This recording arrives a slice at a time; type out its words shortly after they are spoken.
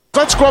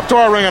Let's go up to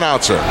our ring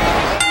announcer.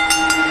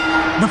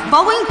 The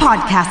following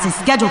podcast is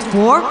scheduled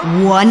for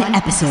one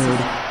episode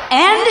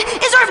and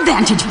is our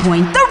Vantage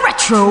Point, the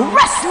Retro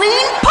Wrestling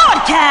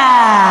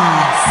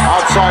Podcast.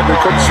 Outside, we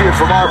couldn't see it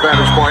from our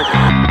vantage point.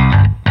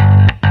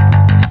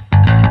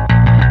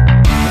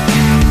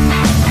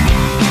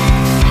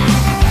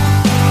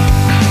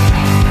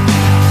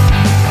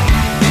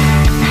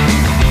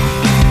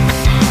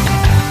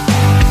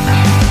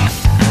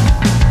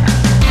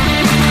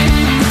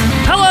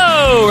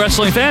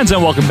 Wrestling fans,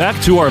 and welcome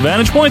back to our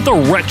Vantage Point, the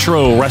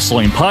Retro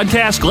Wrestling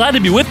Podcast. Glad to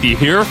be with you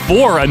here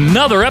for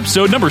another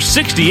episode, number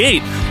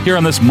 68, here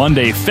on this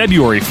Monday,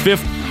 February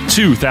 5th,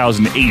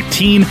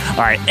 2018.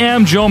 I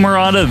am Joe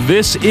Miranda.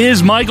 This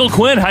is Michael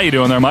Quinn. How you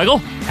doing there, Michael?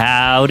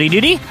 Howdy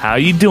doody. How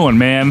you doing,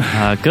 man?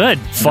 Good.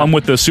 Fun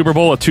with the Super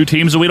Bowl with two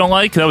teams that we don't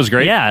like? That was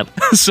great. Yeah.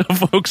 So,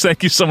 folks,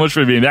 thank you so much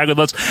for being back with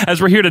us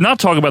as we're here to not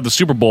talk about the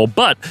Super Bowl,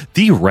 but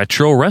the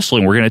retro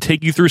wrestling. We're going to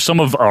take you through some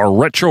of our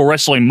retro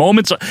wrestling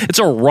moments. It's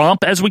a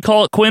romp, as we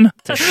call it, Quinn.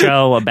 It's a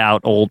show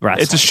about old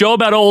wrestling. It's a show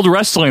about old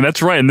wrestling.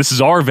 That's right. And this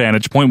is our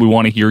Vantage Point. We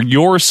want to hear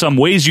yours. Some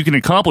ways you can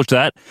accomplish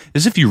that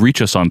is if you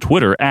reach us on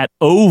Twitter at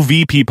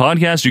OVP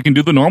Podcast. You can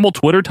do the normal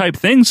Twitter type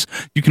things.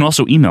 You can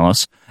also email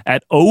us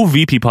at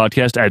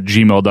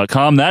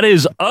ovppodcast@gmail.com. That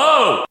is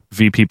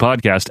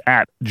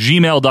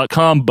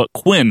ovppodcast@gmail.com. But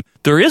Quinn,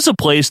 there is a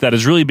place that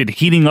has really been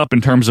heating up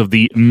in terms of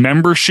the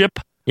membership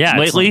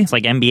lately. It's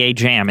like NBA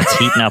Jam. It's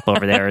heating up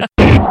over there.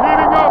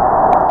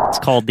 It's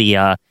called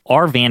the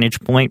Our Vantage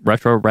Point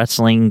Retro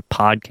Wrestling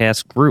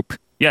Podcast Group.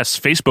 Yes,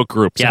 Facebook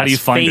groups. Yes, how do you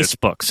find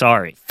Facebook,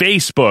 sorry.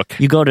 Facebook.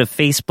 You go to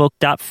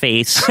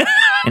facebook.face,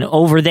 and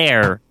over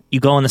there, you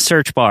go in the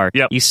search bar.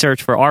 Yep. You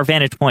search for Our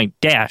Vantage Point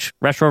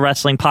Retro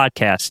Wrestling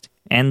Podcast,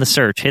 and the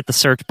search. Hit the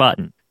search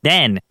button.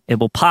 Then it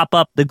will pop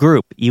up the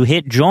group. You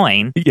hit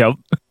join. Yep.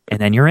 And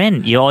then you're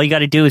in. All you got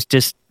to do is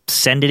just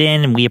send it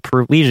in, and we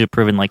usually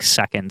approve in like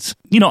seconds.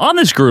 You know, on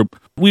this group,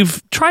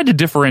 we've tried to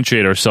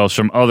differentiate ourselves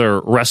from other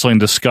wrestling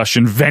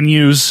discussion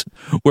venues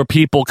where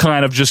people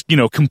kind of just,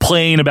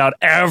 complain about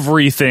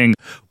everything.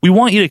 We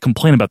want you to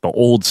complain about the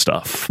old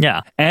stuff. Yeah.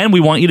 And we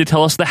want you to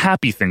tell us the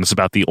happy things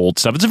about the old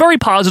stuff. It's a very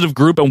positive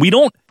group, and we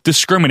don't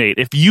discriminate.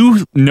 If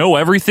you know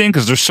everything,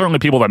 because there's certainly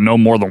people that know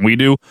more than we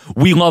do,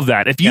 we love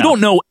that. If you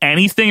don't know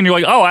anything and you're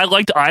like, oh, I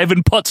liked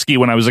Ivan Putski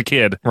when I was a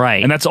kid.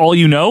 Right. And that's all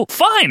you know,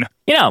 fine.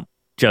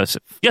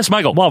 Joseph. Yes,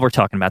 Michael. While we're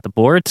talking about the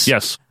boards.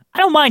 Yes. I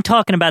don't mind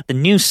talking about the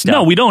new stuff.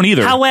 No, we don't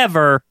either.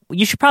 However,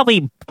 you should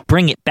probably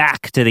bring it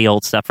back to the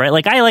old stuff, right?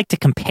 Like, I like to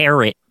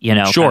compare it,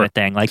 Sure. kind of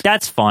thing. Like,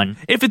 that's fun.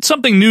 If it's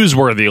something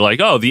newsworthy,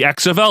 like, oh, the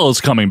XFL is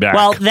coming back.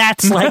 Well,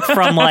 that's like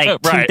from Right.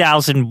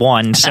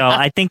 2001, so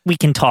I think we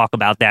can talk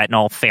about that in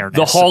all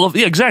fairness.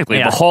 Exactly.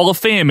 Yeah. The Hall of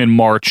Fame in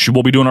March.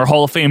 We'll be doing our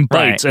Hall of Fame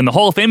bites, Right. and the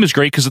Hall of Fame is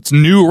great because it's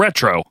new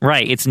retro.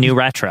 Right, it's new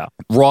retro.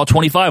 Raw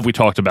 25 we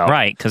talked about.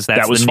 Right, because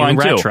that's that was the new fine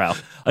retro. Too.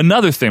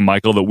 Another thing,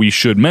 Michael, that we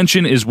should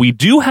mention is we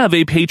do have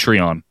a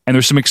Patreon, and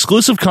there's some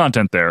exclusive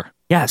content there.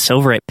 Yes,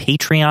 over at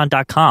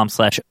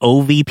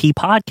patreon.com/OVP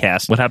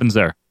podcast. What happens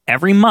there?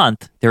 Every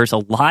month, there's a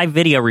live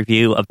video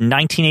review of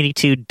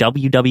 1982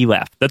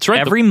 WWF. That's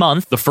right. Every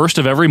month. The first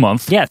of every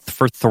month. Yeah,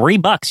 for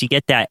 $3 you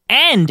get that.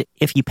 And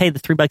if you pay the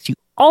 $3, you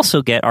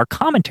also get our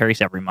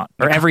commentaries every month.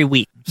 Or every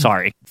week,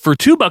 sorry. For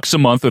 $2 a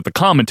month with the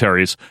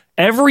commentaries,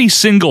 every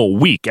single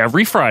week,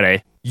 every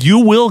Friday, you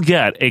will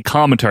get a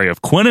commentary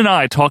of Quinn and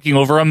I talking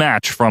over a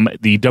match from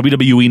the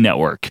WWE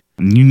Network.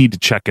 And you need to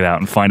check it out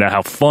and find out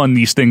how fun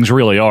these things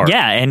really are.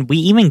 Yeah, and we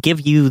even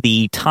give you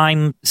the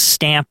time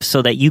stamp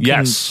so that you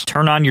can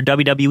turn on your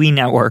WWE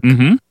Network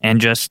and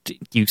just,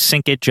 you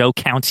sync it, Joe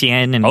counts you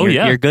in, and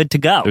you're good to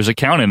go. There's a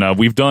count in.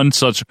 We've done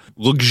such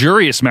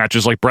luxurious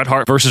matches like Bret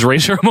Hart versus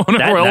Razor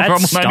Ramon at Royal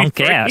Rumble 93.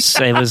 Stunk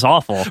ass. It was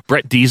awful.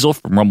 Brett Diesel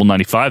from Rumble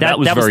 95. That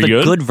was very good. That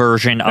was the good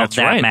version of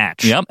that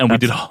match. Yep, and we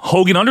did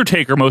Hogan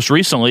Undertaker most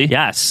recently.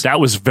 Yes.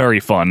 That was very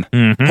fun.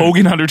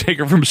 Hogan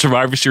Undertaker from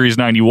Survivor Series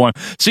 91.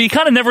 So you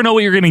kind of never know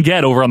what you're going to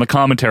get over on the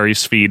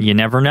commentaries feed. You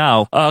never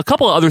know. A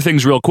couple of other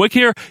things real quick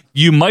here.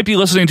 You might be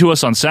listening to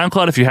us on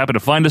SoundCloud if you happen to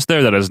find us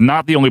there. That is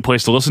not the only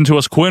place to listen to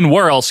us. Quinn,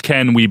 where else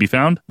can we be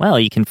found? Well,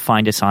 you can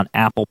find us on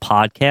Apple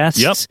Podcasts.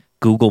 Yep.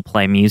 Google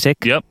Play Music.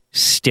 Yep.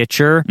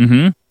 Stitcher.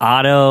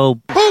 Auto.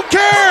 Who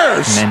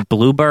cares? And then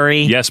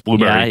Blueberry. Yes,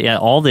 Blueberry. Yeah,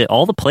 all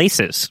the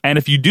places. And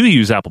if you do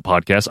use Apple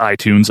Podcasts,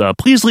 iTunes,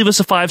 please leave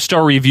us a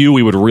 5-star review.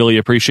 We would really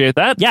appreciate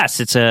that. Yes,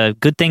 it's a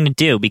good thing to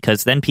do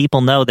because then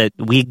people know that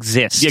we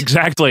exist.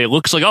 Exactly. It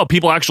looks like,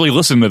 people actually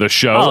listen to the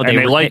show and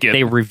they like it.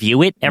 They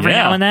review it every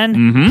now and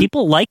then.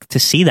 People like to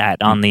see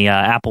that on the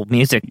Apple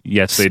Music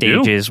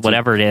stages, do.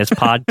 whatever it is,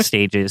 pod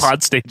stages.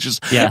 Pod stages.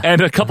 Yeah. And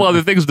a couple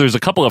other things. There's a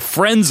couple of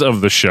friends of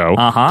the show,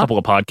 a couple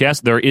of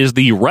podcasts. There is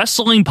the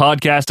wrestling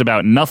podcast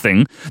about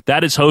nothing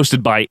that is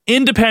hosted by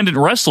independent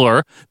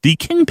wrestler, the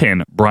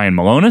Kingpin, Brian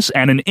Malonis,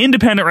 and an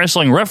independent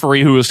wrestling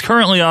referee who is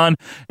currently on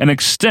an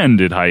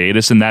extended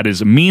hiatus, and that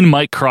is Mean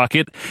Mike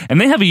Crockett.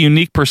 And they have a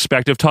unique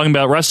perspective talking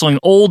about wrestling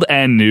old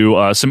and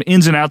new, some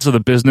ins and outs of the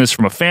business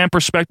from a fan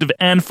perspective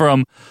and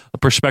from a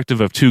perspective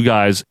of two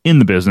guys in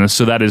the business.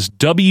 So that is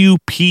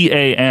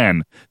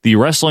WPAN, the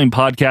wrestling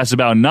podcast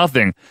about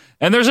nothing.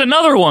 And there's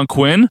another one,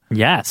 Quinn.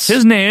 Yes.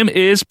 His name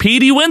is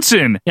Petey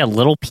Winson. Yeah,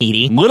 Little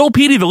Petey. Little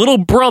Petey, the little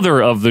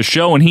brother of the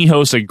show, and he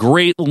hosts a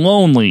great,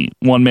 lonely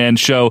one-man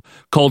show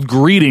called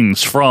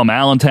Greetings from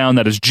Allentown.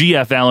 That is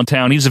GF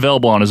Allentown. He's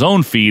available on his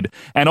own feed,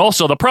 and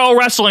also the Pro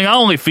Wrestling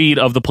Only feed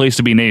of the Place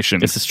to Be Nation.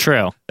 This is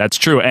true. That's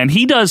true. And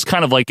he does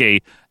kind of like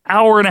a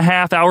hour and a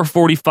half, hour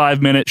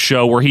 45-minute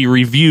show where he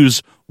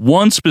reviews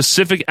one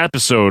specific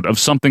episode of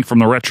something from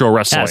the retro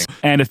wrestling. Yes.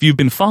 And if you've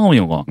been following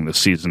along this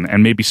season,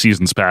 and maybe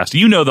seasons past,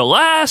 you know that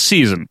last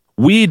season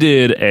we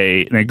did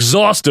an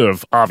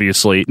exhaustive,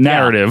 obviously,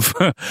 narrative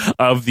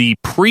of the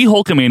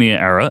pre-Hulkamania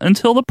era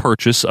until the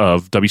purchase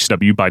of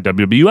WCW by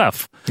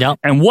WWF. Yep.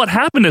 And what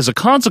happened as a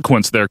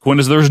consequence there, Quinn,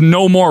 is there's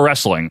no more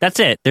wrestling. That's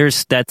it.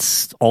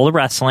 That's all the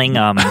wrestling.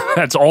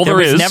 That's all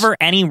there is. There was never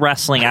any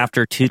wrestling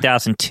after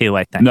 2002,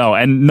 I think. No,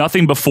 and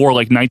nothing before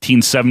like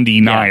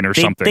 1979 or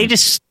something. They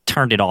just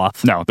turned it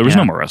off. No, there was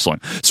no more wrestling.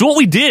 So what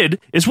we did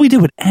is we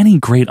did what any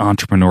great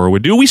entrepreneur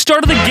would do. We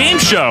started the game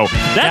show.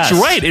 That's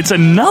right. It's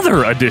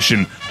another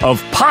edition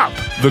of Pop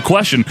the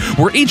Question,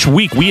 where each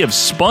week we have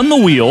spun the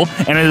wheel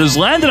and it has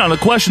landed on a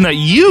question that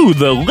you,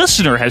 the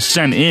listener, has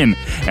sent in.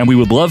 And we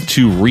would love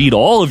to read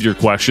all of your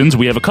questions.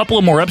 We have a couple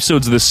of more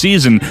episodes this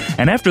season.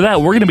 And after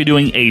that, we're going to be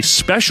doing a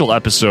special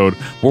episode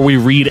where we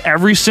read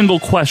every single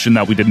question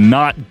that we did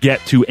not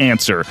get to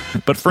answer.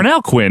 But for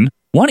now, Quinn,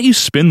 why don't you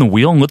spin the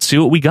wheel and let's see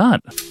what we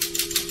got?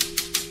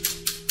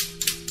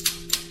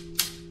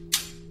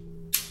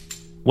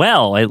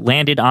 Well, it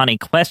landed on a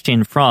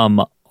question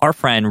from our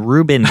friend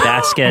Ruben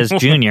Vasquez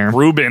Jr.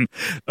 Ruben,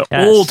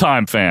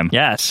 old-time fan.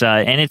 Yes,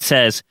 and it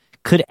says,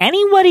 could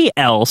anybody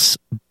else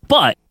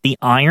but the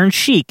Iron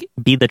Sheik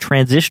be the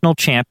transitional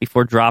champ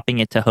before dropping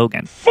it to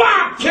Hogan?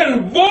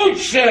 Fucking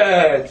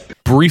bullshit!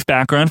 Brief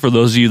background for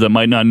those of you that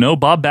might not know,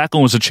 Bob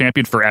Backlund was a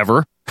champion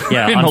forever.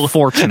 Yeah,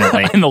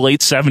 unfortunately. In the late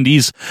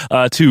 70s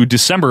to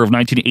December of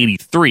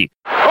 1983.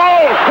 Oh,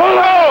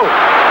 hello!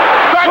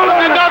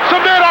 Backlund did not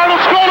submit. Arnold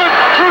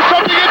Skaaland threw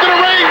something into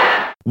the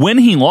ring. When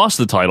he lost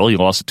the title, he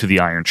lost it to the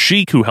Iron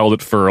Sheik, who held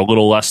it for a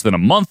little less than a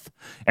month.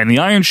 And the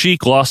Iron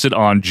Sheik lost it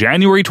on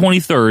January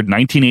 23rd,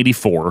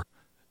 1984,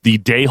 the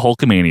day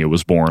Hulkamania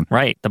was born.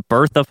 Right, the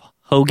birth of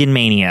Hogan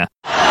Mania.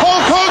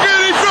 Hulk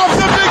Hogan, he drops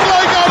a big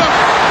leg on him.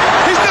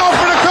 He's down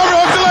for the cover.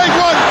 Hook the leg.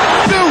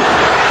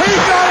 1, 2. He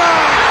got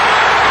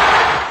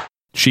him.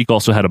 Sheik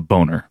also had a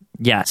boner.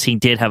 Yes, he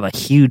did have a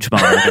huge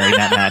boner during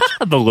that match.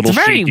 The little it's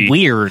very Sheiky.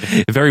 Weird.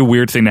 A very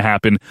weird thing to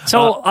happen.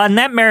 So on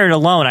that merit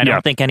alone, I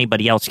don't think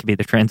anybody else could be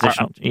the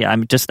transitional.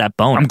 I'm just that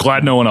boner. I'm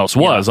glad no one else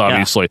was,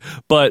 obviously.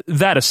 But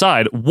that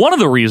aside, one of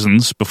the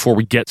reasons, before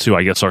we get to,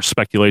 I guess, our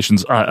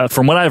speculations,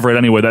 from what I've read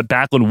anyway, that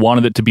Backlund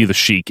wanted it to be the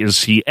Sheik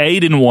is he, A,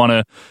 didn't want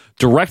to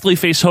directly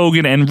face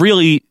Hogan, and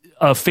really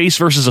a face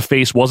versus a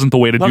face wasn't the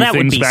way to do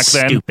things back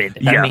then. Stupid.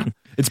 Yeah. I mean,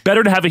 it's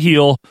better to have a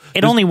heel.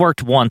 It only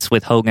worked once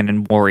with Hogan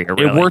and Warrior,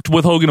 really. It worked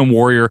with Hogan and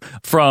Warrior.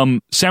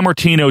 From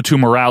Sammartino to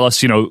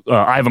Morales,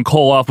 Ivan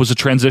Koloff was a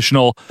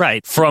transitional.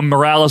 Right. From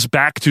Morales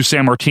back to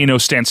Sammartino,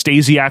 Stan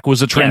Stasiak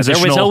was a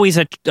transitional. There was always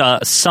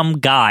some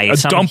guy.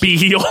 Some dumpy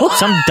heel.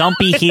 Some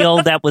dumpy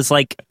heel that was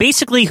like,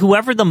 basically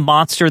whoever the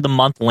Monster of the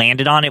Month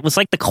landed on, it was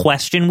like the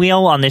question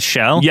wheel on this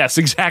show. Yes,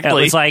 exactly.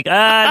 It was like,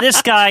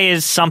 this guy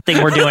is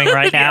something we're doing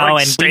right now,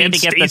 like and we need to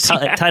get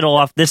the title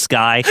off this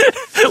guy.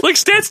 Like,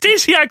 Stan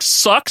Stasiak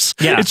sucks.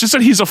 Yeah. It's just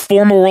that he's a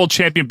former world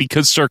champion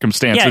because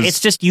circumstances. Yeah, it's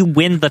just you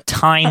win the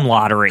time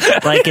lottery.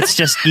 Like, it's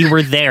just you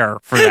were there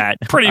for that.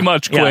 Pretty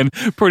much, Quinn.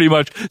 Pretty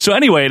much. So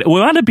anyway, we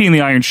wound up being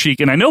the Iron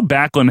Sheik, and I know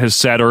Backlund has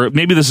said, or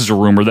maybe this is a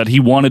rumor, that he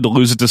wanted to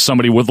lose it to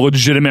somebody with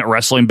legitimate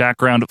wrestling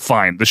background.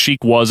 Fine. The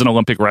Sheik was an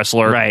Olympic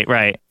wrestler.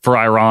 Right. For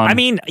Iran. I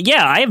mean,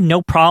 yeah, I have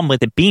no problem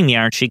with it being the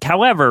Iron Sheik.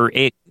 However,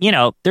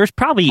 there's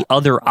probably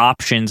other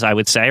options, I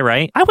would say,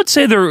 right? I would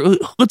say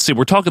let's see,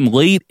 we're talking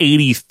late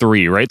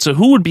 83, right? So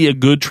who would be a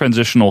good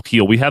transitional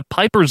heel? We have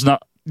Piper's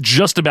not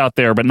just about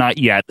there, but not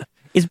yet.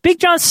 Is Big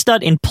John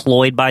Studd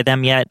employed by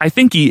them yet? I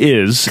think he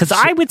is. Because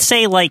I would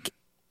say,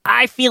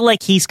 I feel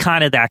like he's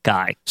kind of that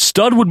guy.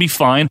 Studd would be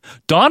fine.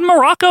 Don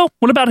Morocco,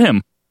 what about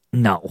him?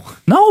 No,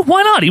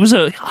 why not? He was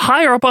a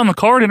higher up on the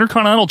card,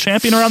 Intercontinental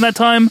Champion around that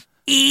time.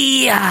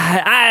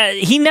 Yeah,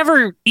 he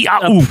never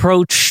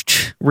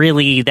approached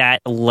really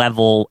that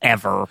level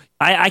ever.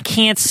 I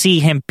can't see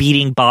him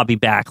beating Bobby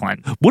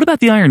Backlund. What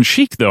about the Iron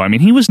Sheik, though? I mean,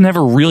 he was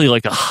never really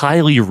like a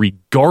highly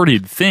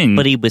regarded thing.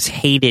 But he was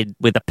hated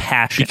with a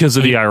passion. Because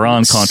of the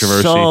Iran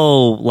controversy.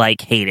 So,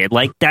 hated.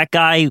 Like, that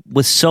guy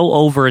was so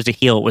over as a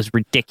heel, it was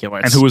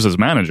ridiculous. And who was his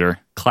manager?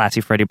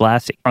 Classy Freddie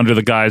Blassie. Under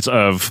the guise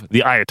of the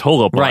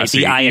Ayatollah Blassie. Right,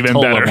 the Ayatollah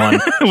even better, one.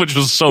 which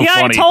was so the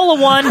funny. The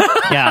Ayatollah one.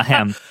 Yeah,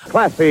 him.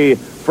 Classy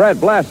Fred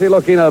Blassie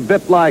looking a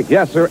bit like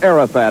Yasser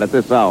Arafat at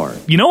this hour.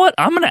 You know what?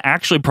 I'm going to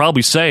actually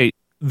probably say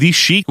the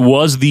Sheik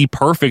was the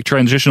perfect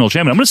transitional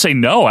champion. I'm going to say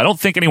no. I don't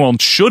think anyone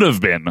should have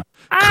been.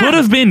 Could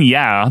have been,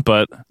 yeah,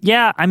 but...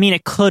 Yeah, I mean,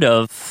 it could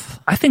have.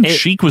 I think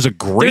Sheik was a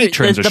great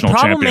transitional champion. The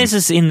problem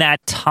is in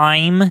that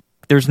time,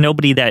 there's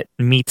nobody that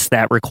meets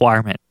that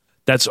requirement.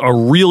 That's a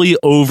really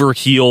over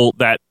heel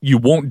that you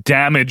won't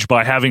damage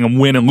by having him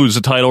win and lose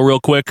the title real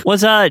quick.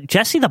 Was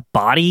Jesse the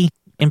Body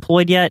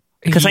employed yet?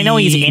 Because I know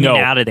he's in and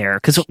out of there.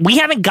 Because we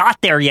haven't got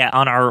there yet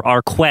on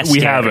our quest.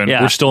 We haven't.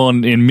 Yeah. We're still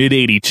in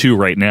mid-82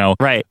 right now.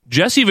 Right.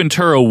 Jesse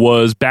Ventura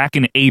was back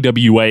in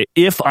AWA,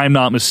 if I'm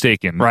not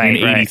mistaken, in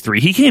 83.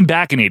 Right. He came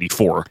back in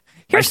 84.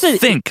 I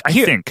think.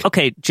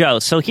 Okay, Joe,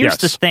 so here's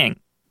the thing.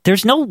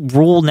 There's no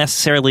rule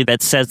necessarily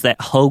that says that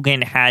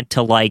Hogan had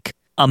to,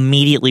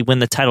 immediately win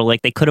the title.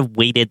 They could have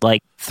waited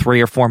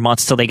 3 or 4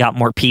 months till they got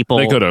more people.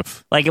 They could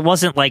have. It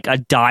wasn't a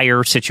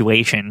dire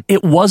situation.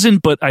 It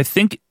wasn't, but I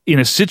think in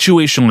a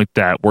situation like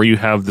that where you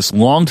have this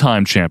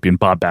longtime champion,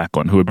 Bob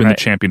Backlund, who had been the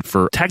champion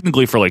for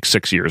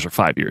 6 years or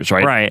 5 years,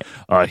 right?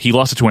 Right. He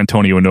lost it to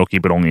Antonio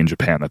Inoki, but only in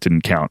Japan. That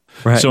didn't count.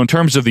 Right. So in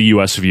terms of the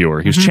U.S.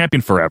 viewer, he was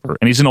champion forever,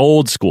 and he's an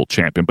old school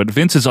champion, but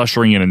Vince is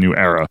ushering in a new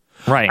era.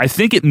 Right. I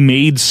think it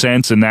made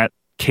sense in that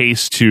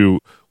case to...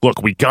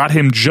 Look, we got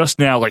him just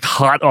now,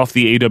 hot off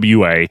the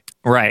AWA.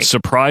 Right.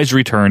 Surprise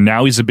return.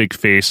 Now he's a big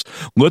face.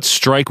 Let's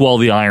strike while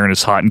the iron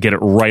is hot and get it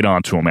right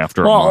onto him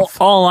after a month.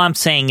 All I'm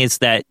saying is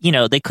that,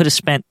 they could have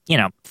spent,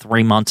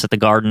 3 months at the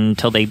Garden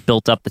until they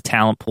built up the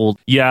talent pool.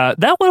 Yeah,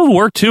 that would have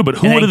worked too, but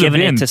who would have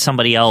given it to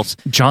somebody else?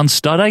 John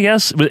Studd, I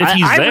guess, if he's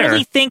there. I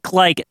really think,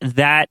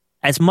 that,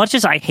 as much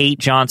as I hate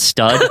John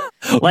Studd...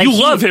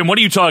 you love him. What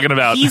are you talking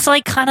about? He's,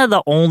 kind of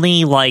the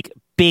only,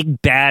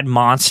 big bad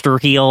monster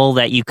heel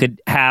that you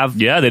could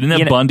have. Yeah, they didn't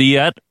have Bundy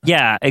yet.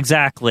 Yeah,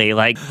 exactly.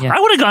 I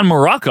would have gone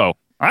Morocco.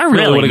 I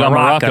really would have gone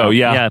Morocco.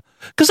 Yeah,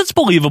 because it's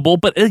believable,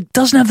 but it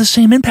doesn't have the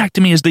same impact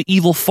to me as the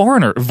evil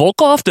foreigner.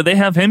 Volkov, did they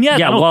have him yet?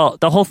 Yeah, well,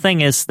 the whole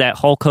thing is that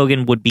Hulk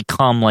Hogan would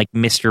become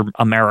Mr.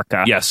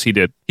 America. Yes, he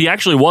did. He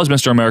actually was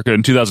Mr. America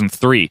in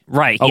 2003.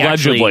 Right.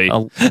 Allegedly.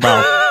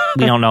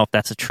 We don't know if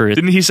that's the truth.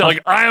 Didn't he say,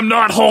 I am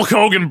not Hulk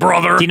Hogan,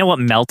 brother? Do you know what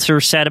Meltzer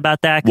said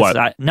about that? What?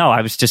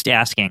 I was just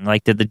asking.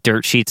 Did the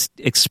dirt sheets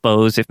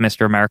expose if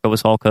Mr. America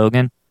was Hulk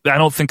Hogan? I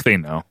don't think they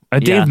know.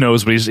 Dave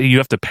knows, but you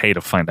have to pay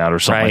to find out or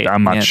something like that.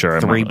 I'm not sure.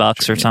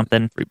 $3 or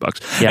something.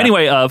 $3. Yeah.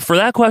 Anyway, for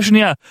that question,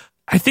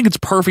 I think it's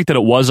perfect that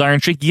it was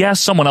Iron Sheik. Yes,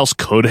 someone else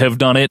could have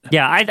done it.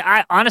 Yeah,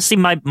 I honestly,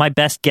 my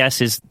best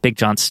guess is Big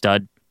John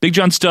Studd. Big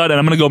John Studd, and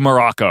I'm going to go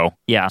Morocco.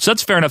 Yeah. So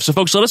that's fair enough. So,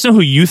 folks, let us know who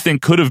you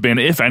think could have been,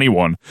 if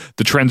anyone,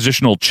 the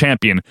transitional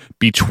champion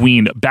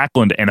between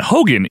Backlund and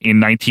Hogan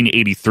in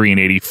 1983 and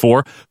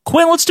 84.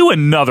 Quinn, let's do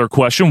another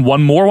question.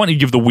 One more. Why don't you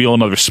give the wheel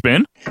another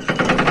spin?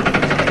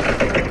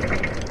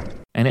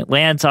 And it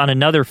lands on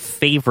another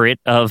favorite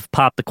of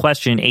Pop the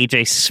Question,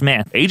 AJ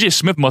Smith. AJ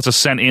Smith must have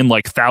sent in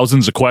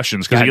thousands of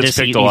questions because he gets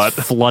picked a lot.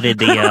 Flooded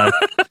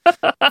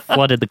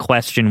the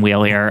question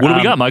wheel here. What do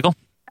we got, Michael?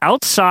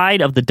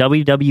 Outside of the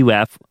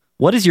WWF,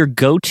 what is your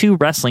go-to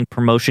wrestling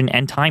promotion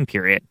and time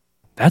period?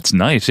 That's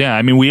nice. Yeah,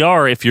 I mean, we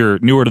are, if you're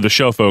newer to the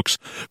show, folks,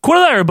 Quinn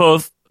and I are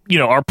both,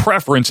 our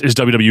preference is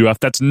WWF.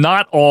 That's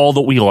not all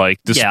that we like,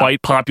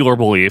 despite popular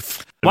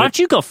belief. Why don't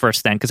you go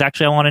first then? Because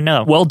actually I want to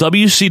know. Well,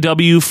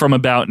 WCW from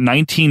about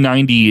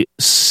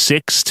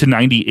 1996 to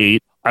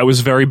 98. I was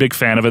a very big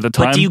fan of it at the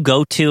time. But do you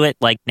go to it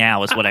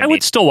now is what I mean? I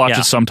would still watch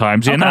it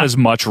sometimes. Yeah, not as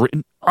much.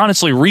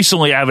 Honestly,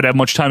 recently I haven't had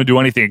much time to do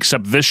anything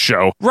except this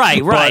show.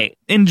 Right. But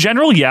in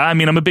general, yeah. I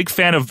mean, I'm a big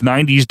fan of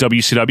 90s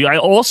WCW. I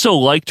also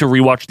like to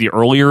rewatch the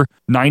earlier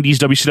 90s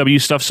WCW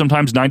stuff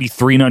sometimes.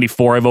 93,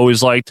 94 I've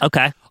always liked.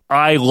 Okay.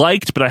 I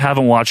liked, but I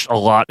haven't watched a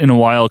lot in a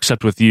while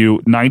except with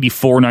you,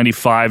 94,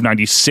 95,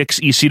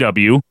 96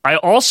 ECW. I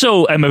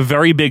also am a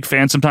very big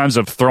fan sometimes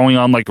of throwing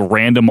on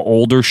random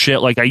older shit.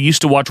 I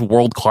used to watch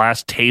World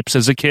Class tapes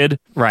as a kid.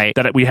 Right.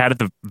 That we had at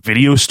the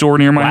video store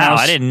near my house.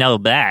 Wow, I didn't know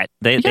that.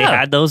 They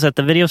had those at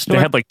the video store?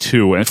 They had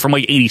 2, and from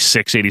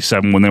 86,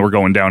 87 when they were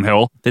going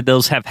downhill. Did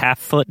those have half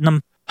foot in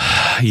them?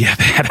 Yeah,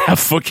 they had half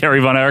foot Kerry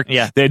Von Erich.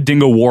 Yeah. They had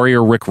Dingo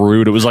Warrior, Rick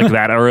Rude. It was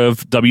that era of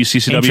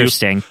WCCW.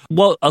 Interesting.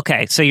 Well,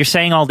 okay, so you're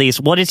saying all these.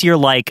 What is your,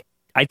 I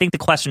think the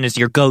question is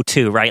your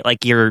go-to, right?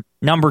 Your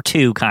number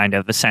 2, kind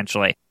of,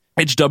 essentially.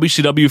 It's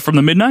WCW from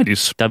the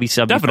mid-90s.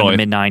 WCW Definitely. from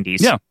the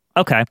mid-90s. Yeah.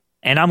 Okay.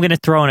 And I'm going to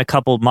throw in a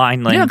couple of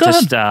mine. Yeah, go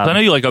ahead. I know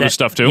you like other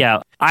stuff, too.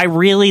 Yeah. I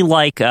really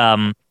like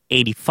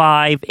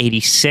 85,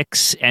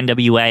 86,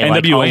 NWA.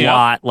 NWA, a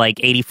lot.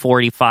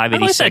 84, 85,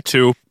 86. I like that,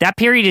 too. That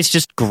period is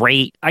just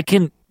great. I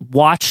can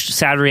watch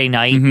Saturday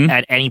night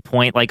at any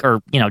point,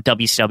 or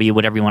WCW,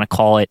 whatever you want to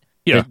call it.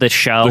 Yeah. The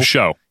show. The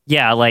show.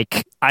 Yeah,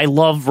 I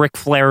love Ric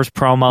Flair's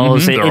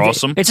promos. They're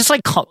awesome. It's just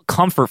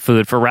comfort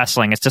food for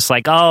wrestling. It's just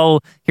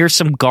here's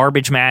some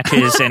garbage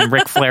matches, and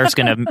Ric Flair's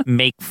going to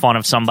make fun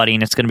of somebody,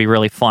 and it's going to be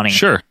really funny.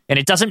 Sure. And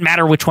it doesn't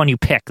matter which one you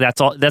pick.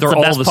 That's all. That's They're the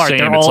all best the part. same.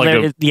 They're it's all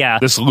there.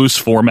 this loose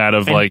format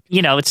of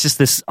it's just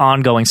this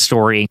ongoing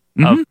story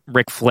of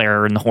Ric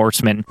Flair and the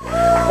Horsemen.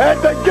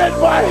 And to get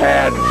my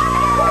hands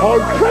on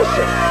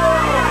Precious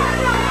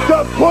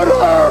to put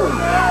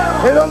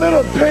her in a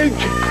little pink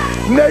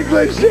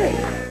negligee.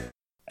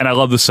 And I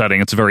love the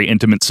setting. It's a very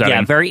intimate setting.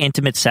 Yeah, very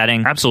intimate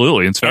setting.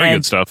 Absolutely. It's very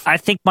good stuff. I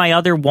think my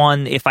other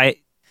one,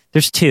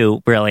 there's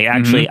two, really,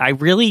 actually. I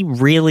really,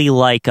 really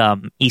like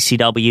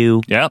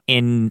ECW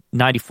in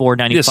 94,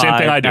 95, same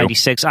thing I do.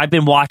 96. I've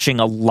been watching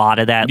a lot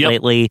of that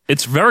lately.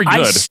 It's very good.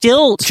 I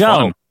still, it's Joe,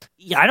 fun.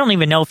 I don't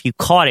even know if you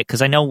caught it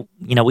because I know,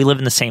 we live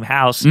in the same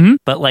house,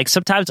 but like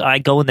sometimes I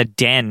go in the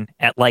den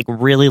at like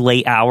really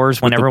late hours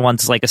when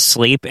everyone's like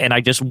asleep and I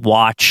just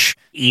watch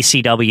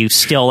ECW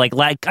still. Like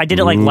I did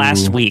it like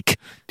last week.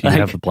 Do you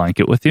have the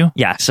blanket with you?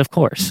 Yes, of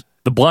course.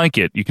 The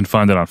blanket, you can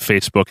find it on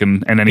Facebook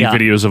and any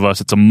videos of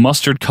us. It's a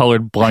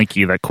mustard-colored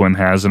blankie that Quinn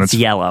has, and it's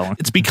yellow.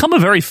 It's become a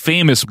very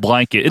famous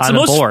blanket. It's the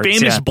most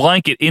famous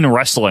blanket in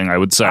wrestling, I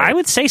would say. I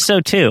would say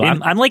so, too.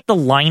 I'm like the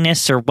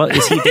Linus, or what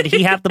is he? Did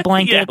he have the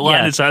blanket?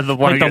 Linus had the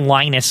blanket. Like the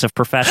Linus of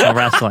professional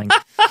wrestling.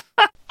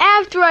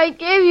 After I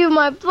gave you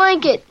my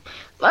blanket,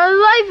 my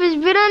life has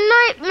been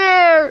a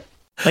nightmare.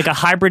 Like a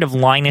hybrid of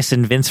Linus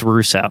and Vince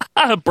Russo.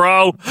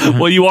 Bro.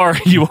 Well, you are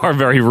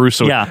very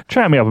Russo. Yeah.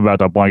 Chat me up about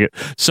that blanket.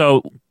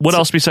 So, what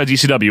else besides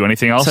ECW?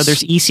 Anything else? So,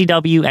 there's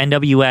ECW,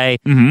 NWA,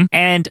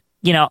 and,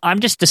 I'm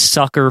just a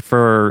sucker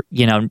for,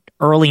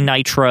 early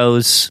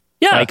Nitros.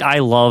 Yeah. Like, I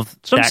love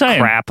that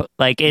crap.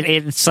 Like,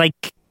 it's like...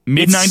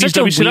 Mid-90s it's such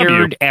WCW. A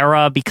weird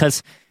era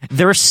because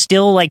they're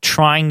still, like,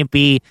 trying to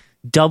be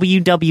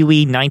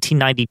WWE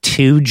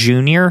 1992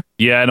 Junior.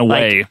 Yeah, in a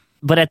way.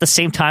 But at the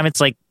same time,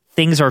 it's like,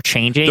 things are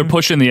changing. They're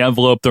pushing the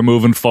envelope. They're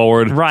moving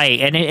forward.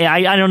 Right. And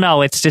I don't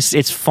know. It's just,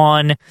 it's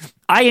fun.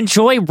 I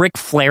enjoy Ric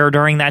Flair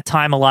during that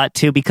time a lot,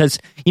 too, because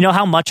you know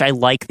how much I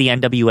like the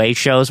NWA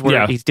shows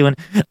where he's doing...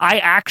 I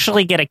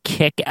actually get a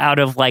kick out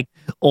of, like,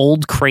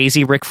 old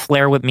crazy Ric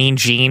Flair with Mean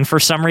Gene for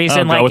some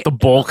reason. Like with the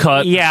bowl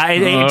cut. Yeah,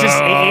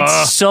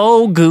 it's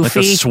so goofy.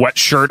 Like a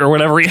sweatshirt or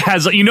whatever he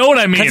has. You know what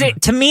I mean?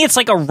 To me, it's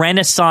like a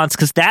renaissance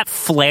because that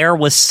Flair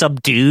was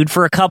subdued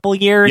for a couple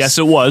years. Yes,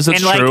 it was.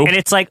 That's true. And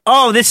it's like,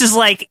 oh, this is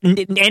like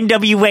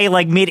NWA,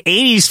 like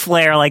mid-'80s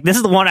Flair. Like, this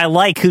is the one I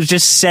like who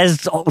just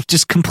says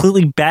just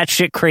completely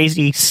batshit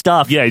crazy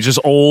stuff. Yeah, he's just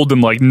old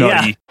and like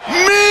nutty. Mean! Woo!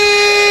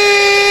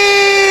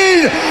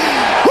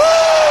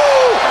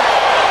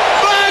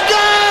 My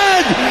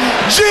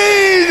God!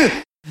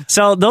 Gene!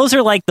 So those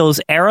are like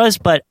those eras,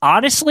 but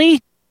honestly,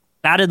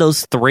 out of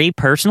those three,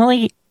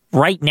 personally,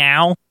 right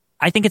now,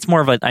 I think it's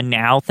more of a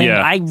now thing.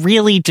 Yeah. I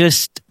really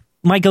just,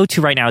 my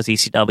go-to right now is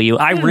ECW.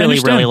 I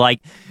really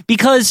like,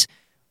 because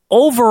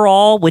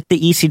overall with the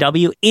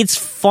ECW, it's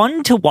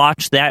fun to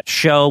watch that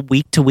show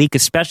week to week,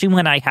 especially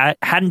when I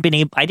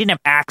didn't have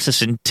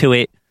access to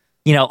it,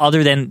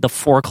 other than the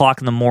 4:00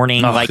 in the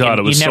morning. Oh, God,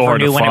 it was you so never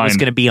hard knew to when it was find.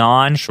 going to be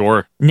on.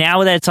 Sure.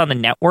 Now that it's on the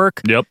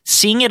network,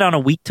 seeing it on a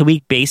week to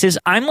week basis,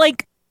 I'm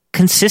like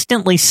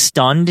consistently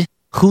stunned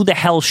who the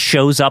hell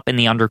shows up in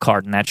the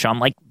undercard in that show. I'm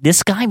like,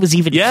 this guy was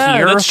even here?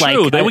 That's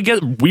true. Like, they would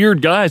get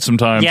weird guys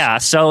sometimes. Yeah,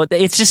 so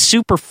it's just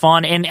super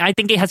fun, and I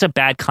think it has a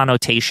bad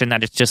connotation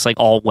that it's just like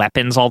all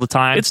weapons all the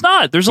time. It's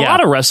not. There's a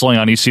lot of wrestling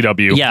on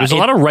ECW. Yeah, There's a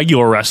lot of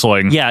regular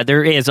wrestling. Yeah,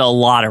 there is a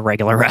lot of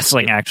regular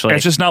wrestling, actually.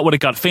 It's just not what it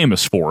got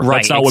famous for. Right,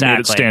 That's not what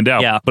made it stand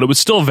out. Yeah. But it was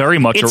still very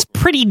much It's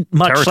pretty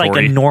much like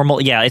a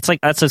normal... Yeah, it's like...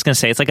 That's what I was going to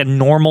say. It's like a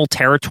normal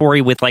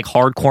territory with like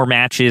hardcore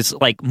matches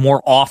like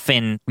more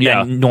often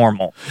than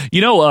normal.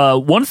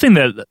 One thing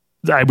that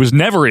I was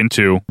never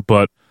into,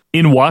 but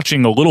in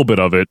watching a little bit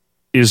of it,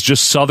 is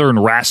just Southern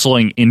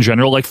wrestling in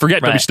general. Like,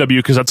 forget WCW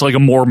because that's like a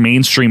more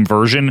mainstream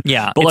version.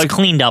 Yeah, but it's like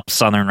cleaned up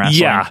Southern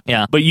wrestling.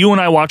 Yeah. But you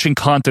and I watching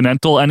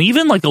Continental and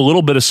even like a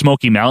little bit of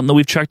Smoky Mountain that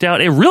we've checked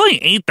out, it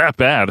really ain't that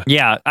bad.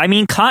 Yeah, I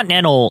mean,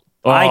 Continental...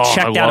 I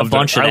checked out a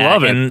bunch of that, I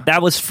love it. and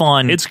that was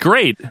fun. It's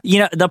great.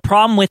 The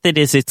problem with it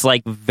is it's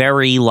like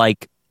very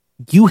like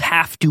you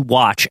have to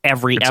watch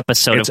every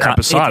episode it's of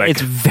episodic.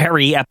 It's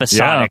very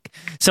episodic.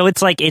 So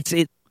it's like it's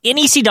in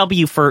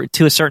ECW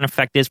to a certain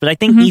effect is, but I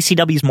think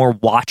ECW is more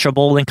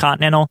watchable than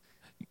Continental.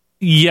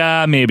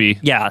 Yeah, maybe.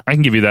 Yeah, I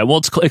can give you that. Well,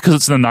 it's because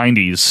it's the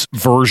 90s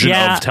version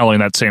of telling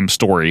that same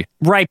story.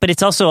 Right, but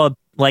it's also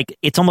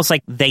it's almost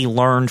like they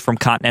learned from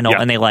Continental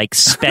and they like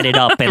sped it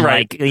up and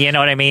like, you know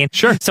what I mean?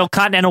 Sure. So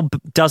Continental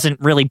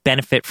doesn't really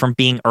benefit from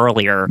being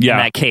earlier in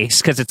that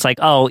case because it's like,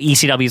 oh,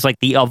 ECW is like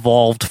the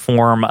evolved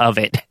form of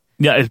it.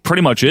 Yeah, it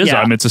pretty much is. Yeah.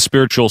 I mean, it's a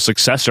spiritual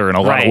successor in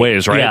a lot of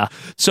ways, right? Yeah.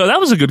 So that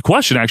was a good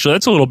question, actually.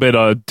 That's a little bit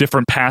a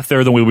different path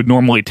there than we would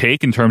normally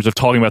take in terms of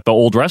talking about the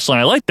old wrestling.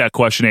 I like that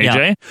question,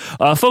 AJ.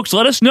 Yeah. Folks,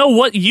 let us know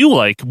what you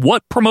like.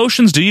 What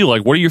promotions do you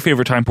like? What are your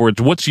favorite time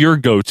periods? What's your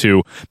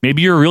go-to?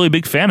 Maybe you're a really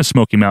big fan of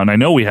Smoky Mountain. I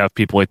know we have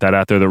people like that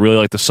out there that really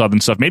like the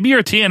Southern stuff. Maybe you're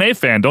a TNA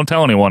fan. Don't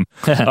tell anyone.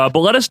 But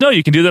let us know.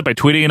 You can do that by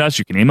tweeting at us.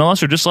 You can email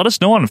us or just let us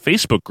know on a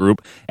Facebook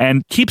group.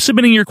 And keep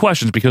submitting your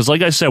questions because,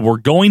 like I said, we're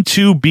going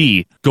to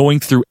be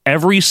going through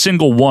every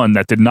single one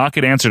that did not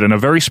get answered in a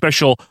very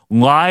special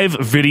live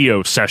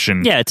video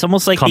session. Yeah, it's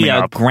almost like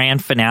the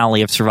grand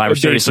finale of Survivor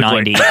Series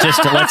 90.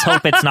 Just let's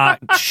hope it's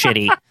not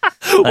shitty.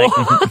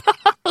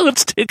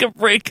 Let's take a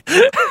break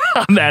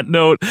on that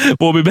note.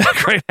 We'll be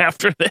back right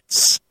after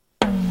this.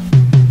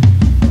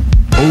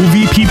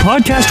 OVP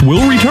podcast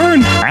will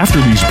return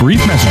after these brief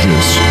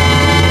messages.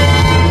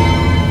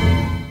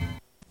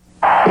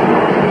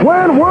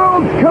 When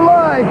worlds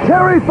collide,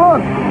 Terry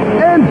Funk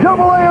and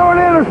AA Arn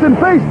Anderson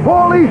face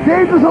Paulie's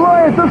Dangerous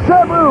Alliance of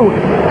Sabu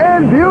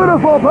and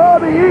beautiful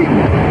Bobby Eaton.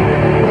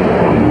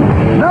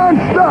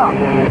 Non-stop.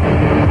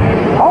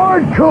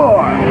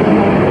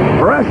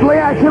 Hardcore. Wrestling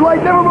action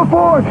like never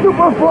before.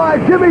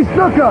 Superfly Jimmy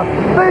Snuka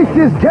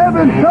faces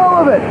Kevin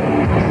Sullivan.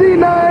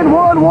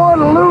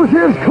 C911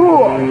 loses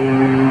cool.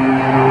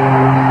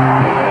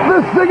 The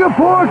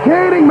Singapore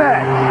Caning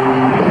match.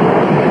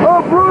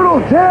 A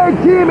brutal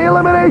tag team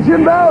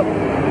elimination bout.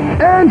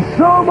 And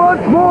so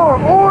much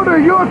more. Order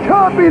your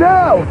copy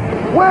now.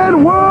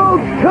 When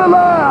worlds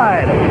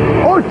collide.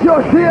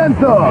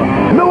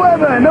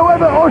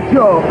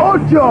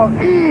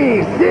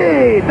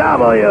 800-998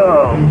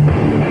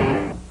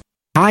 ECW.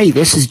 Hi,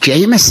 this is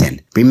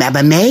Jameson.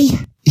 Remember me?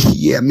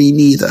 Yeah, me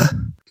neither.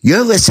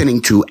 You're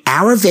listening to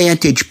Our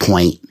Vantage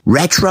Point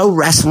Retro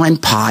Wrestling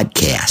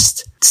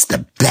Podcast. It's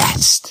the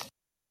best.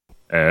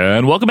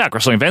 And welcome back,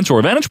 Wrestling fans, to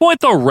our Vantage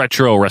Point, the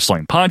Retro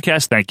Wrestling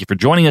Podcast. Thank you for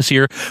joining us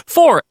here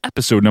for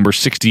episode number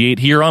 68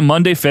 here on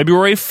Monday,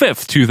 February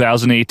 5th,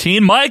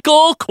 2018.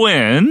 Michael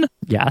Quinn.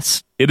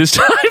 Yes. It is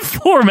time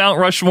for Mount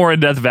Rushmore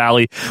and Death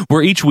Valley,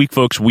 where each week,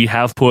 folks, we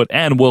have put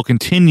and will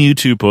continue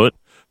to put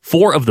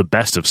 4 of the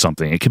best of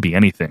something. It could be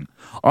anything.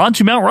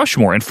 Onto Mount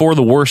Rushmore, and 4 of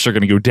the worst are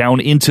going to go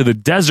down into the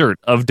desert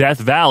of Death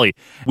Valley.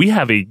 We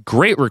have a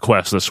great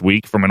request this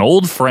week from an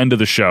old friend of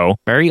the show.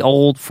 Very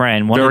old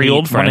friend. One of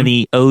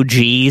the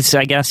OGs,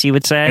 I guess you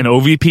would say. An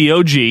OVP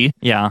OG.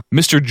 Yeah.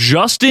 Mr.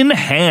 Justin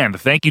Hand.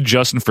 Thank you,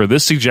 Justin, for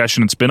this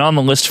suggestion. It's been on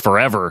the list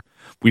forever.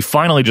 We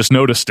finally just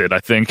noticed it, I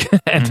think.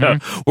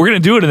 And we're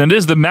going to do it, and it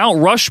is the Mount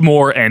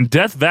Rushmore and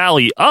Death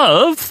Valley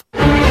of...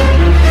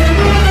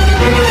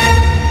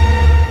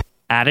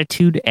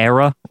 Attitude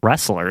Era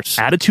wrestlers.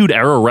 Attitude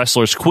Era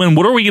wrestlers. Quinn,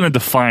 what are we going to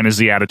define as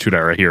the Attitude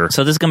Era here?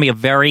 So this is going to be a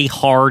very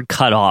hard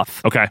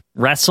cutoff. Okay.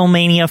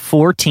 WrestleMania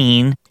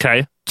 14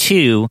 okay.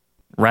 to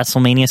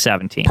WrestleMania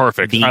 17.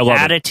 Perfect. The I love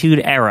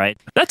Attitude Era.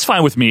 That's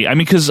fine with me. I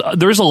mean, because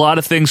there's a lot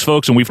of things,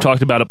 folks, and we've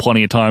talked about it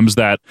plenty of times,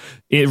 that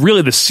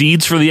really the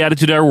seeds for the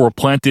Attitude Era were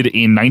planted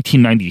in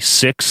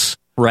 1996.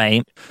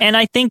 Right. And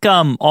I think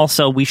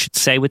also we should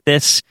say with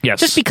this,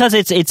 just because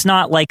it's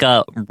not like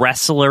a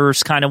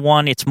wrestlers kind of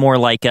one, it's more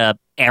like a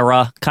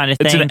era kind of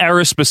thing. It's an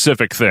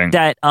era-specific thing.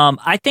 That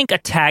I think a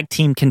tag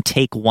team can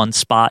take one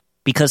spot.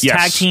 Because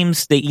tag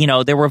teams,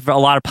 there were a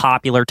lot of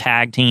popular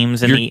tag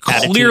teams. You're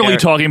clearly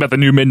talking about the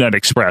new Midnight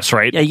Express,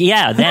 right?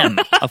 Yeah, them,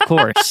 of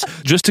course.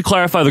 Just to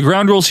clarify the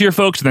ground rules here,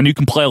 folks, and then you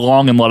can play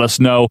along and let us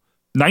know.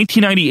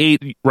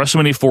 1998,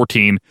 WrestleMania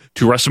 14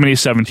 to WrestleMania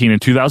 17 in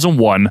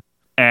 2001.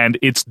 And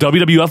it's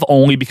WWF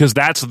only because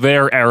that's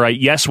their era.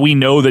 Yes, we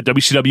know that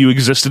WCW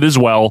existed as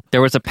well.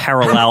 There was a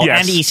parallel,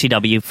 and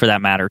ECW for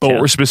that matter, too.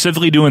 But we're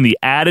specifically doing the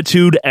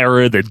Attitude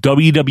Era, the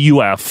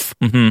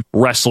WWF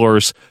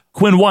wrestlers.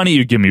 Quinn, why don't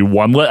you give me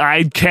one?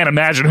 I can't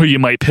imagine who you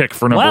might pick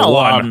for number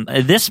one.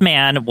 This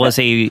man was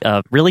a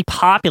really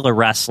popular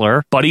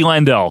wrestler. Buddy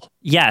Landel.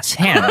 Yes,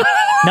 him.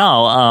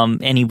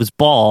 And he was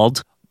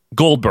bald.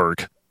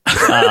 Goldberg.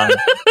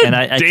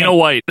 And Dana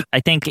White. I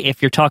think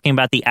if you're talking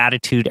about the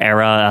Attitude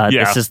Era,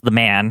 this is the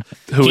man.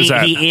 Who is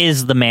that? He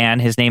is the man.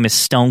 His name is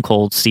Stone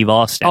Cold Steve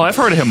Austin. Oh, I've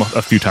heard of him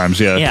a few times,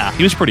 yeah.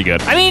 He was pretty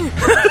good. I mean,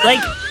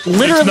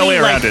 literally... There's no way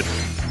around it.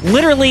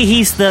 Literally,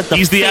 he's the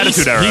face, the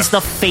Attitude Era. He's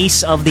the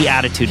face of the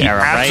Attitude Era,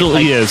 right?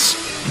 Absolutely is.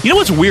 You know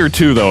what's weird,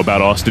 too, though,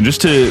 about Austin?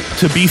 Just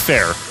to be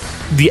fair,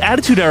 the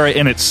Attitude Era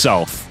in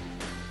itself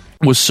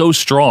was so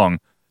strong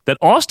that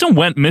Austin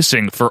went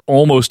missing for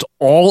almost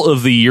all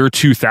of the year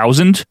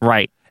 2000.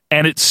 Right.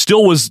 And it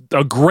still was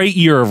a great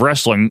year of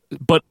wrestling,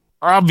 but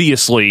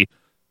obviously,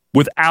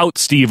 without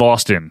Steve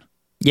Austin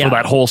for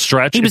that whole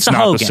stretch, it's not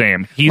Hogan, the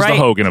same. He's the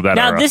Hogan of that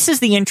era. Now, this is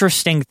the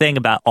interesting thing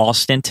about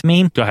Austin to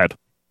me. Go ahead.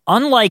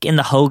 Unlike in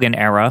the Hogan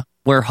era,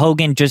 where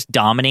Hogan just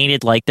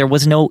dominated,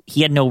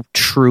 he had no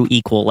true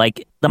equal.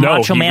 Like, the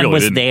Macho Man really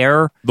was didn't.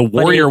 there. The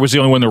Warrior was the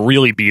only one that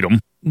really beat him.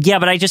 Yeah,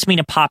 but I just mean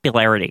in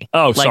popularity.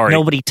 Oh, sorry.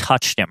 Nobody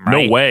touched him,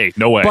 right?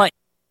 No way. But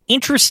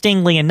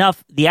interestingly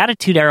enough, the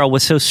Attitude Era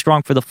was so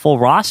strong for the full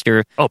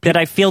roster that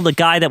I feel the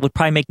guy that would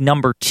probably make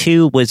number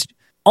 2 was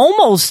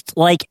almost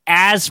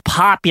as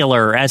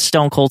popular as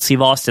Stone Cold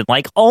Steve Austin,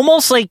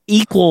 almost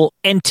equal,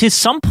 and to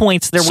some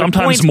points there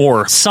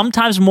were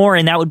sometimes more,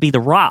 and that would be The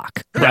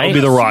Rock. Right? That would be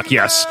The Rock,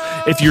 yes.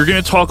 If you're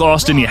going to talk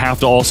Austin, you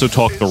have to also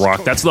talk The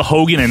Rock. That's the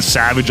Hogan and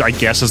Savage, I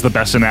guess, is the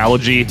best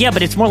analogy. Yeah,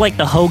 but it's more like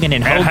the Hogan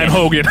and Hogan. And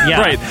Hogan,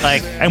 yeah,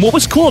 right. And what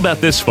was cool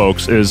about this,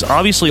 folks, is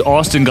obviously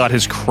Austin got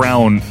his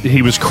crown.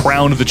 He was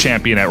crowned the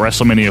champion at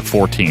WrestleMania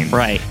 14.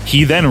 Right.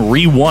 He then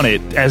re-won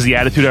it as the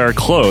Attitude Era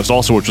closed,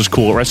 also, which was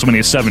cool, at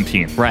WrestleMania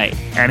 17. Right.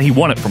 And he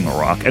won it from The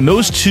Rock. And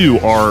those two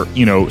are,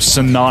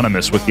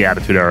 synonymous with the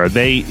Attitude Era.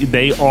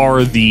 They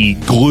are the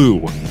glue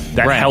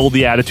that held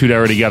the Attitude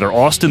Era together.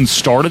 Austin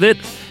started it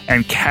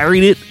and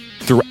carried it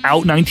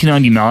throughout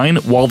 1999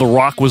 while The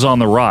Rock was on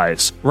the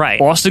rise. Right.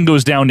 Austin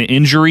goes down to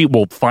injury.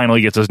 Well,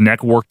 finally gets his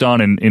neck worked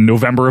on in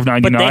November of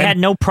 99. But they had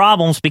no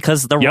problems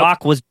because The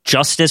Rock was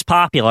just as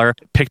popular.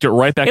 Picked it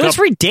right back up. It was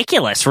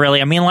ridiculous,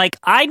 really. I mean, like,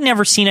 I'd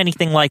never seen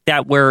anything like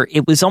that where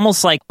it was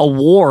almost like a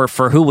war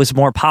for who was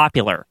more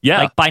popular. Yeah.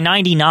 Like, by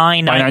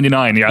 99. By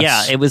 99, yes.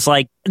 Yeah, it was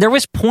like, there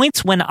was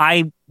points when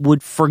I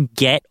would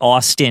forget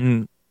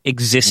Austin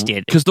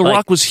existed. Because The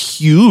Rock was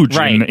huge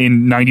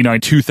in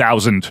 99,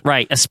 2000.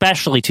 Right,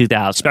 especially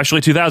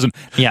 2000.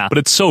 Yeah. But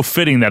it's so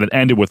fitting that it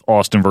ended with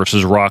Austin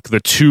versus Rock, the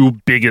two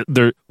biggest,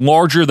 they're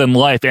larger than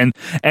life. And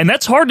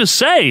that's hard to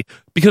say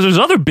because there's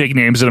other big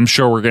names that I'm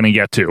sure we're going to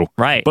get to.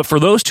 Right. But for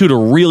those two to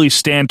really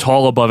stand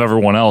tall above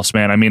everyone else,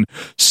 man, I mean,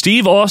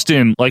 Steve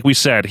Austin, like we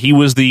said,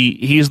 he's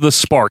the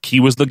spark. He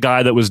was the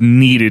guy that was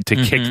needed to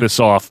kick this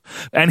off.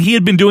 And he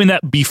had been doing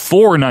that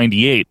before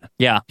 98.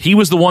 Yeah. He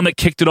was the one that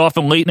kicked it off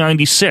in late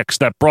 96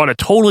 that brought a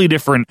totally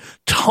different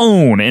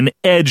tone and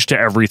edge to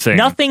everything.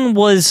 Nothing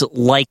was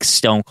like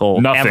Stone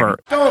Cold, ever.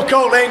 Stone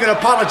Cold ain't going to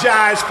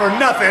apologize for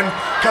nothing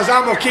because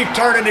I'm going to keep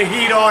turning the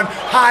heat on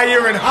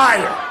higher and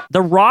higher.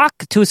 The Rock,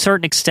 to a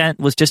certain extent,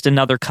 was just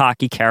another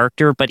cocky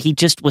character, but he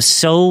just was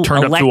so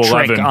turned electric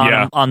up to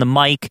 11, on the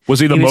mic. Was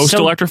he the most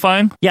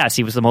electrifying? Yes,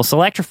 he was the most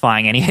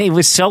electrifying, and he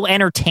was so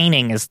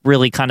entertaining is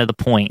really kind of the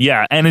point.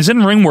 Yeah, and his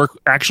in-ring work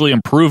actually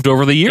improved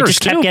over the years, It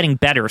just kept getting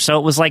better, so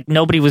it was like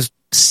nobody was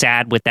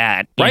sad with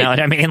that. You know what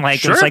I mean?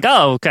 Like, Sure. It was like,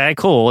 oh, okay,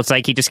 cool. It's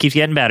like he just keeps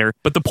getting better.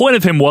 But the point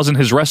of him wasn't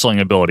his wrestling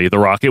ability, The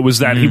Rock. It was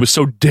that he was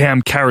so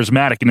damn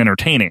charismatic and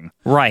entertaining.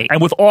 Right.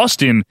 And with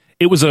Austin,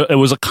 it was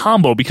a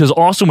combo because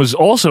Austin was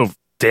also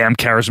damn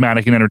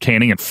charismatic and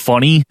entertaining and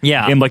funny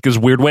in like this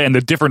weird way, and the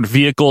different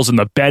vehicles and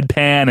the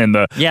bedpan and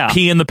the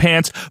pee in the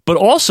pants. But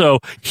also,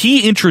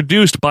 he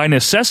introduced by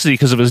necessity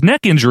because of his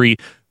neck injury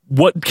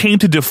what came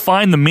to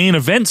define the main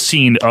event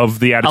scene of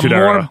the Attitude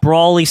Era. A more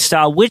brawly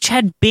style, which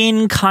had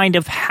been kind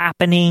of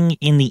happening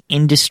in the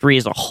industry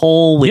as a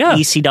whole, with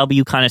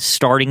ECW kind of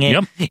starting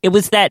it. It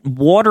was that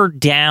watered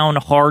down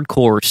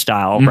hardcore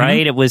style,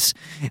 right? It was,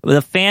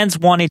 the fans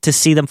wanted to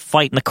see them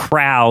fight in the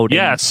crowd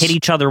and hit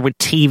each other with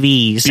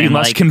TVs. Be and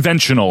less like,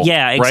 conventional.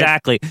 Yeah,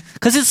 exactly.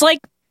 Because it's like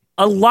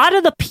a lot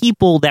of the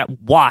people that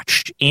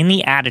watched in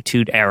the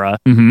Attitude Era,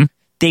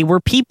 they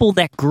were people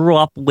that grew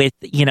up with,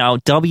 you know,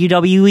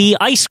 WWE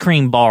ice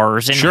cream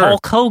bars and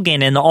Hulk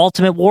Hogan and the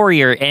Ultimate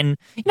Warrior. And,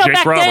 you know, Jake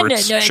back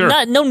Roberts.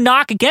 then, no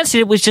knock against it.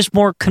 It was just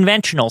more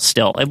conventional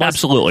still. It was,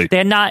 Absolutely. They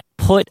had not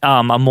put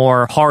a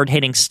more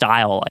hard-hitting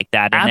style like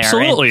that in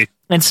Absolutely. there.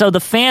 And so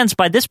the fans,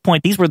 by this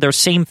point, these were their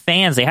same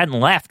fans. They hadn't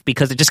left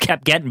because it just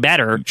kept getting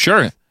better.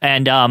 Sure.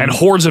 And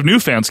hordes of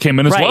new fans came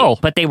in as well.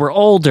 But they were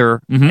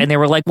older, and they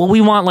were like, well, we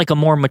want like a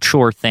more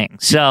mature thing.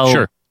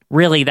 So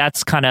really,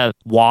 that's kind of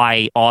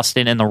why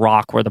Austin and The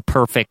Rock were the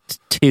perfect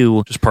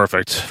two. Just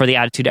perfect. For the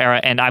Attitude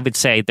Era, and I would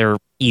say they're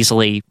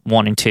easily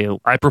 1 and 2.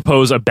 I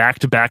propose a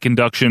back-to-back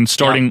induction,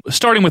 starting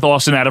with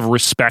Austin out of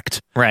respect.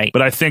 Right.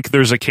 But I think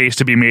there's a case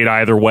to be made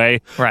either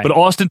way. Right. But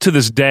Austin, to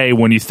this day,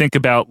 when you think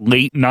about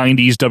late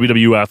 90s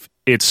WWF,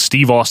 it's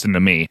Steve Austin to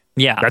me.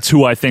 Yeah. That's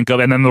who I think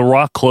of. And then The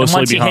Rock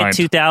closely behind. Once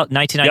you hit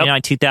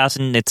 1999,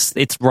 2000,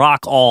 it's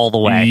Rock all the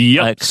way.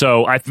 Yep. Like,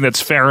 so I think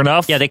that's fair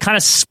enough. Yeah, they kind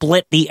of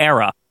split the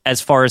era as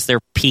far as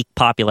their peak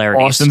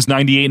popularity. Austin's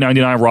 98,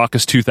 99, Rock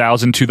is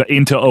 2000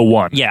 into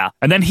 01. Yeah.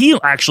 And then he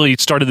actually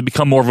started to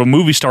become more of a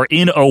movie star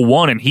in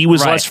 01, and he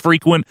was less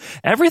frequent.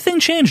 Everything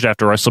changed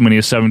after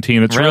WrestleMania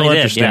 17. It's really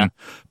interesting. Yeah.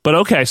 But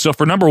okay, so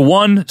for number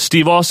 1,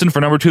 Steve Austin.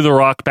 For number 2, The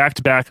Rock. Back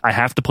to back. I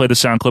have to play the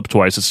sound clip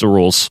twice. It's the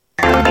rules.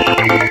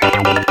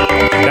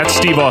 That's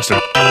Steve Austin.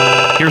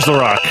 Here's The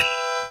Rock.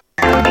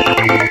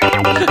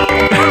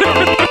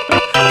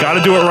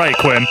 Gotta do it right,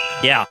 Quinn.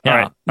 Yeah. All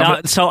right.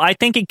 Now, so I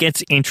think it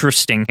gets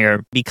interesting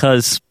here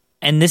because,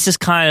 and this is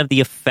kind of the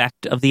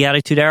effect of the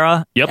Attitude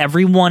Era. Yep.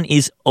 Everyone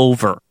is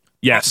over.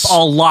 Yes.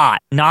 A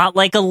lot, not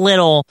like a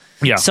little.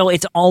 Yeah. So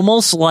it's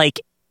almost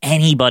like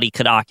anybody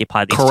could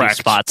occupy these two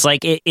spots.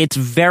 Like it's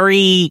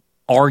very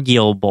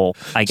arguable,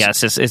 I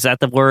guess. Is that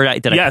the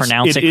word? Did I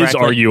pronounce it correctly? It is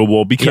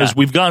arguable because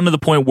we've gotten to the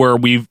point where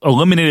we've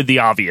eliminated the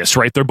obvious,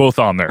 right? They're both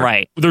on there.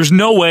 Right. There's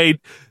no way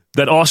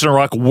that Austin and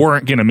Rock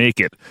weren't going to make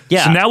it.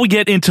 Yeah. So now we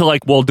get into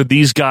like, well, did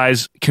these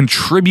guys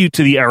contribute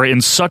to the era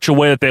in such a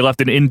way that they left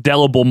an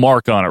indelible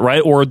mark on it,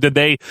 right? Or did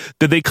they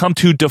come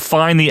to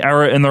define the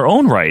era in their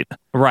own right?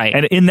 Right.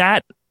 And in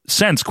that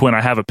sense, Quinn,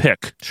 I have a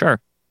pick. Sure.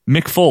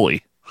 Mick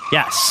Foley.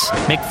 Yes.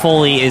 Mick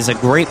Foley is a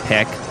great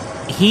pick.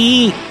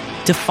 He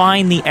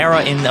defined the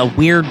era in a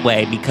weird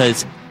way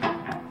because,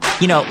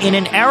 you know, in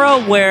an era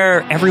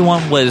where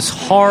everyone was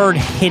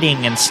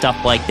hard-hitting and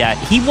stuff like that,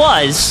 he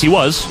was,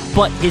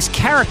 but his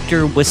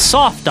character was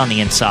soft on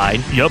the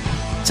inside. Yep.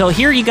 So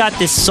here you got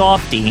this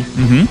softy,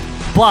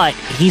 but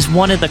he's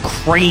one of the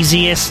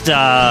craziest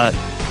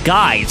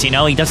guys, you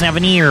know? He doesn't have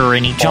an ear,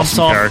 and he jumps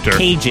off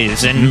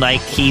cages, and, like,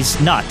 he's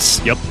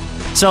nuts. Yep.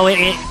 So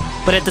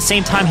but at the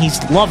same time,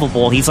 he's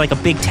lovable. He's like a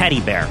big teddy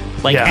bear.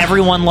 Like,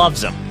 everyone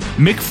loves him.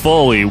 Mick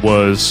Foley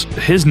was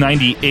his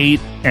 98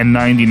 and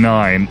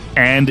 99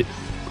 and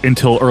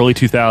until early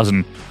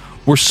 2000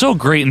 were so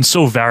great and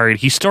so varied.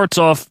 He starts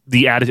off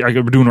the attitude.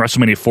 We're doing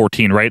WrestleMania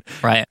 14, right?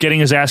 Right. Getting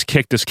his ass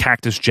kicked as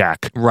Cactus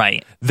Jack.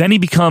 Right. Then he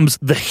becomes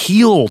the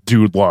heel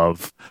Dude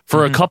Love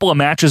for a couple of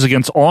matches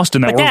against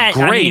Austin that were great.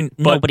 I mean,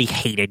 nobody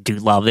hated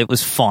Dude Love. It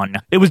was fun.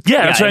 It was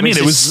that's what I mean.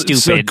 It was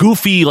stupid, so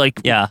goofy,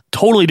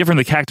 totally different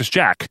than Cactus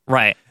Jack.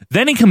 Right.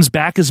 Then he comes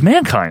back as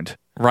Mankind.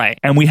 Right.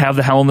 And we have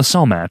the Hell in the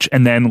Cell match.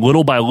 And then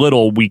little by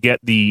little, we get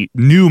the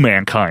new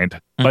Mankind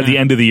by the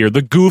end of the year.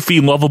 The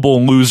goofy,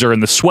 lovable loser in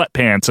the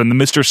sweatpants and the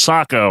Mr.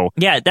 Sacco.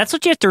 Yeah, that's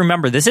what you have to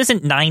remember. This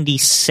isn't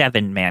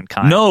 97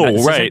 Mankind. No,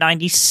 this right. Isn't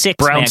 96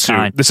 Brown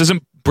Mankind. suit. This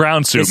isn't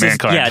brown suit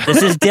Mankind.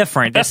 This is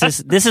different. This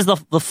is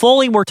the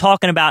Foley we're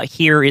talking about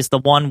here is the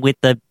one with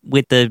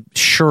the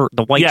shirt,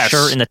 the white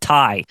shirt and the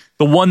tie.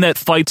 The one that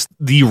fights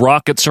The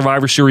Rock at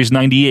Survivor Series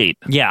 98.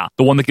 Yeah.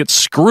 The one that gets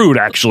screwed,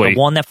 actually. The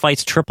one that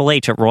fights Triple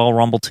H at Royal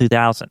Rumble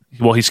 2000.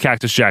 Well, he's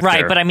Cactus Jack right,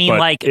 there, but I mean,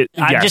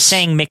 I'm just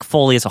saying Mick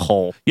Foley as a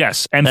whole.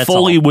 Yes, and That's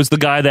Foley all. was the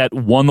guy that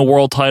won the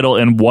world title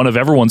and one of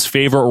everyone's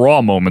favorite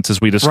Raw moments,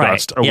 as we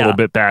discussed a little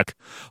bit back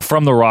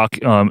from The Rock,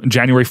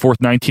 January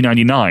 4th,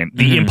 1999.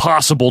 The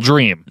Impossible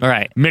Dream.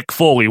 Right. Mick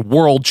Foley,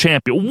 world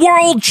champion.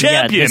 World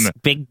champion! Yeah, this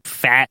big,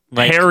 fat,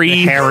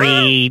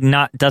 hairy,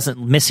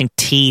 missing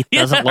teeth,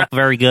 doesn't look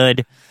very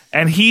good.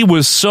 And he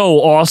was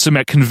so awesome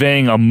at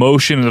conveying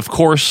emotion. And of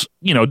course,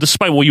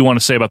 despite what you want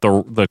to say about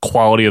the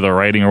quality of the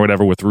writing or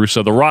whatever with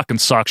Russo, the Rock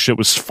and Sock shit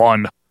was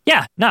fun.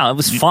 Yeah, no, it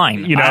was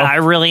fine. I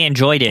really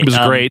enjoyed it. It was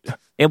great.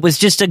 It was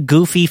just a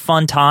goofy,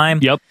 fun time.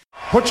 Yep.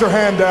 Put your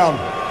hand down.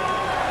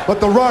 But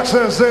The Rock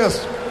says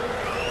this.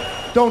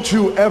 Don't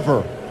you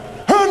ever,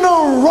 and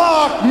The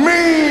Rock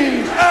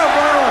means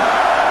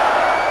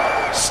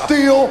ever,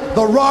 steal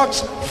The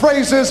Rock's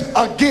phrases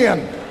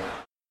again.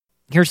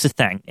 Here's the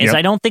thing: is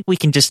I don't think we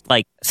can just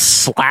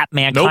slap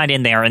Mankind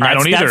in there, and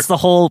that's the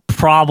whole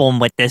problem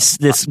with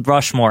this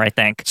Rushmore. I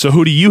think. So,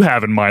 who do you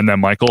have in mind then,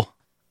 Michael?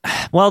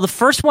 Well, the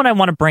first one I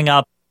want to bring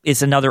up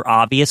is another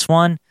obvious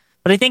one,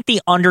 but I think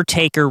the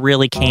Undertaker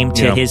really came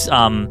to his.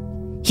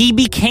 He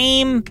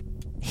became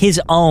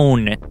his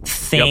own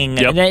thing,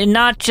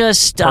 not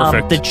just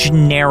the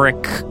generic.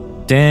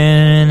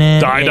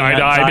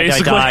 Die,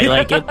 basically.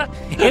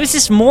 It was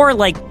just more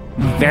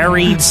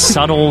varied,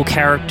 subtle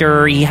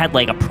character. He had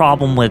a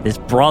problem with his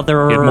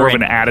brother. He had more of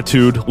an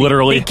attitude,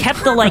 literally. They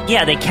kept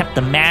they kept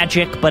the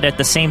magic, but at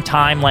the same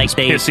time, he's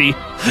pissy.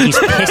 He's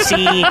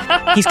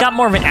pissy. He's got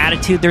more of an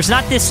attitude. There's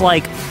not this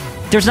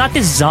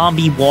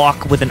zombie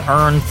walk with an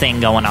urn thing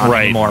going on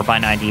anymore by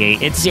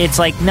 98. It's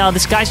no,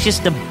 this guy's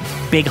just a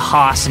big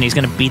hoss and he's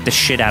gonna beat the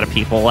shit out of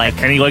people. And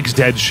he likes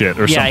dead shit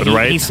or something,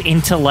 right? He's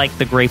into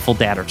the Grateful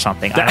Dead or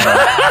something.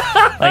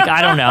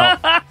 I don't know.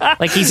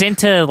 He's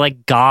into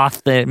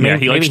goth. Maybe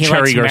he likes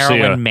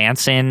Marilyn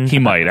Manson. He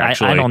might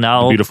actually. I don't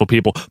know. Beautiful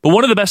people. But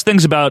one of the best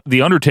things about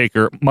the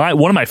Undertaker,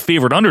 one of my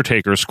favorite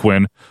Undertakers,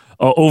 Quinn,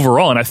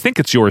 overall, and I think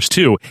it's yours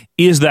too,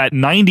 is that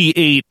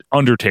 98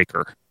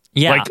 Undertaker.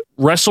 Yeah.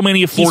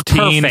 WrestleMania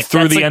 14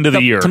 through the end of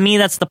the year. To me,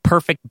 that's the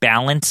perfect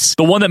balance.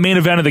 The one that main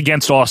evented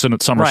against Austin at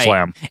SummerSlam.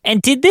 Right.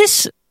 And did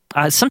this,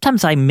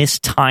 sometimes I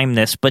mistime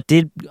this, but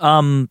did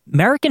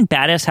American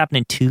Badass happen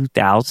in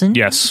 2000?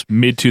 Yes,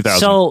 mid-2000.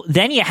 So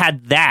then you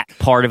had that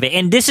part of it.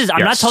 And this is,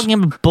 I'm not talking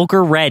about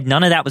Booker Red.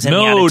 None of that was in the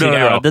Attitude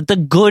Era. The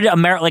good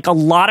American, a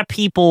lot of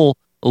people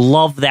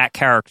love that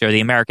character, the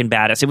American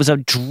Badass. It was a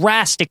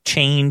drastic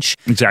change.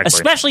 Exactly.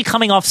 Especially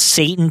coming off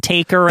Satan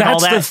Taker and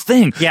all that. That's the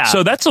thing. Yeah.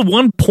 So that's the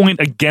one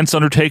point against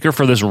Undertaker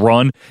for this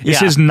run is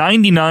his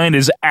 99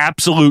 is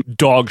absolute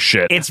dog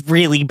shit. It's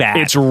really bad.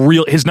 It's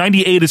real. His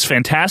 98 is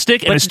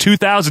fantastic and his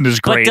 2000 is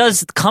great. But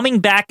does coming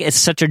back as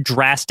such a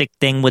drastic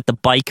thing with the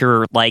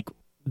biker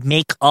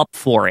make up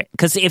for it?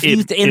 Because if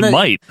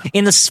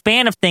in the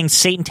span of things,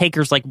 Satan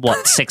Taker's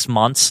 6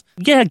 months?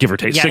 Yeah, give or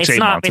take 6-8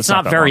 months. It's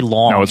not very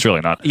long. No, it's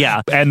really not.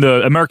 Yeah, and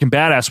the American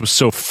Badass was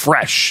so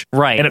fresh,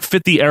 right? And it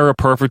fit the era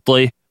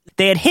perfectly.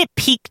 They had hit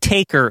peak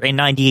Taker in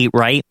 98,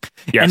 right?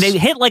 Yes. And they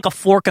hit a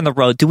fork in the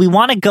road. Do we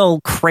want to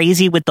go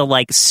crazy with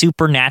the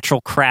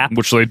supernatural crap?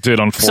 Which they did,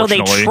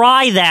 unfortunately. So they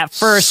try that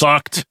first.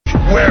 Sucked.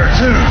 Where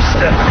to,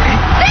 Stephanie?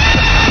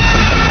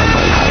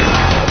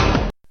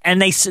 And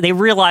they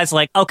realize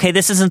okay,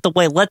 this isn't the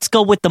way. Let's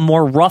go with the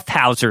more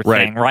Roughhouser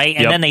thing, right?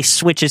 And then they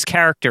switch his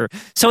character.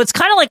 So it's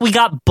kind of we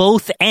got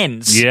both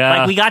ends.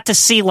 Yeah, we got to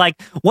see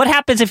what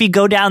happens if you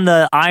go down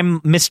the I'm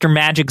Mr.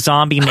 Magic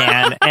Zombie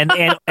Man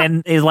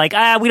and is we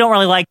don't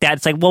really like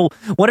that. It's well,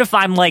 what if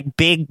I'm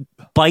big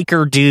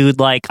biker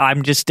dude?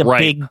 I'm just a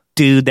big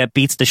dude that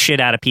beats the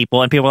shit out of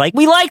people, and people are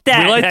we like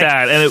that. We like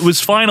that, and it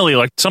was finally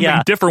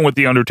something different with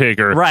the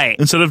Undertaker, right?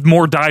 Instead of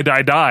more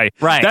die,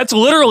 right? That's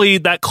literally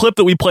that clip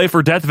that we play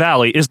for Death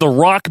Valley is The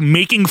Rock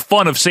making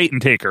fun of Satan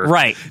Taker,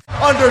 right?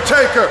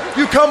 Undertaker,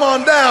 you come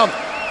on down,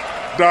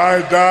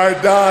 die,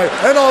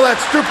 and all that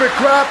stupid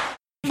crap.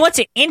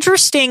 What's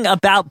interesting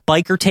about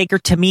Biker Taker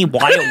to me,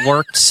 why it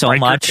worked so Biker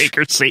much?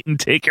 Taker, Satan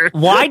Taker.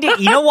 Why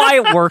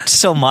it worked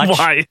so much?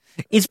 Why?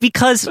 It's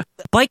because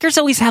bikers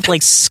always have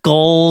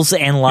skulls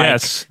and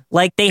yes.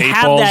 they Eight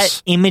have balls,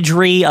 that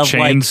imagery of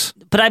chains.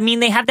 But I mean,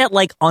 they have that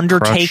like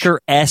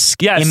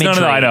Undertaker-esque imagery.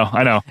 No,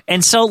 I know.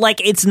 And so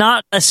like it's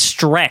not a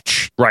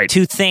stretch right.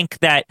 to think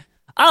that,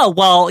 oh,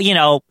 well, you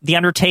know, the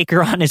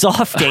Undertaker on his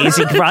off days,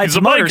 he rides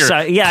a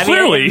motorcycle. Yeah,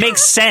 Clearly. I mean, it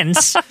makes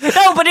sense. No,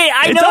 but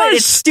I know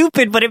it's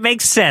stupid, but it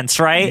makes sense,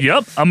 right?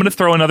 Yep. I'm going to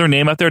throw another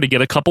name out there to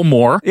get a couple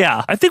more.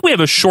 Yeah. I think we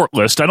have a short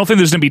list. I don't think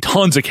there's going to be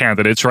tons of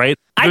candidates, right?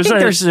 I think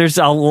there's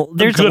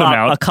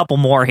a couple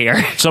more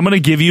here. So I'm going to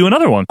give you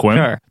another one, Quinn,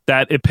 Sure.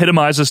 that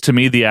epitomizes to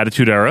me the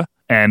Attitude Era.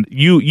 And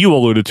you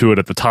alluded to it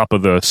at the top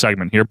of the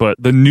segment here, but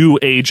the New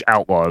Age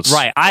Outlaws.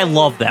 Right. I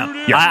love them.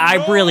 Yeah.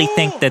 I really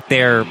think that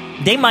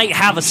they might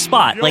have a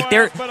spot. Like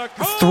they're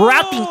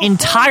throughout the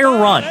entire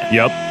run.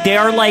 Yep. They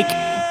are like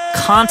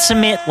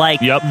consummate,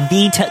 like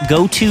the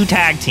go-to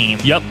tag team.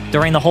 Yep.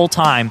 During the whole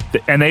time.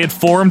 And they had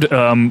formed, at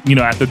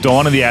the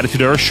dawn of the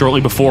Attitude Era,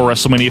 shortly before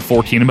WrestleMania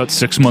 14, about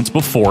 6 months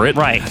before it.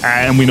 Right.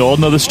 And we all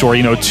know the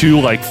story. Two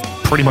like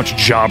pretty much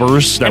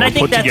jobbers that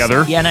were put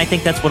together. Yeah, and I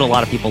think that's what a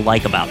lot of people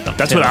like about them.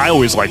 That's what I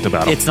always liked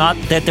about them. It's not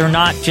that they're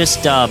not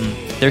just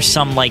there's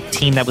some like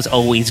team that was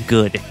always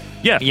good.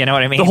 Yeah. You know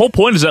what I mean? The whole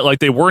point is that like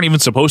they weren't even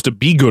supposed to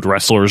be good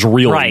wrestlers,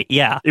 really. Right,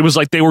 yeah. It was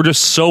like they were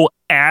just so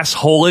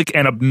assholic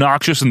and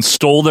obnoxious and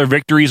stole their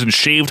victories and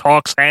shaved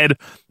Hawk's head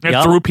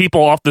and threw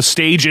people off the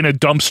stage in a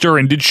dumpster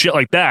and did shit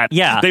like that.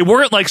 Yeah. They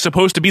weren't like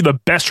supposed to be the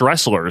best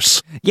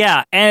wrestlers.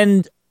 Yeah,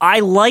 and I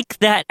like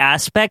that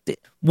aspect.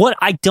 What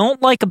I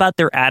don't like about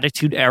their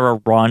Attitude Era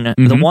run,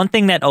 the one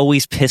thing that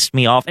always pissed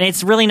me off, and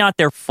it's really not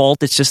their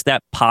fault, it's just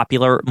that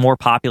more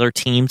popular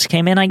teams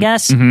came in, I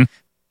guess.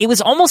 It was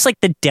almost like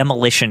the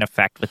Demolition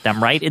effect with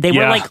them, right? They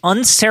were like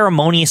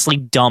unceremoniously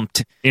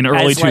dumped. In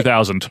early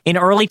 2000. In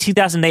early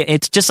 2000,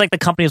 it's just like the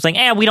company was like,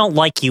 we don't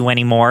like you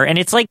anymore. And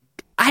it's like,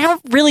 I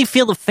don't really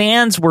feel the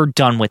fans were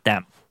done with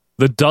them.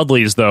 The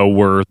Dudleys, though,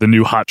 were the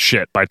new hot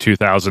shit by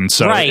 2000,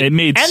 so it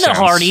made sense. And the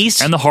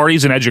Hardys. And the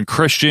Hardys and Edge and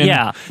Christian.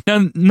 Yeah.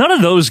 Now, none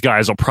of those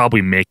guys will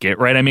probably make it,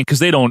 right? I mean, because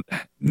they don't...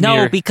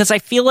 No, because I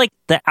feel like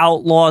the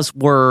Outlaws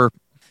were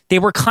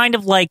kind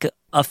of like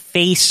a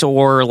face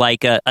or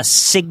like a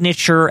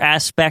signature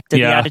aspect of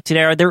the Attitude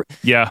Era.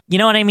 You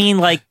know what I mean?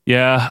 Like,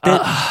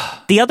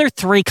 the other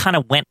three kind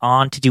of went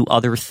on to do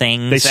other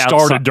things. They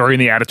started during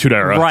the Attitude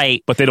Era.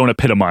 Right. But they don't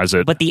epitomize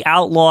it. But the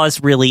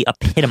Outlaws really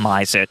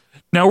epitomize it.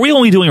 Now, are we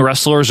only doing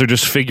wrestlers or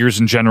just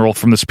figures in general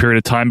from this period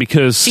of time?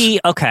 Because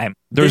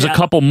there's a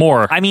couple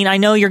more. I mean, I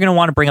know you're going to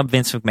want to bring up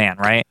Vince McMahon,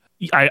 right?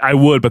 I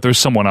would, but there's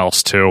someone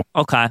else too.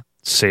 Okay.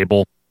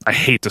 Sable. I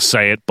hate to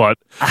say it, but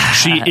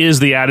she is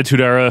the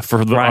Attitude Era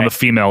on the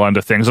female end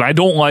of things. And I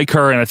don't like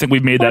her, and I think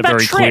we've made that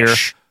very clear.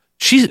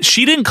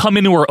 She didn't come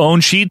into her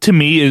own. She, to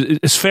me,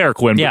 is fair,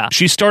 Quinn. Yeah.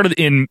 She started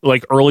in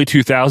like early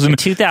 2000. In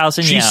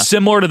 2000, She's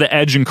similar to the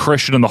Edge and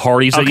Christian and the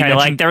Hardys. Okay, that you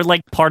like they're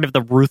like part of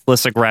the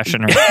Ruthless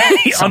Aggression or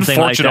something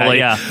unfortunately.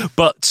 like that, yeah.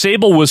 But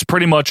Sable was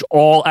pretty much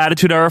all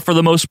Attitude Era for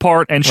the most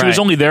part, and she was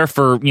only there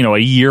for, a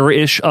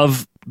year-ish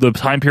of the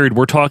time period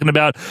we're talking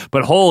about.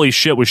 But holy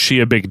shit, was she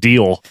a big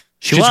deal.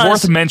 She's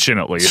worth mention,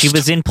 at least. She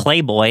was in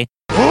Playboy.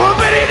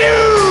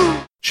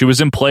 She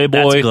was in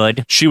Playboy. That's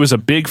good. She was a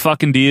big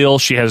fucking deal.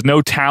 She has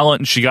no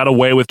talent, and she got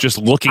away with just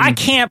looking. I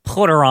can't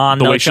put her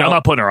on. I'm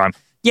not putting her on.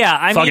 Yeah,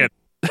 I Fuck mean, it.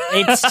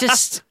 It's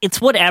just,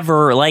 it's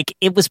whatever. Like,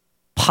 it was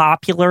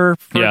popular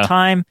for a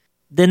time.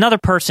 Another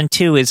person,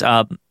 too, is,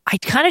 I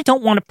kind of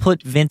don't want to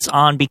put Vince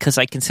on because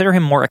I consider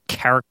him more a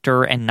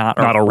character and not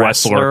a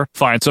wrestler.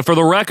 Fine. So for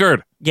the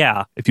record,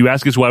 if you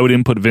ask us why we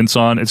didn't put Vince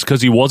on, it's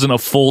because he wasn't a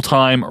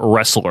full-time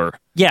wrestler.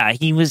 Yeah,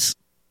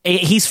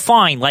 he's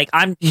fine. Like,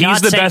 He's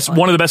the best,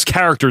 one of the best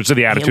characters of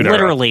the Attitude Era.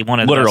 Literally one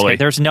of the best.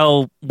 There's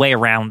no way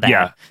around that.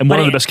 Yeah, and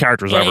one of the best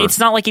characters ever. It's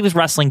not like he was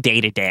wrestling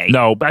day to day.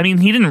 No, I mean,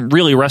 he didn't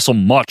really wrestle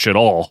much at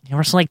all. He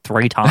wrestled like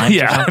 3 times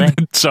or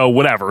something. So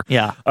whatever.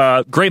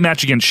 Yeah. Great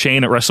match against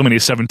Shane at WrestleMania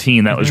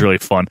 17. That was really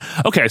fun.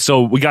 Okay,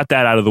 so we got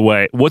that out of the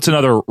way. What's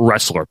another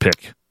wrestler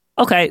pick?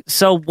 Okay,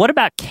 so what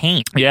about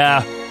Kane?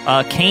 Yeah.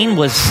 Kane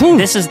was...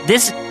 This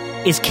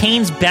is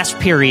Kane's best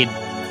period.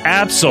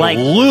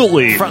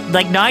 Absolutely. From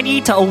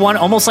 90 to 01,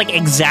 almost like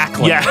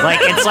exactly. Yeah. Like,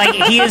 it's like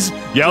he is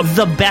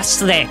the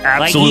best there.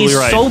 Absolutely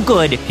he's so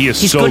good.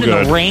 He's so good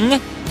in the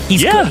ring.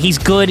 He's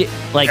good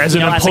like as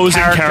an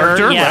imposing as a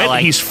character, right?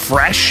 Like, he's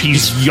fresh.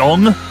 He's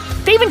young.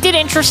 They even did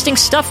interesting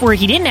stuff where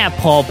he didn't have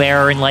Paul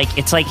Bearer, and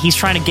it's like he's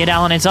trying to get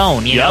out on his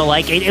own. You know,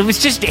 like it was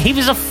just he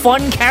was a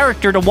fun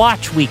character to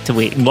watch week to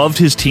week. Loved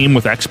his team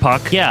with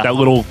X-Pac. Yeah, that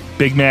little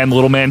big man,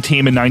 little man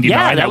team in '99.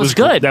 Yeah, that was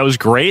good. That was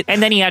great.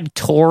 And then he had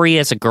Tori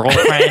as a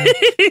girlfriend.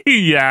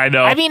 Yeah, I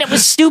know. I mean, it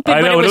was stupid,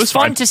 but it was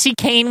fun to see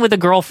Kane with a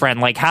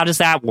girlfriend. Like, how does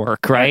that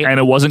work, right? And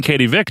it wasn't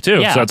Katie Vick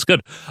too, so that's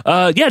good.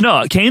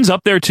 Kane's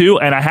up there too,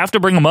 and I have to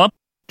bring him up.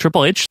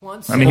 Triple H.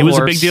 I mean, he was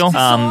a big deal.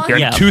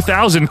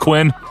 2000,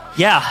 Quinn.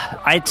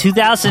 Yeah,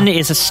 2000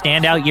 is a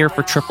standout year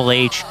for Triple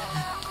H.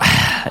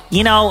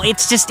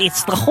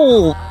 It's the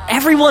whole,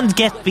 everyone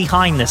gets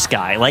behind this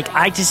guy.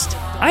 I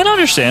don't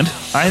understand.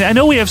 I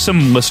know we have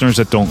some listeners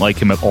that don't like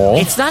him at all.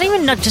 It's not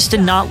even just to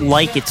not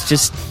like, it's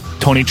just...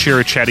 Tony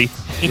Chirichetti,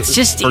 it's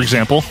just... for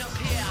example.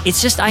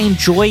 it's just I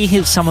enjoy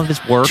some of his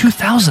work.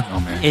 2000 though,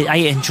 man. I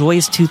enjoy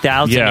his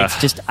 2000. Yeah. It's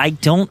just I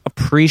don't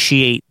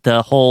appreciate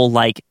the whole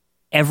like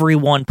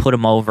everyone put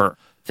him over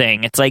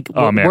thing. It's like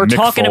Oh, man, we're Mick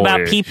talking Foley.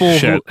 about people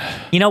Shit.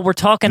 who, we're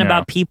talking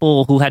about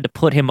people who had to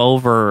put him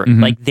over.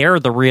 Mhm. Like they're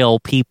the real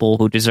people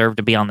who deserve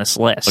to be on this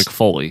list. Like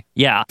Foley,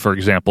 yeah, for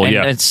example. and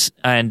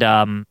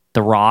Yeah.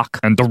 The Rock.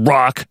 And The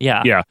Rock.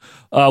 Yeah. Yeah.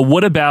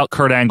 What about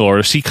Kurt Angle? Or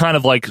is he kind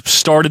of like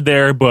started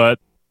there, but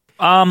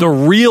the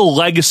real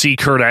legacy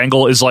Kurt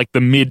Angle is like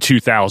the mid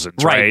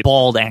 2000s, right?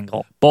 Bald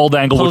Angle. Bald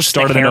Angle, which Post the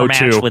started in hair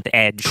 02. match with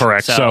Edge.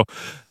 Correct. So- So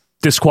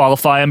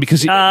disqualify him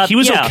because he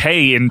was yeah.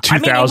 okay in I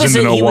mean,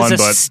 2001, he was a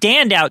but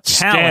standout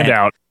talent.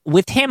 standout.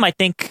 With him, I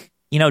think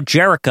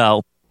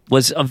Jericho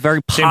was a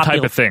very popular, Same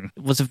type of thing.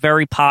 Was a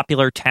very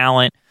popular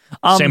talent.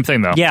 Same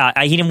thing, though. Yeah,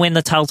 he didn't win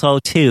the title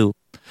too.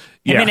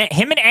 Yeah.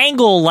 Him and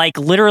Angle, like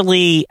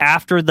literally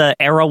after the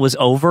era was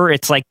over,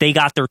 it's like they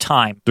got their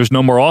time. There's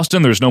no more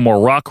Austin. There's no more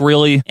Rock,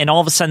 really. And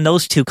all of a sudden,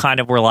 those two kind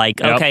of were like,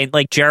 Yep. okay,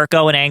 like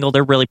Jericho and Angle,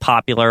 they're really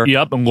popular.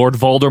 Yep, and Lord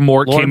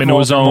Voldemort came into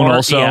his own Voldemort,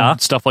 also, yeah.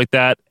 stuff like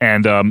that,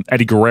 and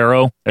Eddie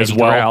Guerrero as Eddie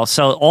well. Guerrero.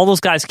 So all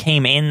those guys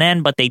came in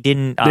then, but they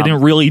didn't. They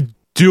didn't really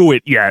do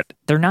it yet.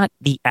 They're not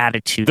the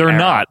Attitude They're Era.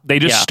 not. They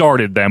just Yeah.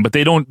 started them, but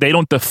they don't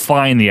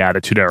define the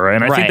Attitude Era.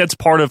 And I Right. think that's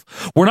part of,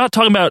 we're not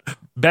talking about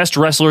best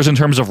wrestlers in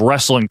terms of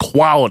wrestling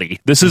quality.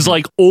 This is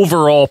like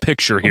overall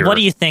picture here. What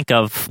do you think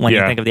of when you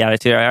Yeah. think of the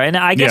Attitude Era? And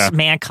I guess Yeah.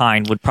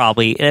 Mankind would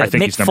probably I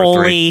think Mick he's number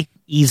Foley 3.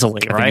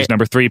 easily, I think right? he's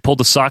number 3. He pulled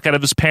the sock out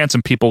of his pants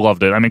and people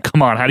loved it. I mean,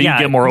 come on. How do you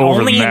get more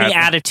over only than in that? the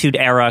Attitude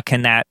Era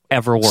can that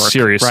ever work.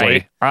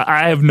 Seriously. right?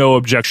 I have no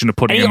objection to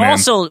putting And him he in.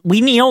 also, we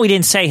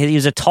didn't say he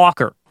was a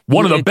talker.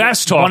 One of the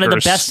best One of the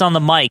talkers. best on the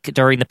mic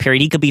during the period.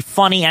 He could be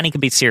funny and he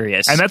could be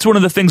serious. And that's one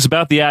of the things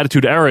about the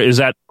Attitude Era is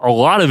that a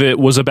lot of it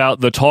was about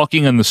the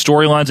talking and the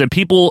storylines, and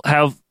people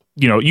have,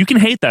 you can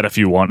hate that if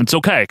you want. It's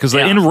okay, because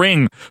the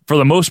in-ring, for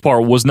the most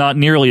part, was not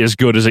nearly as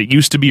good as it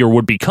used to be or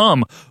would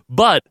become,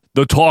 but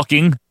the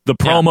talking, the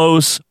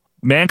promos,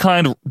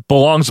 Mankind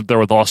belongs up there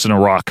with Austin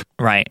and Rock.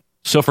 Right.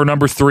 So for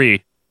number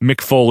 3,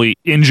 Mick Foley,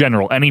 in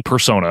general, any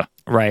persona.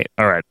 Right.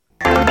 All right.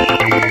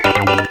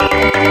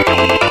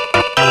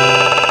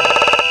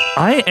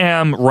 I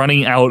am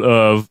running out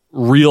of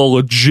real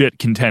legit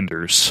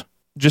contenders.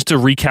 Just to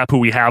recap who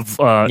we have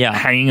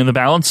hanging in the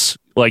balance,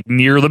 like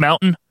near the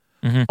mountain,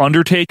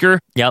 Undertaker,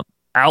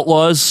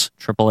 Outlaws,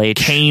 Triple H,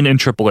 Kane, and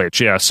Triple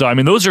H. Yeah, so I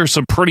mean, those are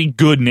some pretty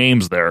good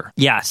names there.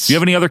 Yes. Do you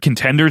have any other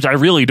contenders? I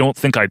really don't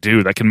think I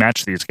do that can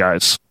match these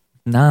guys.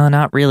 No,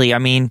 not really. I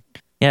mean,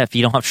 if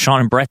you don't have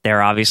Shawn and Brett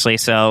there, obviously.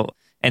 So,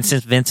 and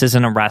since Vince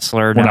isn't a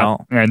wrestler, We're no.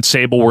 not- and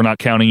Sable, we're not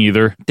counting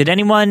either. Did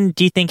anyone,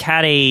 do you think,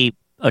 had a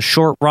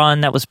short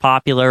run that was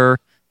popular?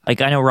 Like,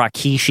 I know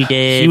Rikishi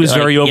did. He was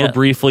very over yeah.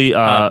 briefly.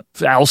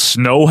 Al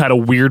Snow had a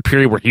weird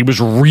period where he was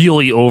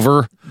really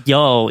over.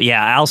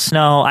 Al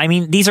Snow. I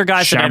mean, these are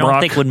guys that I don't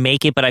Shamrock. think would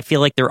make it, but I feel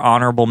like they're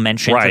honorable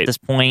mentions at this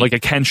point. Like a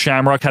Ken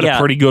Shamrock had Yeah. a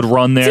pretty good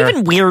run there. It's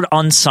even weird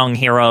unsung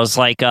heroes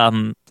like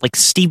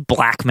Steve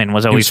Blackman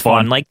was always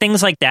fun. Like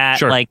things like that.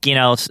 Sure. Like,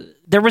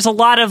 there was a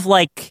lot of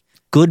like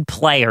good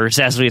players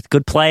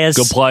good players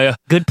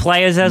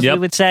as Yep. we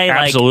would say.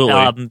 Absolutely.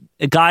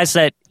 Like guys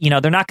that,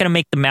 they're not going to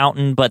make the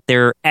mountain, but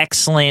they're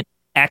excellent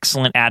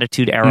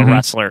Attitude Era Mhm.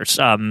 wrestlers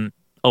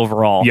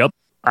overall. Yep.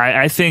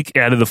 I think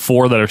out of the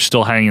 4 that are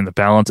still hanging in the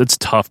balance, it's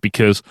tough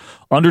because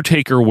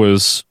Undertaker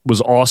was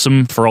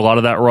awesome for a lot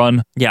of that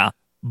run. Yeah.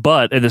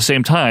 But at the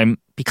same time,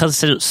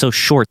 because it's so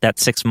short, that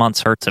 6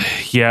 months hurts him.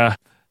 Yeah.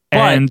 But-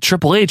 And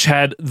Triple H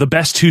had the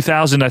best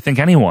 2000, I think,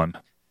 anyone.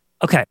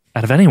 Okay.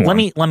 Out of anyone.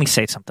 Let me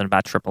say something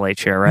about Triple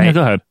H here, right? Yeah,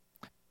 go ahead.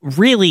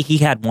 Really, he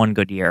had one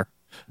good year.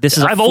 This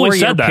is a I've always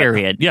 4-year said that.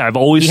 period. Yeah, I've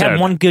always he said. had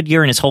one good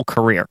year in his whole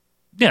career.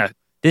 Yeah.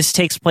 This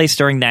takes place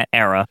during that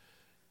era.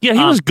 Yeah, he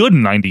was good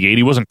in 98.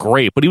 He wasn't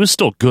great, but he was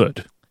still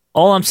good.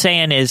 All I'm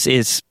saying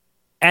is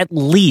at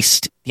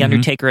least The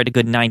Undertaker had a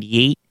good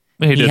 98.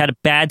 He did. had a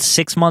bad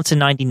 6 months in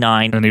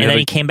 99, and had then a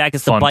he came back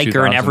as the fun biker,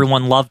 2000. and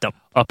everyone loved him.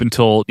 Up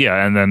until,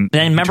 and then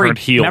Then he remember turned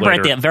heel at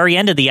later. the very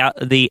end of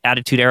the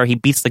Attitude Era, he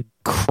beats the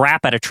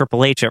crap out of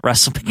Triple H at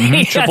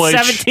WrestleMania Triple H.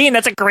 17.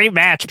 That's a great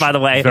match, by the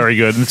way. Very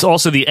good. And it's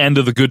also the end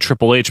of the good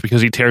Triple H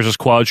because he tears his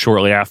quad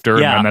shortly after,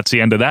 Yeah. and that's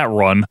the end of that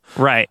run.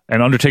 Right.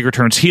 And Undertaker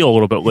turns heel a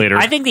little bit later.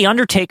 I think The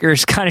Undertaker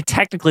is kind of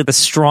technically the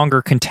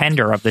stronger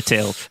contender of the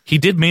two. He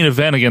did main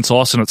event against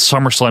Austin at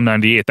SummerSlam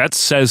 98. That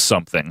says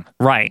something.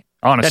 Right.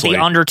 Honestly. That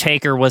The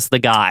Undertaker was the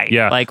guy.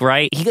 Yeah. Like,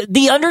 right?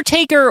 The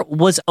Undertaker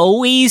was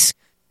always...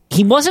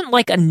 He wasn't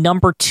like a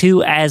number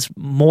 2 as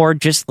more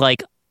just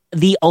like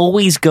the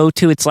always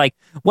go-to. It's like,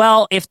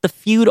 well, if the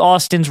feud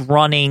Austin's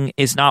running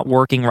is not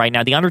working right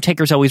now, The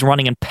Undertaker's always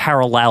running in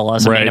parallel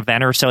as a main Right.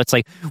 eventer. So it's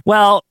like,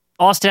 well,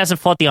 Austin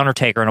hasn't fought The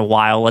Undertaker in a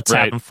while. Let's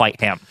have Right. him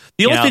fight him.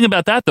 The only thing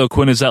about that, though,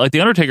 Quinn, is that like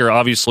The Undertaker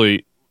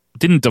obviously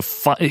didn't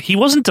define. He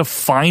wasn't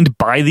defined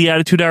by the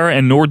Attitude Era,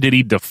 and nor did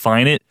he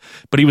define it.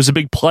 But he was a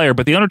big player.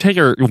 But The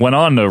Undertaker went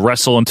on to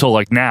wrestle until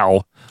like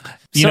now.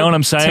 You know what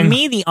I'm saying? To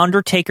me, The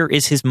Undertaker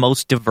is his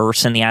most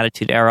diverse in the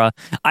Attitude Era.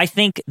 I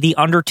think The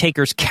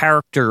Undertaker's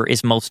character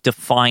is most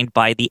defined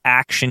by the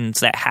actions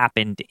that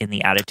happened in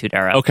the Attitude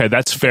Era. Okay,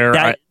 that's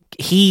fair.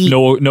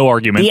 No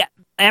argument.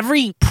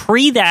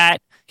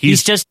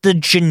 He's just the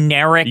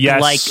generic,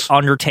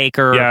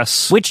 Undertaker.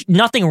 Yes. Which,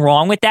 nothing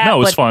wrong with that.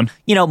 No, it's but, fun.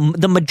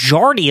 The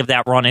majority of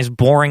that run is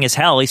boring as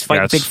hell. He's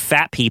fighting big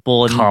fat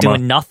people and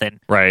doing nothing.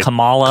 Right.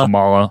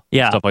 Kamala.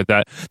 Yeah. Stuff like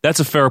that.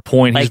 That's a fair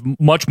point. He's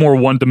much more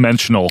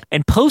one-dimensional.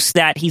 And post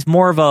that, he's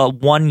more of a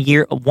once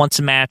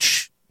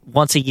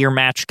a year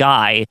match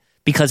guy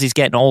because he's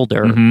getting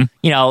older.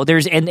 Mm-hmm.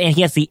 There's and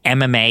he has the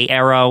MMA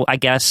era, I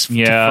guess,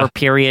 for a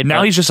period.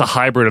 Now he's just a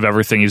hybrid of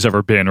everything he's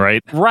ever been,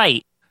 right?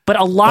 Right. But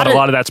a lot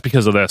of that's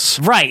because of this.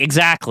 Right,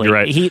 exactly. You're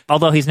right.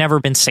 Although he's never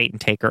been Satan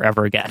Taker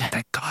ever again.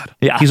 Thank God.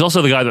 Yeah. He's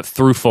also the guy that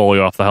threw Foley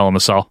off the Hell in the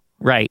Cell.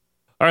 Right.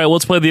 All right,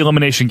 let's play the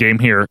elimination game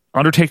here.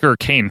 Undertaker or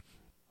Kane?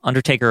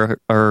 Undertaker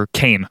or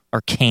Kane.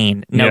 Or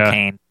Kane. No, Yeah.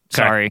 Kane.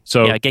 Okay. Sorry.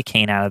 So get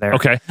Kane out of there.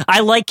 Okay. I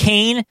like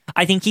Kane.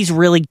 I think he's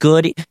really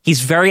good.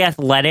 He's very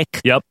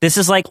athletic. Yep. This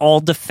is like all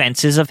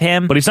defenses of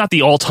him. But he's not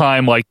the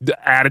all-time the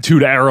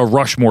Attitude Era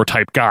Rushmore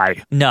type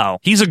guy. No.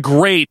 He's a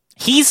great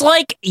He's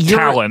like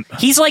talent.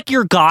 He's like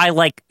your guy,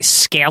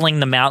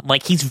 scaling the mountain.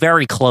 He's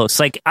very close.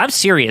 I'm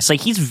serious.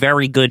 He's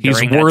very good. He's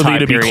during worthy that time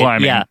to be period.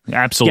 climbing. Yeah,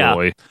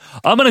 Absolutely. Yeah.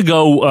 I'm going to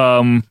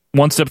go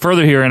one step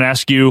further here and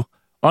ask you,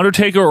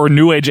 Undertaker or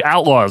New Age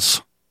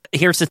Outlaws?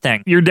 Here's the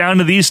thing. You're down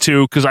to these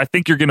two because I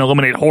think you're going to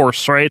eliminate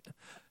Horse, right?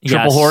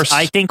 Triple Yes, Horse.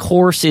 I think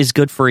Horse is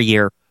good for a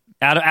year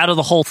out of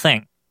the whole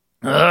thing.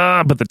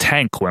 But the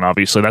Tank win,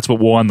 obviously. That's what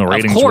won the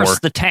ratings Of course, war.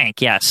 the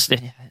Tank, yes.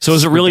 So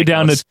is it really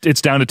ridiculous.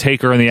 down to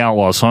Taker and the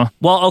Outlaws, huh?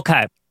 Well,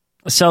 okay.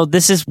 So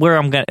this is where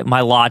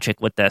my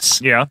logic with this.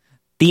 Yeah.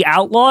 The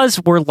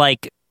Outlaws were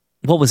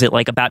what was it,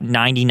 about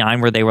 99,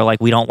 where they were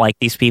we don't like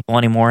these people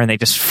anymore, and they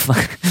just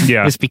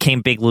just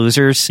became big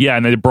losers. Yeah,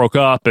 and they broke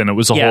up, and it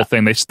was a whole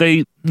thing.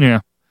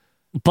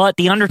 But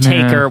The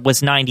Undertaker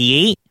was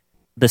 98.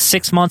 The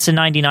 6 months in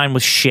 99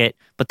 was shit,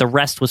 but the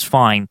rest was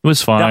fine. It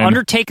was fine. The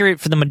Undertaker,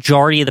 for the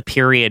majority of the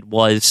period,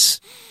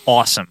 was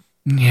awesome.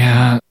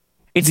 Yeah.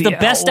 It's the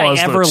best I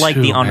ever liked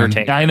The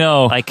Undertaker. Man. I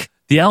know.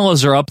 The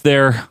Outlaws are up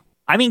there.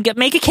 I mean,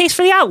 make a case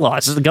for the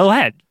Outlaws. Go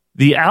ahead.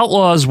 The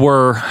Outlaws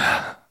were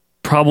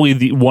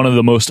probably one of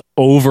the most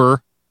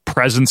over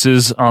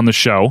presences on the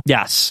show.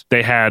 Yes.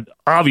 They had,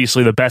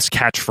 obviously, the best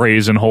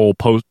catchphrase and whole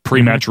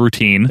pre-match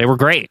routine. They were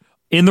great.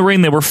 In the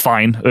ring, they were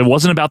fine. It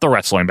wasn't about the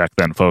wrestling back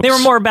then, folks. They were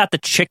more about the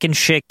chicken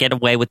shit, get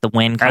away with the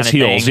win kind As of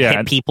heels, thing. yeah.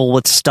 Hit people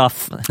with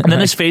stuff. And then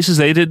his faces,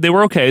 they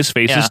were okay. His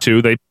faces,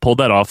 too. They pulled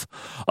that off.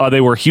 They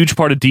were a huge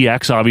part of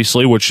DX,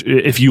 obviously, which,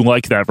 if you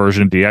like that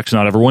version of DX,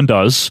 not everyone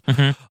does.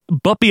 Mm-hmm.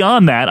 But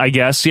beyond that, I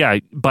guess,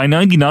 by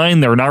 99,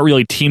 they're not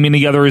really teaming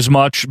together as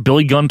much.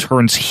 Billy Gunn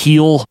turns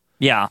heel.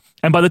 Yeah.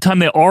 And by the time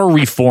they are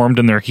reformed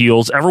in their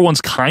heels,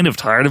 everyone's kind of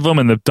tired of them,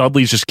 and the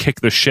Dudleys just kick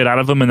the shit out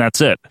of them, and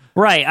that's it.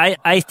 Right.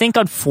 I think,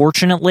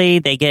 unfortunately,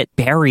 they get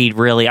buried,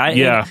 really.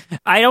 I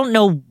don't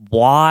know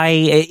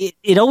why.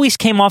 It always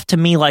came off to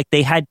me like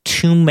they had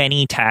too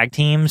many tag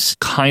teams.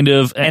 Kind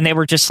of. And they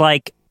were just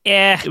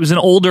It was an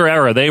older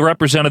era. They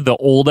represented the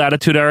old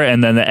Attitude Era,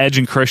 and then the Edge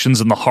and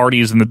Christians and the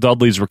Hardys and the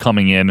Dudleys were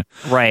coming in.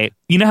 Right.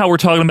 You know how we're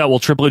talking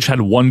about, Triple H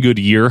had one good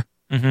year?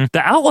 Mm-hmm.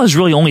 The Outlaws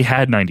really only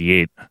had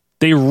 98.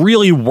 They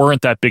really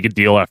weren't that big a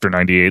deal after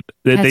 98.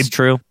 That's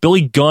true.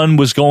 Billy Gunn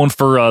was going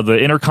for the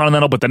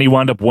Intercontinental, but then he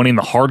wound up winning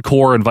the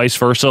Hardcore and vice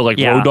versa.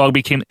 Road Dogg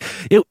became...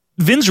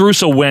 Vince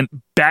Russo went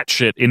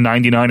batshit in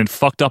 99 and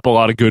fucked up a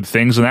lot of good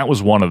things, and that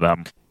was one of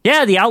them.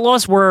 Yeah, the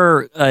Outlaws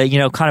were,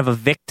 kind of a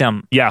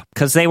victim. Yeah,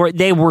 because they were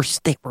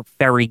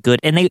very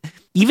good, and they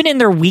even in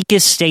their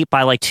weakest state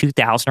by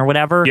 2000 or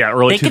whatever. Yeah,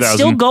 early 2000. They could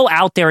still go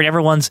out there and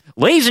everyone's,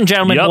 ladies and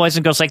gentlemen, boys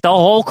and girls, the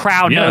whole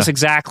crowd knows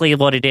exactly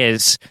what it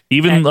is.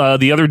 Even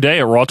the other day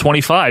at Raw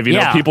 25,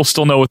 people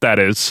still know what that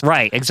is.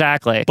 Right,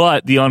 exactly.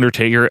 But The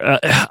Undertaker,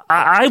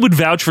 I would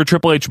vouch for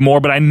Triple H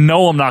more, but I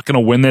know I'm not going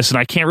to win this, and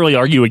I can't really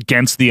argue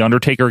against The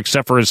Undertaker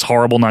except for his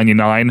horrible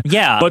 99.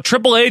 Yeah. But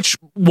Triple H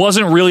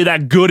wasn't really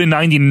that good in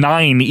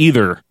 99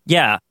 either.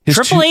 Yeah.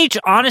 Triple H,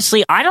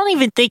 honestly, I don't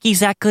even think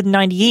he's that good in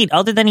 98,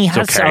 other than he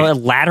has a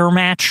ladder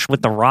match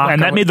with The Rock.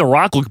 And that made The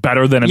Rock look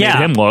better than it made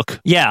him look.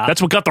 Yeah.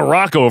 That's what got The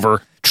Rock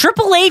over.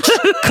 Triple H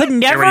could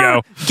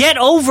never get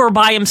over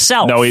by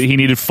himself. No, he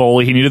needed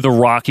Foley. He needed The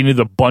Rock. He needed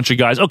a bunch of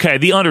guys. Okay,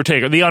 The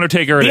Undertaker. The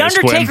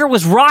Undertaker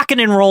was rocking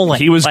and rolling.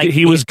 He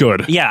was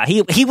good. Yeah,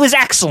 he was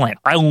excellent.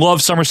 I love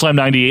SummerSlam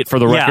 98 for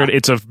the record.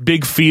 It's a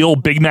big feel,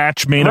 big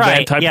match, main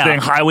event type thing,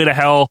 Highway to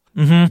Hell.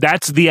 Mm-hmm.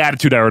 That's the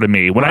Attitude Era to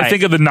me. When I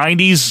think of the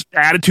 90s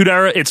Attitude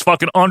Era, it's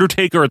fucking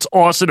Undertaker, it's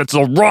Austin, it's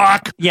The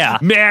Rock,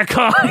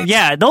 Mankind.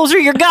 Yeah, those are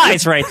your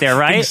guys right there,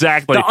 right?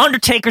 Exactly. The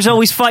Undertaker's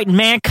always fighting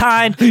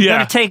Mankind. The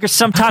Undertaker's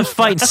sometimes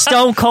fighting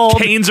Stone Cold.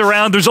 Kane's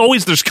around. There's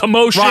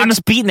commotion. Rock's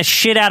beating the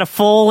shit out of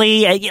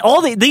Foley.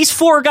 These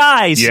four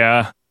guys.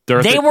 Yeah.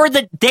 They were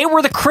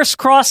the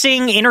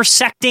crisscrossing,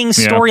 intersecting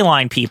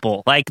storyline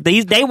people.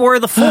 They were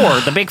the four,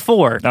 the big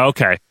four.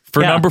 Okay.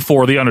 For number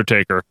 4, The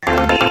Undertaker.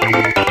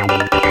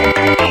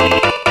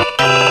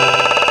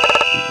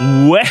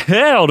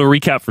 Well, to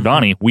recap for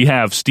Donnie, we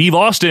have Steve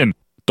Austin,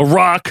 The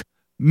Rock,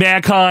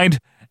 Mankind,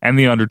 and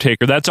The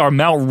Undertaker. That's our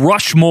Mount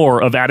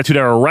Rushmore of Attitude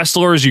Era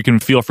wrestlers. You can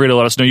feel free to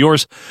let us know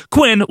yours.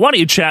 Quinn, why don't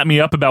you chat me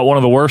up about one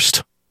of the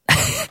worst?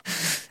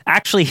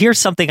 Actually, here's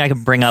something I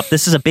can bring up.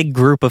 This is a big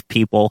group of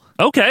people.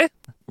 Okay.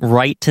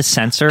 Right to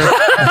censor.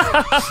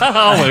 Oh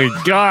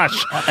my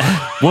gosh.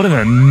 What an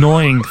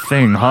annoying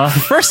thing, huh?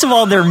 First of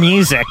all, their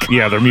music.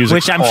 Yeah, their music.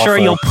 Which I'm sure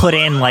you'll put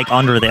in like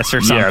under this or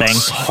something. Yeah,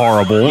 it's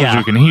horrible, as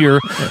you can hear.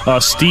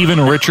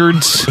 Steven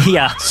Richards.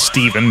 Yeah.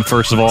 Steven,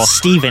 first of all.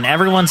 Steven.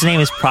 Everyone's name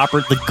is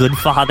proper. The Good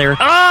Father.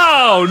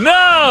 Oh,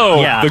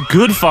 no! Yeah. The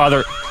Good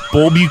Father.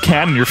 Bull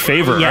Buchanan, your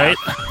favorite, right?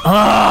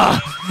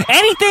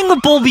 Anything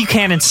with Bull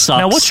Buchanan sucks.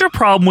 Now, what's your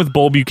problem with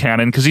Bull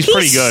Buchanan? Because he's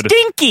pretty good.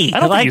 Stinky. I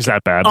don't think he's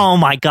that bad. Oh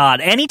my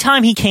god!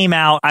 Anytime he came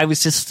out, I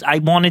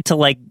wanted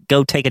to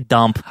go take a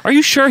dump. Are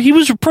you sure? He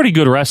was a pretty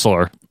good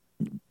wrestler.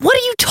 What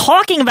are you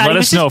talking about? Let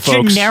us know,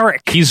 folks.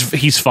 Generic.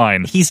 He's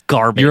fine. He's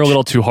garbage. You're a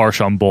little too harsh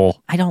on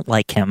Bull. I don't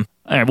like him.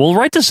 All right, well,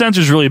 Right to Censor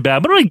is really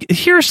bad, but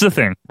here's the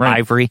thing. Right?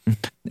 Ivory.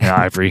 Yeah,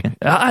 Ivory.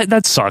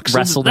 That sucks.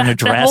 Wrestled in a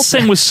dress. That whole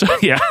thing was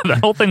that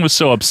whole thing was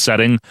so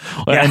upsetting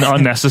and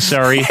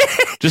unnecessary.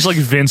 Just like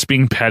Vince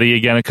being petty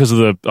again because of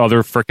the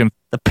other freaking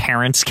the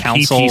Parents'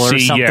 Council PTC, or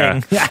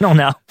something. Yeah. I don't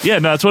know. Yeah,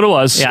 no, that's what it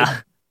was.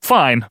 Yeah.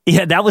 Fine.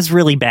 Yeah, that was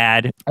really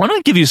bad. Why don't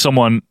I give you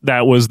someone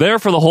that was there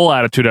for the whole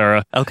Attitude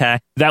Era? Okay.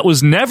 That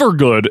was never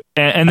good.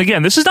 And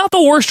again, this is not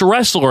the worst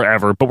wrestler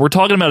ever, but we're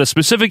talking about a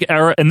specific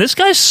era, and this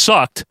guy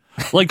sucked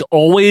like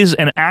always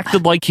and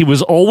acted like he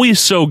was always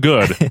so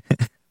good.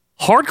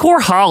 Hardcore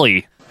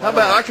Holly. How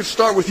about I could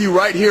start with you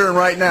right here and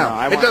right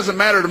now? It doesn't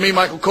matter to me,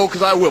 Michael Cole,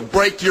 because I will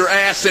break your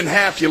ass in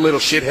half, you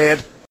little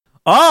shithead.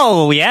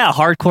 Oh, yeah,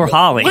 Hardcore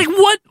Holly. Like,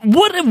 what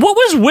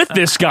was with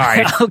this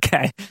guy?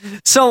 Okay.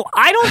 So,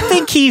 I don't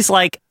think he's,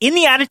 in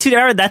the Attitude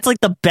Era, that's,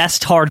 the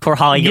best Hardcore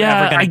Holly you're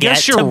ever going to get. I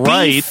guess you're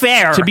right.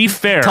 To be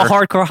fair. To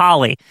Hardcore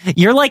Holly.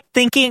 You're,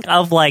 thinking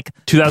of,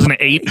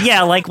 2008?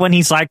 Yeah, when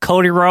he's like,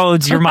 Cody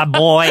Rhodes, you're my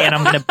boy, and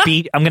I'm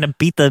going to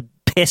beat the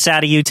piss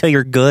out of you till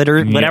you're good,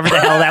 or whatever the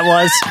hell that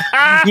was.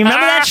 You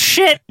remember that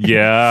shit?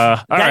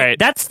 Yeah. All right.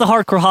 That's the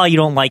Hardcore Holly you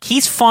don't like.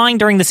 He's fine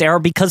during this era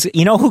because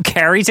you know who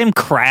carries him?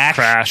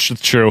 Crash.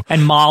 It's true.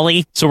 And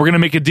Molly. So we're going to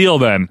make a deal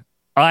then.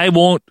 I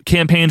won't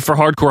campaign for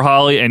Hardcore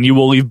Holly, and you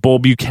will leave Bull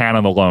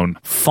Buchanan alone.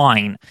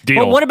 Fine.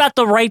 Deal. But what about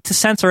the Right to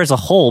Censor as a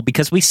whole?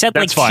 Because we said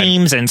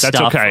teams and That's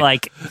stuff. Okay.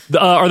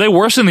 Are they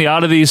worse than the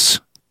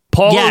oddities?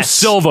 Paulo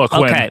Silva,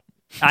 Quinn. Okay.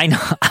 I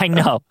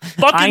know.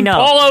 Fucking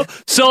Paulo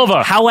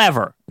Silva.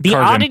 However, the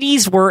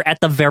oddities were at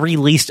the very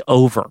least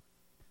over.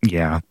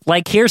 Yeah.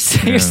 Here's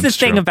the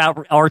thing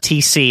about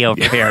RTC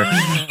over here,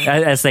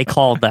 as they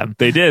called them.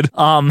 They did.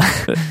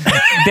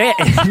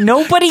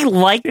 Nobody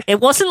liked. It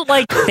wasn't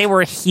like they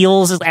were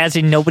heels, as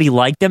in nobody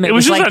liked them. It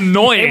was just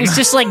annoying. It was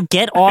just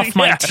get off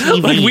my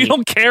TV. We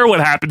don't care what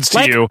happens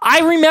to you.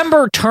 I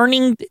remember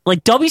turning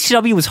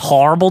WCW was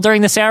horrible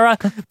during this era,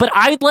 but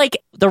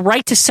the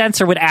Right to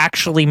Censor would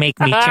actually make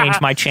me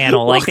change my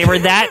channel. They were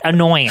that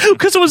annoying.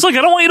 Because it was I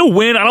don't want you to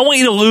win. I don't want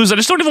you to lose. I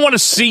just don't even want to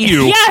see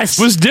you. Yes.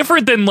 It was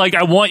different than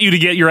I want you to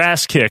get your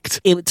ass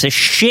kicked. It's a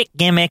shit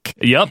gimmick.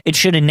 Yep. It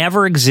should have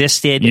never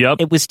existed. Yep.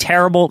 It was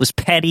terrible. It was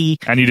petty.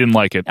 And you didn't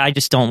like it. I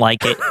just don't like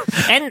it.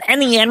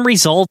 and the end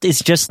result is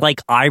just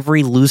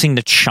Ivory losing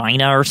to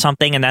China or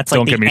something, and that's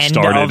don't the get me end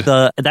started. of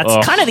the.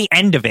 That's kind of the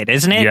end of it,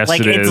 isn't it? Yes,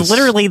 it it's is.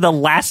 literally the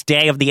last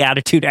day of the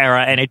Attitude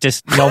Era, and it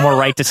just no more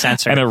Right to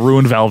Censor. And it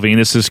ruined Val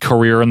Venus's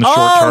career in the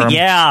short term.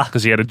 Yeah,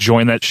 because he had to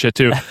join that shit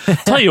too.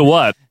 Tell you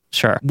what.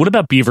 Sure. What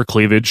about beaver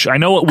cleavage? I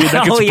know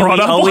that gets brought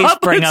up. Always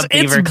bring up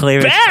beaver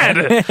cleavage. Bad.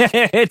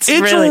 It's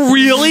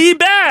really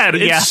bad.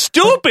 It's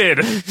stupid.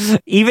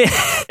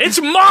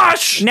 It's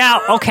mosh.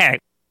 Now, okay.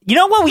 You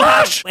know what we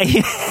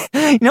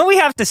have? We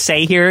have to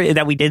say here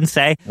that we didn't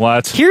say.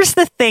 What? Here's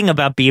the thing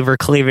about beaver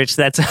cleavage.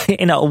 That's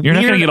you're not going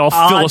to get all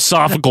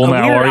philosophical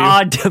now, are you?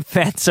 Odd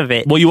defense of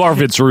it. Well, you are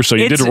Vince Russo.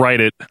 You did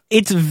write it.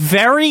 It's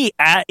very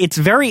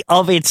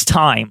of its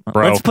time.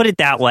 Bro. Let's put it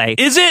that way.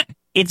 Is it?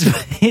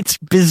 It's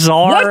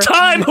bizarre. What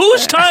time?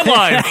 Whose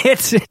timeline?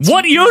 it's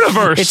what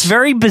universe? It's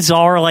very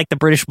bizarre, like the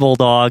British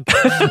Bulldog.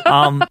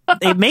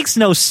 It makes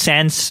no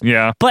sense.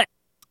 Yeah. But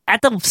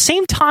at the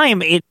same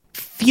time, it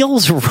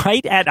feels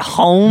right at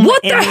home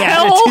what in the the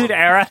hell? Attitude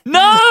Era.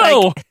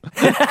 No!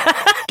 Get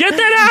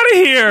that out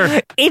of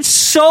here! It's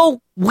so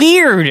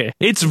weird.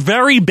 It's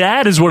very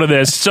bad is what it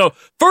is. So,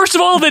 first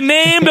of all, the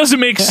name doesn't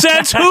make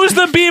sense. Who's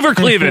the beaver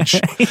cleavage?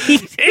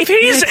 If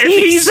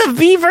he's a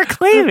beaver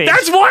cleavage.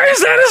 Why is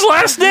that his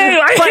last name?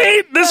 I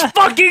hate this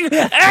fucking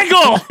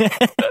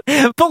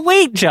angle. But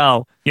wait,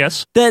 Joe.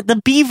 Yes?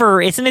 The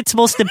beaver, isn't it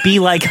supposed to be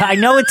I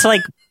know it's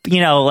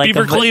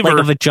beaver cleaver. Like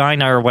a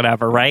vagina or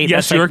whatever, right?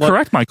 Yes, you're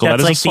correct, Michael. That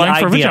is a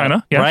slang for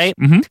vagina. Yes. Right?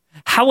 Mm-hmm.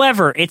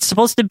 However, it's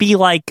supposed to be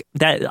like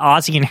that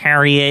Ozzy and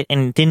Harriet,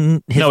 and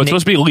didn't his No, it's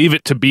supposed to be Leave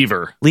It to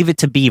Beaver. Leave It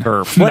to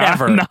Beaver,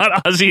 whatever. Not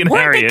Ozzy and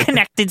weren't Harriet. They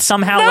connected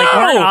somehow? No! Like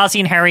weren't Ozzy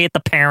and Harriet the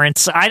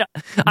parents?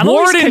 I'm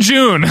Ward and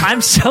June.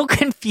 I'm so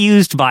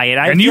confused by it.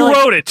 And you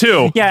wrote it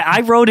too. Yeah,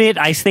 I wrote it.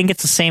 I think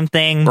it's the same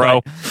thing,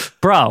 bro.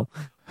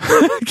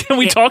 Can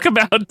we talk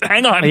about?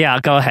 Hang on. Yeah,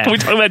 go ahead. Can we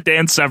talk about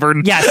Dan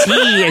Severn? Yes,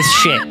 he is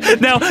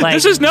shit. Now,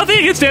 this is nothing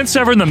against Dan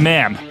Severn, the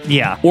man.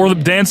 Yeah, or the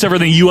Dan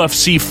Severn, the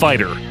UFC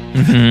fighter.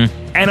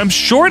 Mm-hmm. And I'm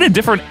sure in a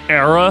different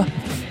era,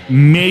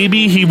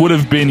 maybe he would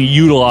have been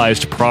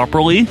utilized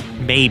properly.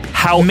 Maybe.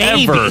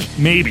 However,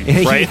 maybe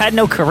right? He had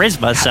no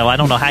charisma, so I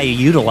don't know how you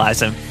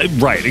utilize him.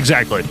 Right,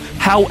 exactly.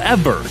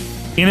 However,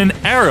 in an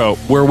era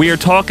where we are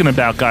talking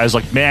about guys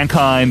like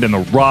Mankind and The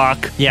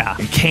Rock,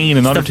 and Kane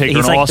and Undertaker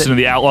and Austin and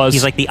the Outlaws,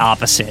 he's like the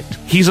opposite.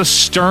 He's a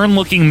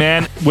stern-looking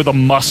man with a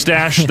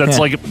mustache that's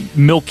like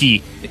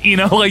milky. You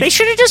know, like they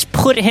should have just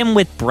put him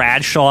with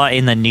Bradshaw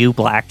in the new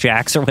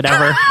Blackjacks or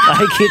whatever.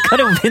 Like it could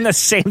have been the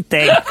same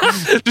thing.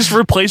 Just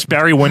replace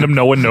Barry Windham.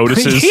 No one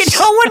notices.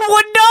 No one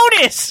would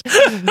notice.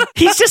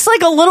 He's just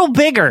like a little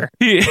bigger.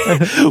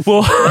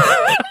 Well,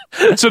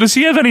 so does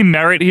he have any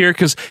merit here?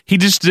 Because he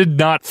just did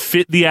not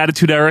fit the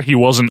Attitude Era. He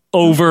wasn't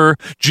over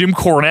Jim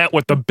Cornette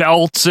with the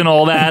belts and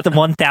all that. The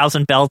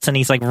 1,000 belts, and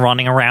he's like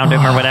running around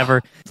him or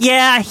whatever.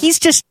 Yeah, he's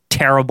just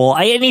terrible.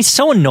 And he's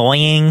so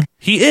annoying.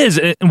 He is.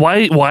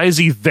 Why is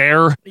he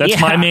there? That's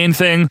my main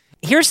thing.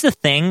 Here's the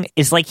thing,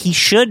 is like he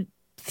should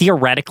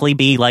theoretically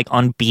be like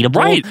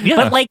unbeatable. Right, yeah.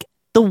 But like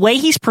the way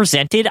he's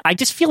presented, I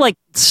just feel like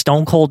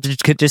Stone Cold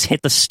could just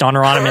hit the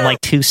stunner on him in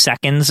like 2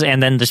 seconds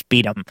and then just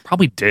beat him.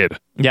 Probably did.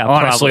 Yeah,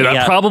 honestly, probably,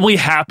 that probably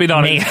happened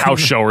on a house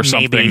show or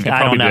something. Maybe. It I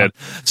probably don't know.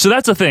 did. So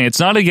that's the thing. It's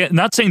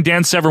not saying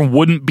Dan Severn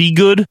wouldn't be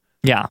good.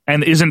 Yeah.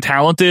 And isn't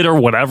talented or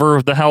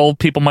whatever the hell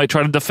people might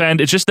try to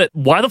defend. It's just that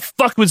why the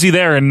fuck was he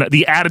there in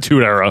the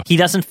Attitude Era? He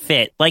doesn't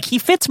fit. Like, he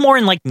fits more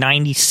in like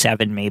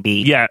 97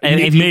 maybe. Yeah, and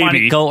if you want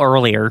to go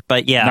earlier,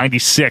 but yeah.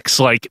 96,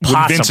 like when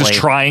Possibly. Vince is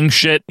trying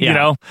shit, you Yeah.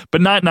 know?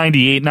 But not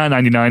 98, not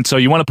 99. So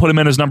you want to put him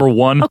in as number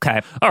one?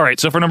 Okay. All right,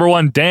 so for number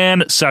one,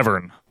 Dan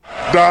Severn.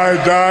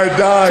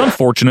 Die. It's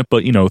unfortunate,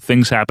 but you know,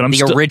 things happen.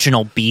 The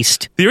original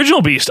Beast. The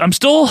original Beast. I'm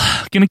still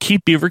going to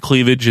keep Beaver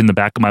Cleavage in the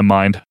back of my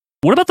mind.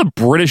 What about the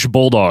British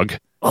Bulldog?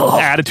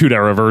 Attitude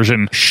Era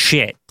version.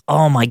 Shit.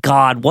 Oh my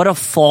God! What a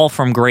fall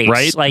from grace!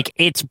 Right? Like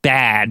it's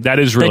bad. That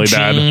is really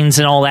bad. The jeans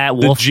and all that.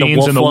 The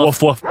jeans and the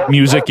woof woof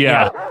music.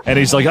 Yeah. And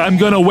he's like, I'm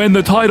gonna win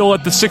the title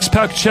at the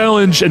 6-pack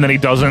challenge, and then he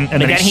doesn't,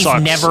 and then he he's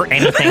sucks. never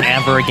anything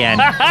ever again.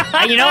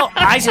 You know,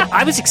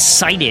 I was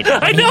excited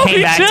when I know, he came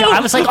me back. too.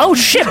 I was like, oh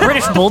shit,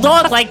 British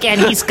Bulldog! Like, and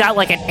he's got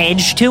like an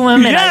edge to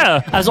him. And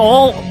Yeah. I was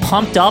all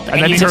pumped up. And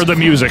then he he's heard the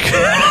music.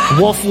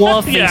 woof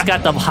woof. Yeah. He's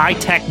got the high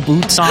tech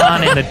boots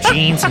on and the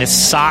jeans, and his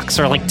socks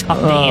are like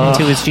tucked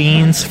into his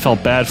jeans.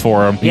 Felt bad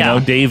for him. You know,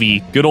 Davey.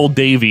 Good old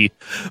Davey.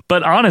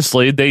 But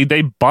honestly,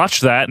 they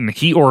botched that, and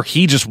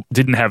he just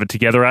didn't have it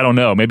together. I don't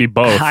know. Maybe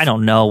both. I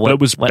don't know what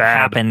bad.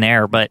 happened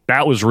there, but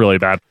that was really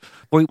bad.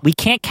 We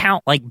can't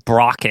count like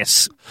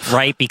Brockus,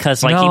 right?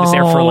 Because like he was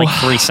there for like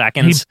 3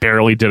 seconds. He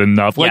barely did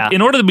enough. Like Yeah.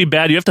 in order to be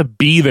bad, you have to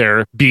be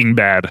there being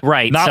bad.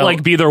 Right, Not so-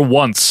 like be there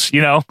once,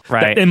 you know?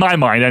 Right. In my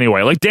mind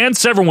anyway. Like Dan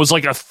Severn was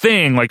like a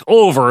thing like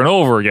over and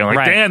over again. Like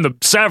Right. Dan the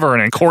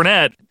Severn and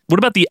Cornette. What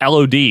about the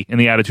LOD in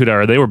the Attitude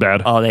Era? They were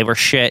bad. Oh, they were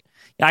shit.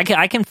 I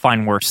can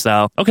find worse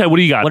though. Okay, what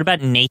do you got? What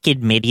about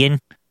Naked Midian?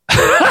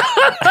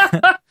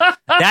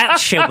 That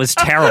shit was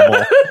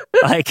terrible.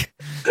 Like,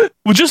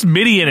 well, just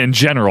Midian in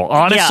general.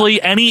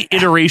 Honestly, any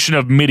iteration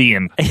of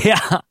Midian.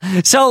 yeah.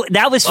 So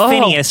that was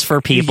Phineas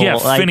for people. Yeah,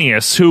 like,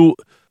 Phineas, who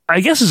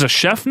I guess is a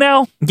chef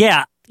now.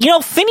 Yeah. You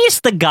know,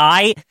 Phineas the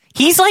guy,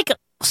 he's like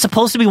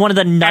supposed to be one of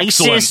the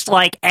nicest, Excellent.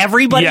 like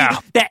everybody Yeah.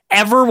 that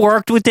ever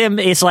worked with him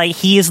is like,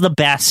 he is the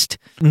best.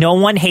 No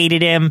one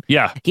hated him.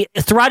 Yeah.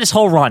 Throughout his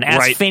whole run, as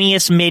Right.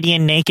 Phineas,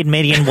 Midian, Naked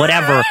Midian,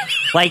 whatever,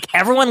 like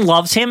everyone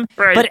loves him.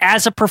 Right. But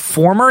as a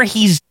performer,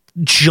 he's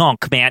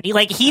junk, man.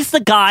 He's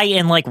the guy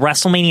in like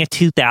WrestleMania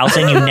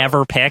 2000 you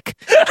never pick.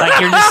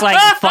 Like you're just like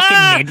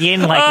fucking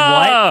Midian.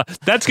 Like what?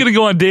 That's gonna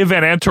go on Dave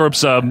Van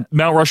Antwerp's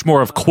Mount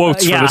Rushmore of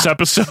quotes Yeah. for this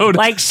episode.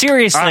 Like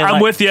seriously, I'm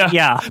like, with you.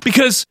 Yeah.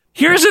 Because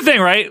here's the thing,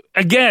 right?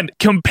 Again,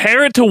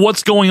 compare it to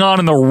what's going on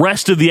in the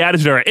rest of the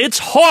Attitude Era. It's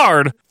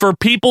hard for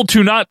people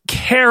to not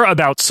care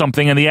about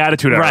something in the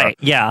Attitude Era. Right,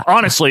 yeah.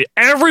 Honestly,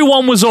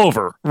 everyone was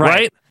over,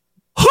 right?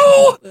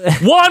 Who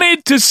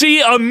wanted to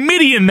see a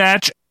Midian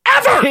match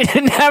ever?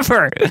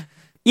 Never.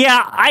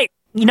 Yeah, I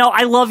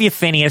love you,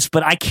 Phineas,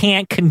 but I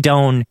can't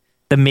condone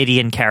the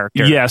Midian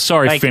character. Yeah,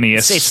 sorry, Like,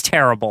 Phineas. It's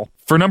terrible.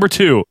 For number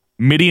 2,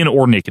 Midian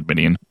or Naked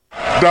Midian.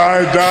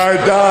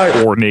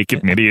 Die. Or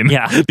Naked Midian.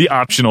 Yeah. The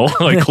optional,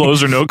 like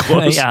clothes or no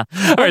clothes. Yeah.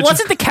 All right,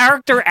 Wasn't the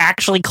character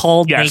actually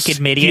called yes,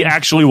 Naked Midian? he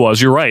actually was.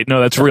 You're right.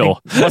 No, that's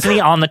real. Wasn't he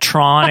on the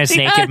Tron as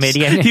Yes, Naked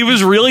Midian? He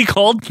was really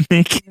called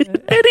Naked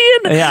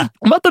Midian. Yeah.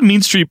 What about the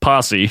Mean Street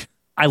Posse?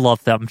 I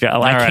love them, Joe.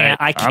 All right.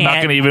 I can't. I'm not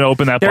going to even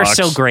open that They're box.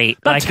 so great.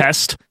 Not Like,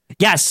 Test.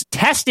 Yes,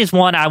 Test is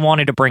one I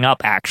wanted to bring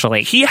up,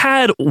 actually. He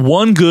had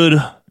one good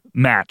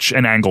match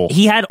and angle.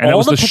 He had and all it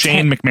was the the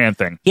Shane McMahon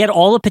thing. He had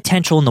all the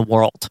potential in the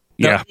world.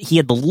 Yeah. He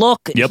had the look.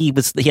 Yep. He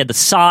had the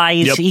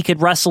size. Yep. He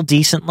could wrestle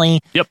decently.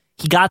 Yep.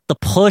 He got the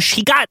push.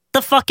 He got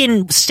the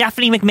fucking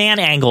Stephanie McMahon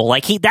angle.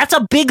 Like that's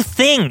a big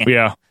thing.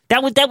 Yeah.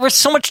 That was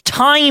so much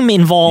time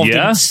involved.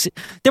 Yeah.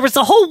 There was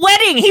the whole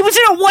wedding. He was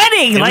in a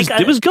wedding.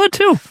 It was good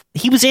too.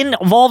 He was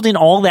involved in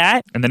all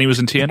that. And then he was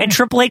in TNA. And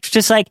Triple H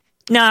just like,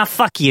 nah,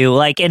 fuck you.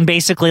 Like, and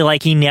basically,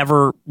 like, he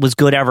never was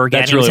good ever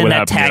again. That's He was really in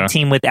what that happened, tag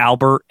team with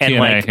Albert. And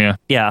TNA,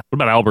 yeah. What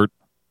about Albert?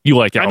 You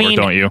like Albert,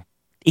 don't you?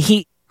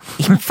 He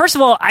first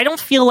of all, I don't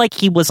feel like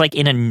he was like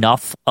in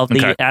enough of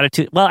the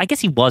attitude. Well, I guess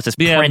he was as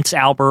Prince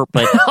Albert,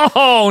 but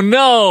oh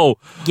no,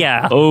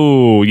 yeah,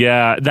 oh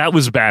yeah, that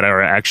was bad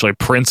era actually.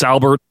 Prince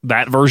Albert,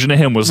 that version of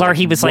him was. Or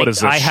he was like,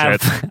 I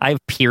have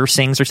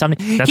piercings or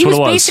something. That's he what was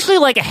it was. basically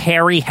like a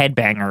hairy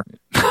headbanger.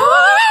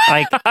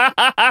 like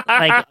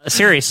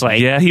seriously.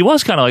 Yeah, he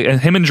was kind of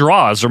like him and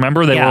Draws.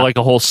 Remember, they were like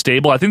a whole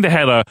stable. I think they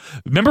had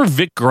remember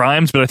Vic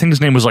Grimes, but I think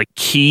his name was like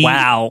Key.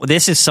 Wow,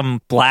 this is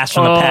some blast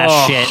from the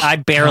past shit. I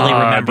barely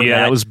remember yeah,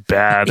 that. That was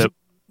bad.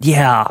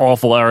 Yeah,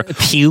 awful era.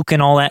 Puke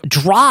and all that.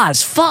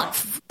 Draws, fuck.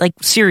 Like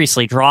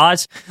seriously,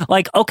 Draws.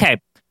 Like okay.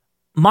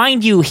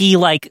 Mind you, he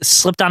like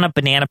slipped on a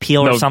banana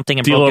peel or something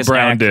and broke his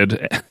Brown neck.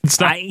 did. It's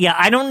not.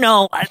 I don't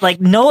know.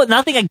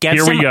 Nothing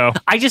against him. Here we go.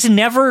 I just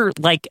never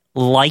like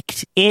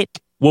liked it.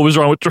 What was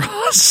wrong with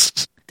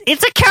Draws?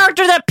 It's a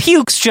character that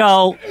pukes,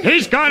 Joe.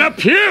 He's gonna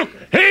puke.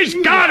 He's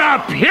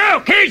gonna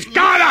puke. He's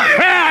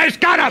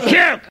gonna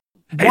puke.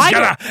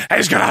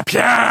 He's gonna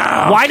puke.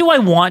 Why do I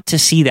want to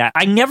see that?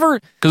 I never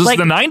because it's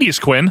the '90s,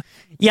 Quinn.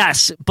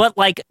 Yes, but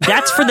like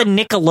that's for the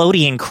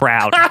Nickelodeon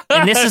crowd,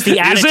 and this is the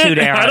Attitude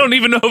Era. I don't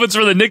even know if it's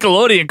for the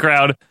Nickelodeon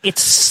crowd.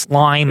 It's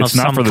slime it's of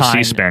some not for the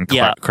kind. C-SPAN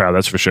Yeah. crowd,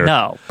 that's for sure.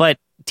 No, but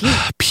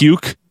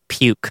puke,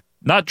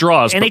 not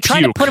Draws, and but they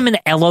tried to put him in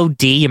the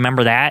LOD. You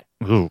remember that?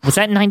 Ooh. Was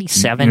that in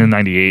 '97? In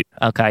 '98.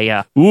 Okay,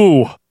 yeah.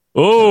 Ooh.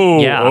 Oh,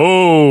 yeah.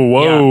 Oh,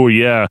 whoa,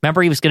 yeah.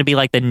 Remember he was going to be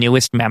like the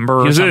newest member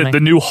or He was something? the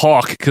new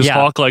Hawk, because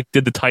Hawk like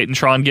did the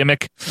Titantron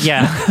gimmick.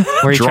 Yeah,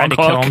 where he tried to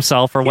Drunk kill Hawk.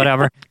 himself or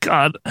whatever.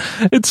 God,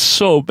 it's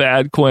so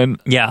bad, Quinn.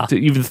 Yeah. To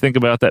even think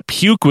about that.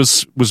 Puke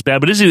was bad,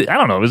 but is he, I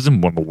don't know,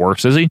 isn't one of the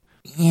worst, is he?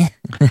 Yeah.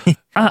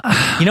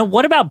 You know,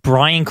 what about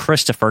Brian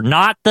Christopher?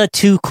 Not the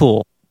Too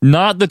Cool.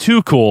 Not the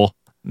Too Cool.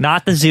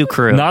 Not the Zoo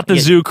Crew. Not the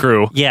Zoo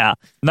Crew. Yeah.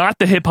 Not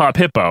the Hip Hop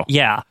Hippo.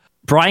 Yeah.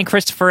 Brian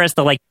Christopher as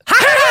the like,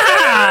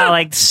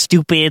 like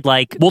stupid,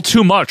 like. Well,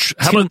 too much.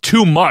 How about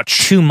too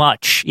much? Too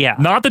much. Yeah.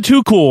 Not the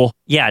Too Cool.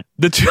 Yeah.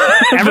 The too,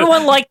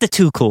 Everyone liked the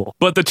Too Cool.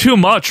 But the Too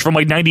Much from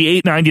like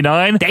 98,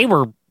 99. They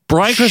were.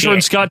 Brian Christopher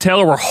and Scott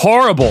Taylor were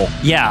horrible.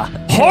 Yeah.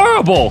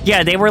 Horrible.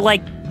 Yeah, they were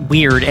like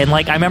weird. And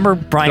like, I remember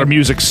Brian. Their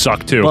music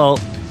sucked too. Well.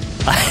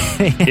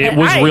 It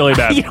was really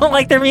bad. You don't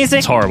like their music?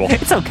 It's horrible.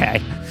 It's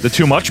okay. The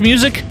Too Much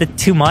music? The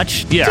Too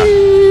Much? Yeah.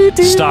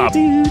 Stop.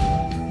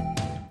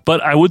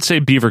 But I would say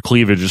Beaver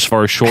Cleavage as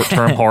far as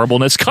short-term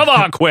horribleness. Come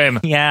on, Quinn.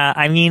 Yeah,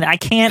 I mean, I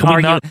can't Can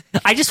we argue.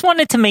 not- I just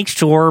wanted to make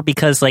sure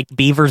because, like,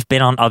 Beaver's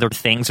been on other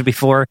things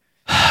before.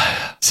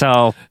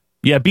 So,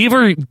 Yeah,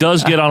 Beaver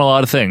does get on a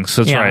lot of things.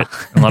 That's Yeah. right.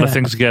 A lot of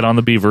things get on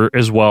the Beaver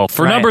as well.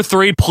 For Right. number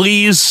 3,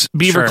 please,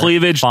 Beaver Sure.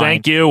 Cleavage. Fine.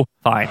 Thank you.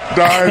 fine.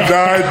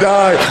 Die.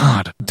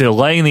 God,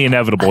 delaying the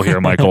inevitable here,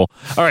 Michael.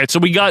 All right, so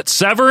we got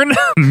Severn,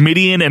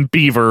 Midian, and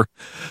Beaver.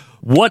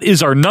 What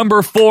is our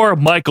number 4,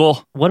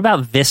 Michael? What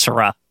about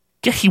Viscera?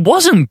 Yeah, he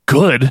wasn't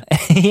good.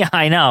 Yeah,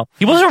 I know.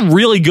 He wasn't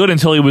really good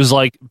until he was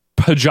like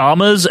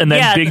Pajamas and then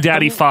Yeah, Big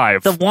Daddy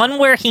 5. The one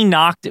where he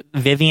knocked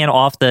Vivian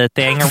off the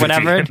thing or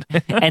whatever,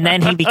 and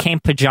then he became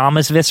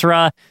Pajamas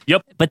Viscera.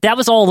 Yep. But that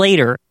was all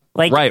later.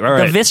 Like Right.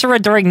 the Viscera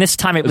during this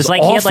time, it was like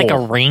awful. he had like a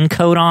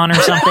raincoat on or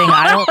something.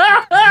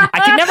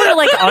 I can never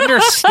like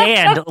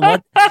understand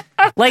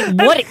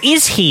what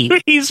is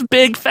he? He's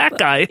big fat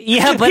guy.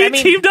 Yeah, but he I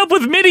mean, teamed up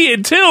with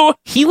Midian too.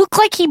 he looked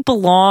like he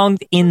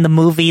belonged in the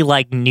movie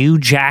like New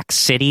Jack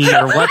City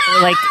or what?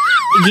 Like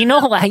you know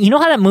how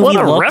that movie What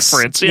a looks.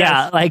 reference,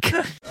 yeah. like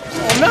Man,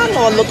 I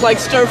know I look like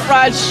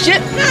stir-fried shit.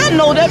 Man, I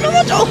know that.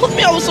 Man, y'all hook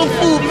me up with some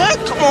food, man.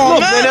 Come on,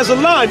 man. That's a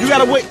line. You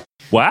gotta wait.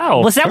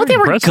 Wow. was that what they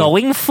Very were impressive.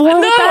 going for? No,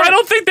 with that? I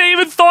don't think they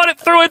even thought it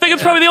through. I think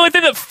it's probably the only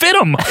thing that fit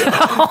him.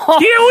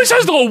 He always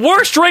has the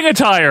worst ring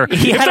attire.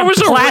 He had a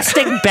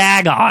plastic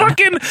bag on.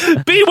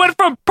 Fucking B went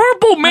from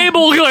Purple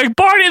Mabel like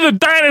Barney the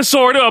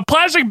Dinosaur to a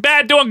plastic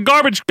bag doing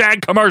garbage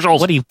bag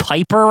commercials. What are you,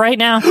 Piper right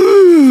now?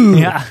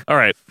 Yeah. All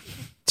right.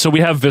 So we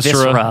have Viscera,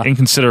 Viscera. in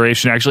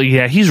consideration. Actually,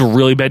 yeah, he's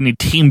really bad, and he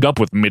teamed up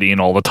with Midian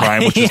all the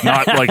time, which is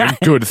not like a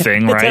good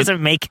thing, It right?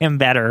 doesn't make him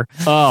better.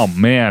 Oh,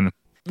 man.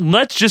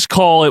 Let's just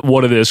call it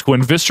what it is.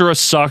 When Viscera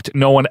sucked,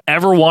 no one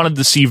ever wanted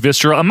to see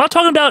Viscera. I'm not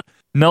talking about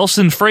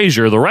Nelson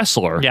Frazier, the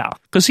wrestler. Yeah.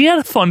 Because he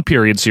had fun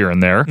periods here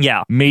and there.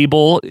 Yeah.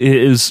 Mabel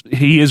is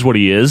what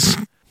he is.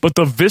 But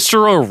the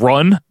Viscera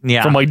run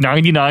Yeah. from like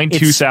 99,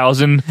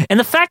 2000. And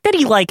the fact that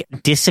he like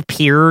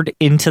disappeared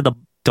into the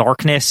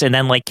darkness and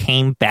then like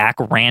came back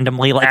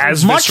randomly like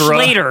As much Viscera?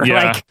 later.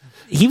 Yeah. Like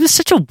He was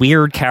such a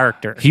weird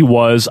character. He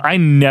was. I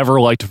never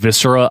liked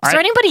Viscera. Is there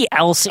anybody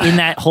else in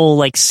that whole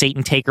like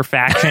Satan Taker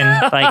faction?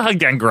 Like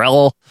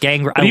Gangrel. I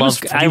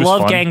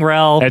love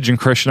Gangrel. Edge and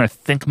Christian, I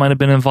think, might have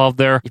been involved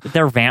there.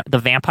 They're the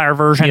vampire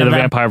version. Yeah, of the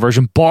them. vampire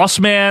version. Boss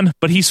Man,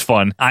 but he's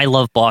fun. I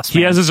love Boss Man.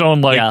 He has his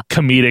own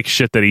comedic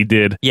shit that he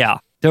did. Yeah.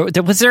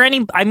 Was there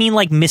any? I mean,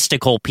 like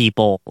mystical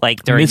people,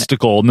 like during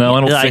mystical? No,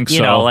 I don't think so.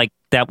 You know, like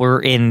that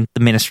were in the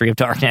Ministry of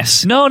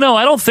Darkness. No,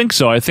 I don't think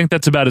so. I think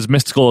that's about as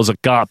mystical as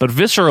it got. But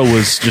Viscera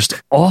was just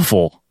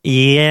awful.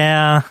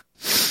 Yeah.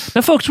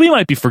 Now, folks, we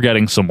might be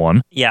forgetting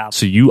someone. Yeah.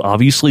 So you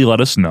obviously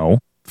let us know.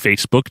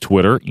 Facebook,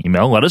 Twitter,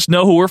 email. Let us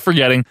know who we're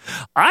forgetting.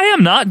 I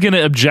am not going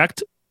to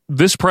object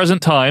this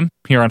present time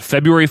here on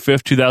February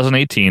 5th,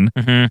 2018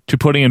 to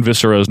putting in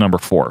Viscera's number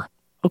 4.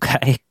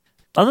 Okay.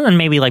 Other than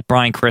maybe like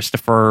Brian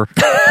Christopher.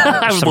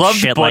 I would love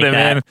to put him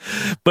in.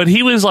 But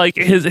he was like,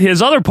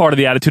 his other part of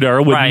the Attitude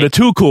Era with the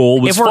Too Cool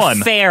was fun. If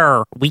we're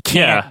fair, we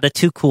can't. Yeah. The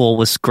Too Cool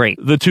was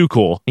great. The Too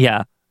Cool.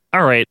 Yeah.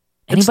 All right.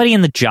 Anybody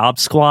in the Job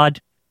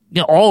Squad?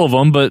 Yeah, all of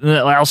them, but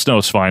Al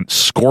Snow's fine.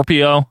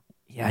 Scorpio.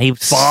 Yeah, he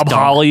was Bob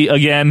Holly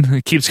again.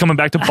 He keeps coming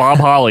back to Bob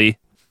Holly.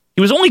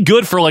 He was only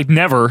good for like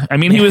never. I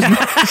mean, he was.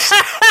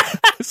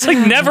 It's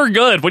like never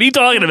good. What are you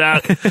talking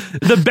about?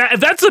 If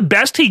that's the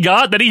best he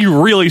got, then he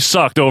really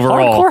sucked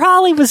overall. Hardcore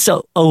Holly was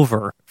so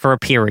over for a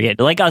period,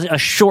 like a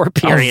short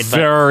period. A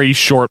very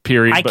short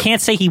period. I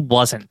can't say he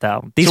wasn't,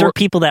 though. These are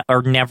people that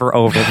are never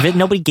over.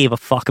 Nobody gave a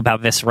fuck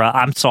about Viscera.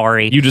 I'm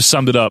sorry. You just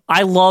summed it up.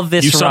 I love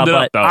Viscera,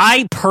 but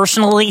I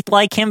personally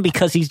like him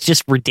because he's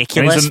just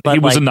ridiculous. He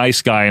was a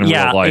nice guy in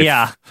real life.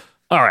 Yeah.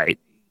 All right.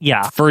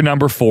 Yeah. For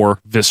number 4,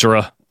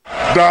 Viscera.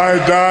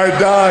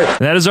 Die. And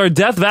that is our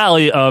Death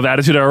Valley of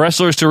Attitude Era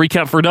wrestlers. To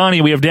recap for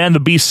Donnie, we have Dan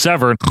the Beast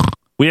Severn.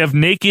 We have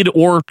Naked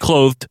or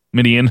Clothed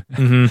Mideon.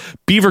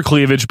 Beaver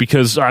Cleavage,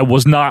 because I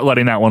was not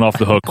letting that one off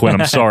the hook, Quinn.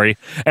 I'm sorry.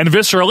 And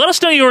Viscera, let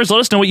us know yours. Let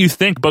us know what you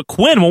think. But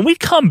Quinn, when we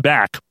come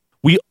back,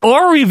 we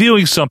are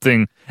reviewing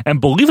something. And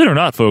believe it or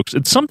not, folks,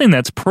 it's something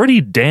that's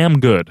pretty damn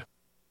good.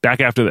 Back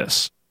after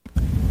this.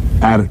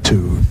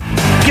 Attitude.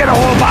 Get a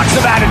whole box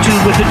of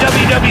Attitude with the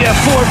WWF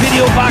 4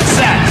 video box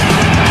set.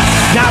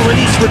 Now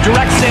released for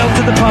direct sale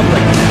to the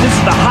public. This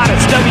is the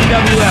hottest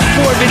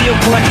WWF 4 video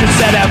collector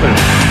set ever.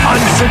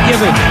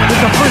 Unforgiven with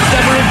the first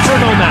ever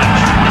Inferno match.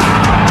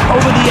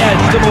 Over the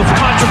Edge, the most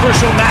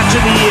controversial match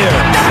of the year.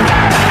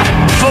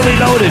 Fully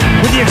loaded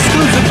with the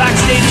exclusive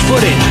backstage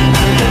footage.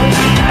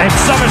 And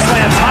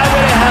SummerSlam's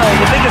Highway to Hell,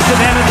 the biggest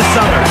event of the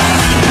summer.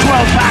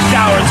 12 packed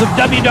hours of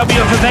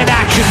WWF event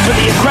action for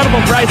the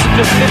incredible price of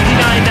just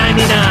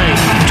 $59.99.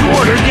 To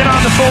order, get on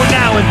the phone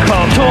now and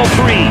call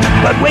toll-free.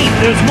 But wait,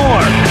 there's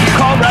more.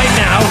 Call right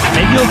now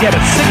and you'll get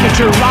a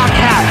signature rock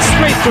hat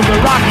straight from the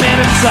Rock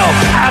Man himself,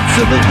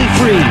 absolutely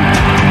free.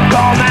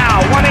 Call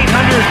now,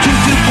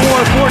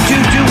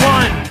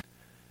 1-800-224-4221.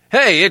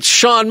 Hey, it's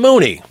Sean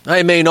Mooney.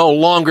 I may no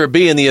longer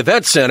be in the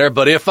event center,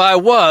 but if I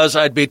was,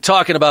 I'd be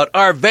talking about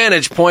our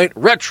Vantage Point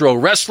Retro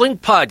Wrestling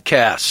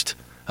Podcast.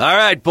 All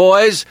right,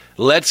 boys,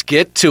 let's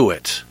get to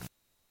it.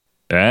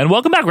 And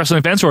welcome back,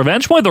 wrestling fans, to our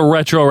Vantage Point, the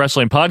Retro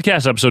Wrestling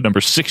Podcast, episode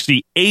number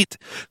 68.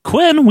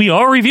 Quinn, we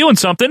are reviewing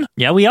something.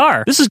 Yeah, we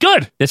are. This is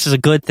good. This is a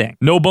good thing.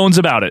 No bones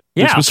about it.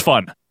 Yeah. This was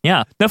fun.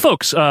 Yeah. Now,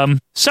 folks,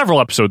 several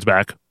episodes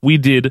back, we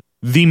did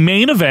the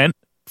main event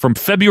from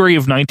February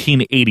of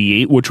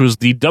 1988, which was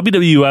the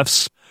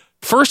WWF's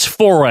first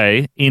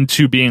foray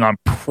into being on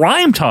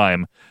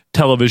primetime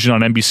television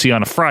on NBC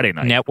on a Friday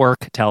night.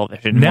 Network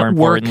television, more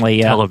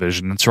importantly.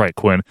 Television, that's right,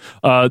 Quinn.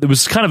 It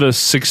was kind of a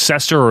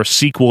successor or a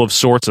sequel of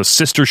sorts, a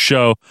sister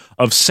show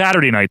of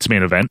Saturday night's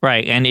main event.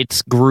 Right, and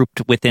it's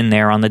grouped within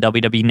there on the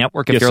WWE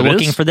Network. If you're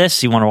looking for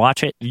this, you want to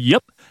watch it?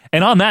 Yep.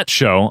 And on that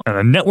show, and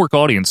a network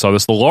audience saw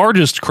this, the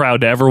largest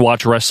crowd to ever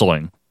watch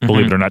wrestling.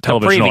 Believe it or not,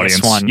 television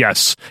audience. One.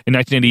 Yes. In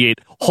 1988,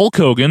 Hulk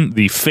Hogan,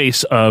 the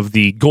face of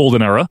the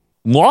Golden Era,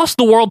 lost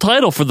the world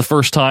title for the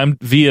first time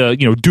via,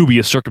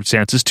 dubious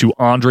circumstances to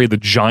Andre the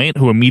Giant,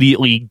 who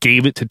immediately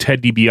gave it to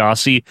Ted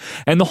DiBiase.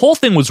 And the whole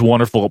thing was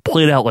wonderful. It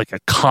played out like a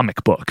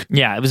comic book.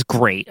 Yeah, it was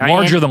great.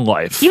 Larger than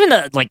life. Even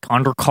the,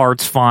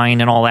 undercard's fine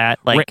and all that.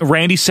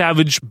 Randy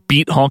Savage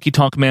beat Honky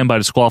Tonk Man by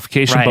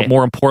disqualification, right. But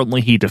more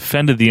importantly, he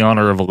defended the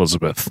honor of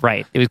Elizabeth.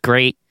 Right. It was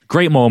great.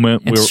 Great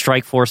moment. And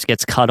Strikeforce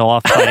gets cut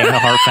off fighting the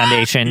Heart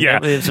Foundation. Yeah.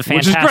 It was a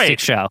fantastic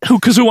show.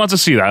 Because who wants to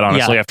see that,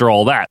 honestly, after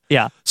all that?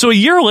 Yeah. So a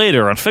year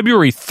later, on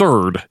February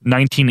 3rd,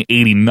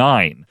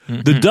 1989,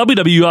 the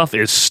WWF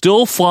is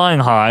still flying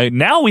high.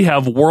 Now we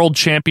have world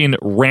champion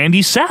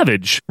Randy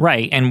Savage.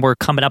 Right, and we're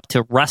coming up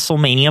to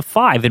WrestleMania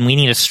 5, and we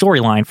need a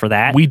storyline for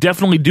that. We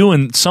definitely do,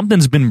 and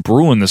something's been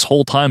brewing this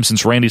whole time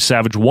since Randy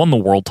Savage won the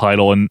world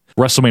title in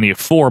WrestleMania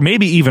 4,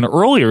 maybe even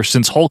earlier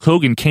since Hulk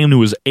Hogan came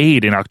to his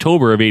aid in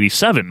October of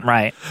 87.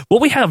 Right.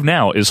 What we have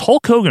now is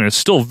Hulk Hogan is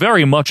still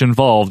very much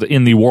involved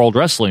in the World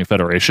Wrestling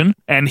Federation,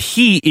 and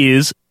he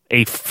is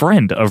a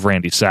friend of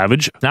Randy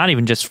Savage. Not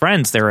even just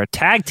friends, they're a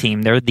tag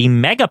team. They're the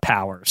Mega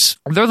Powers.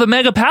 They're the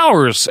Mega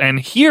Powers, and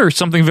here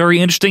something very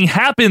interesting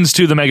happens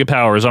to the Mega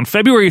Powers. On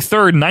February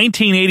 3rd,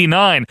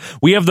 1989,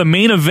 we have the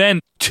main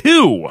event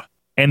 2.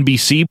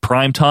 NBC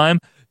primetime.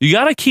 You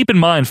got to keep in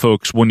mind,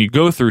 folks, when you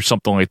go through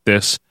something like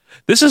this,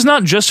 this is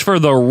not just for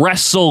the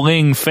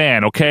wrestling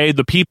fan, okay?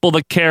 The people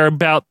that care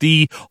about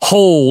the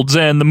holds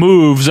and the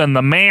moves and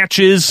the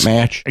matches.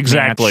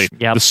 Exactly.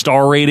 Yep. The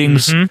star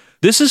ratings.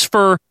 This is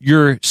for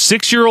your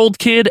 6-year-old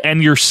kid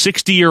and your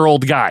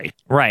 60-year-old guy.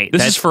 Right.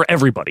 This is for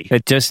everybody.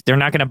 They're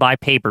not going to buy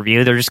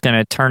pay-per-view. They're just going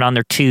to turn on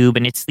their tube,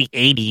 and it's the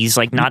 80s.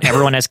 Like, not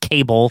everyone has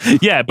cable.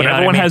 Yeah, but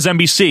everyone has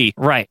NBC.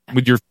 Right.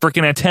 With your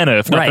freaking antenna,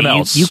 if nothing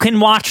else. You can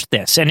watch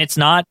this, and it's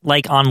not,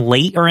 like, on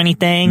late or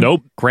anything.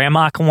 Nope.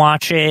 Grandma can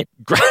watch it.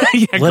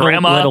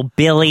 Grandma. Little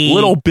Billy.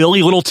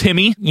 Little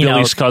Timmy,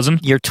 Billy's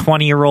cousin. Your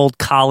 20-year-old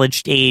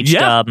college-aged,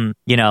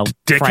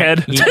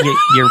 dickhead.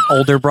 Your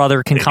older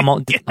brother can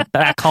come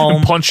back home.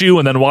 Punch you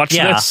and then watch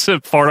this,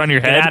 fart on your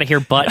head. Get out of here,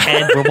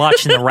 butthead. We're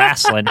watching the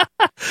wrestling.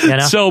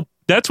 So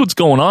that's what's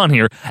going on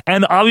here.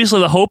 And obviously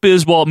the hope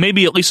is, well,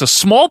 maybe at least a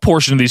small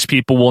portion of these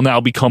people will now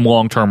become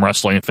long-term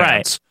wrestling fans.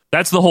 Right.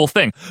 That's the whole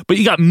thing. But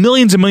you got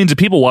millions and millions of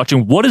people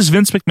watching. What does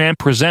Vince McMahon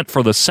present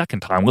for the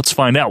second time? Let's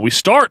find out. We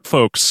start,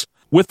 folks,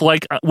 with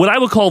like what I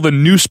would call the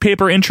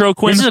newspaper intro,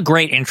 Quinn. This is a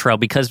great intro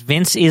because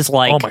Vince is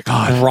like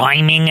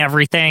rhyming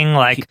everything,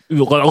 like a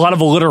lot of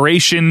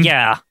alliteration.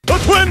 Yeah. The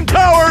Twin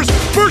Towers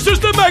versus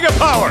the Mega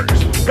Powers.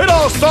 It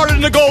all started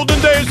in the golden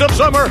days of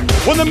summer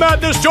when the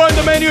Madness joined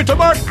the Mania to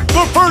mark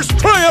the first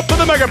triumph of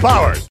the Mega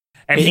Powers.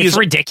 And it's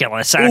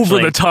ridiculous, actually.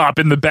 Over the top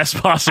in the best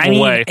possible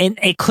way. And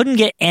it couldn't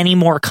get any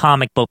more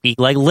comic booky.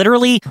 Like,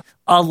 literally,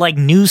 like,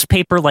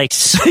 newspaper, like,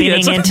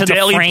 spinning like into the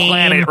Daily frame.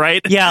 Planet,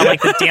 right? Yeah,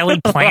 like the Daily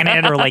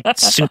Planet, or, like,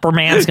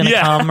 Superman's gonna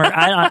come.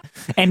 Or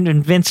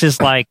and Vince is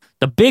like,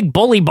 the big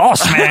bully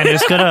boss man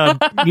is gonna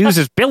use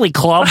his billy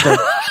club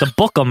to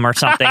book him or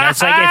something.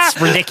 It's like,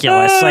 it's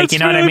ridiculous. Like, you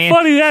know what I mean?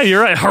 Funny, yeah,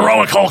 you're right.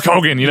 Heroic Hulk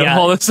Hogan,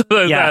 all this,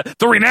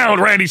 the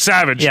renowned Randy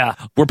Savage. Yeah.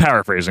 We're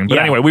paraphrasing. But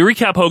anyway, we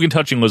recap Hogan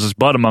touching Liz's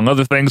butt, among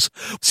other things.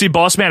 See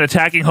Boss Man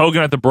attacking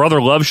Hogan at the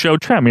Brother Love show.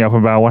 Chat me up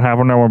about what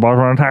happened there when Boss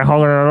Man attacked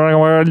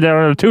Hogan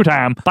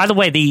 2-time. By the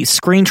way, the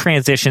screen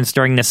transitions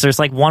during this, there's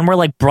like one where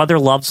like Brother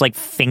Love's like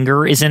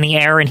finger is in the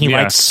air and he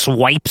like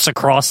swipes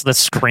across the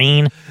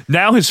screen.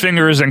 Now his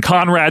finger is in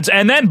Conrad's,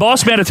 and then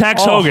Boss Man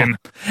attacks Hogan.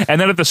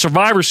 And then at the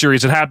Survivor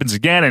Series, it happens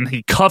again, and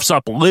he cuffs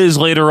up Liz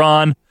later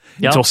on.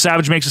 Until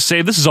Savage makes a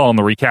save. This is all in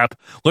the recap.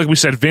 Like we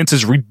said, Vince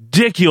is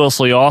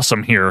ridiculously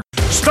awesome here.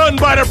 Stunned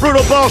by the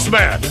brutal Boss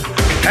Man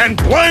and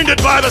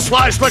blinded by the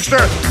Sly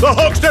Slickster, the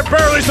Hulkster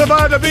barely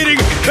survived a beating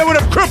that would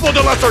have crippled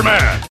the lesser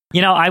man.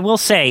 You know, I will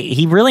say,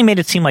 he really made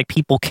it seem like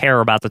people care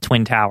about the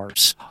Twin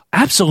Towers.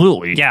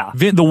 Absolutely. Yeah.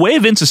 The way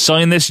Vince is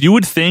selling this, you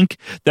would think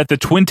that the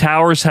Twin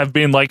Towers have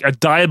been like a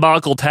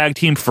diabolical tag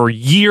team for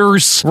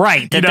years.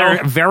 Right. That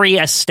they're very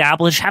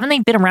established. Haven't they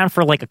been around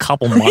for like a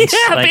couple months?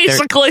 Yeah, like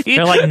basically.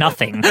 They're like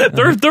nothing.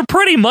 they're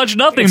pretty much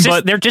nothing,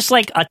 but they're just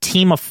like a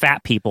team of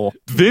fat people.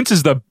 Vince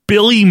is the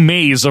Billy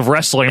Mays of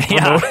wrestling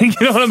promoting.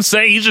 You know what I'm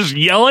saying? He's just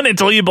yelling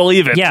until you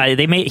believe it. Yeah,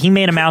 he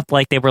made them out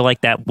like they were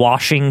like that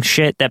washing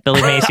shit that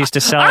Billy Mays used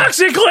to sell.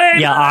 OxyClean!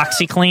 Yeah,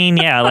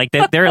 OxyClean. Yeah, like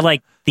they're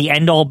like the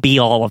end-all,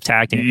 be-all of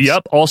tag teams.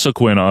 Yep. Also,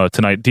 Quinn,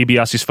 tonight,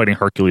 DiBiase's fighting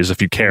Hercules,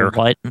 if you care.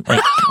 What?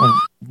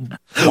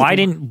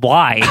 Like,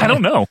 why? I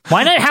don't know.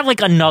 Why not have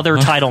like another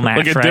title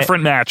match, like a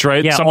different match,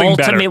 right? Yeah, something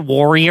Ultimate better.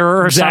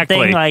 Warrior or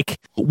something. Like,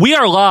 we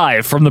are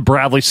live from the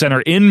Bradley Center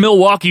in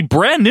Milwaukee.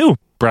 Brand new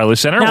Bradley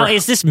Center. Now,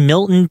 is this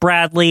Milton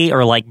Bradley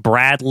or like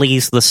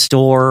Bradley's the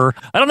store?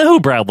 I don't know who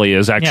Bradley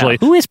is, actually.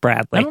 Yeah, who is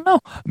Bradley? I don't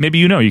know. Maybe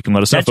you know. You can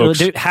let us know, folks.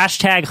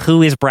 Hashtag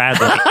who is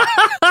Bradley?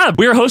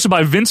 We are hosted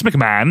by Vince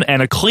McMahon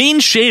and a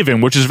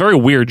clean-shaven, which is very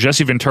weird,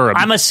 Jesse Ventura.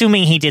 I'm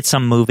assuming he did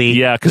some movie.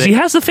 Yeah, because he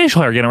has the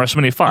facial hair again at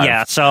WrestleMania 5.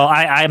 Yeah, so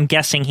I'm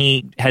guessing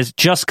he has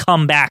just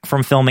come back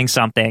from filming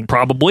something.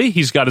 Probably.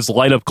 He's got his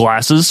light-up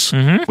glasses,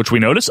 which we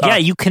noticed. Yeah,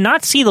 you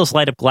cannot see those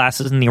light-up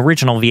glasses in the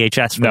original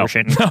VHS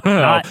version.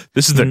 No.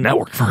 This is the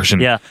network version.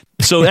 Yeah.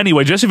 So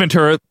anyway, Jesse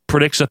Ventura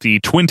predicts that the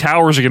Twin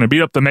Towers are going to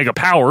beat up the Mega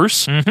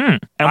Powers. And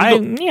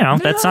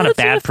that's not a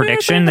bad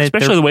prediction.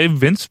 Especially the way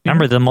Vince...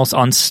 Remember, the most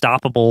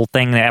unstoppable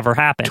thing that ever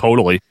happened.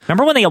 Totally.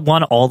 Remember when they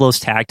won all those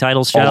tag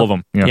titles, Joe? All of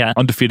them. Yeah.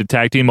 Undefeated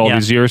tag team all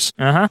these years.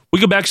 Uh-huh.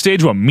 We go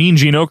backstage with Mean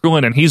Gene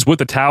Okerlund, and he's with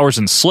the Towers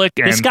and Slick.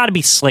 And this got to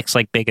be Slick's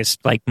like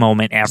biggest like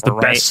moment ever, the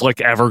best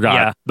Slick ever got.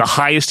 Yeah. The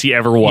highest he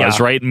ever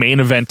was, right? Main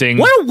eventing.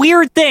 What a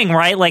weird thing,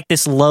 right? Like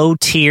this low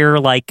tier,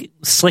 like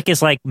Slick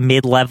is like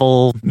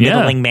mid-level,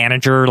 middling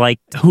manager, like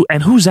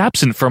who's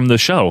absent from the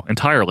show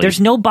entirely?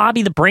 There's no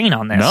Bobby the Brain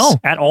on this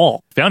at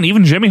all. Found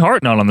even Jimmy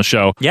Hart not on the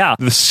show. Yeah.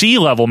 The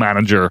C-level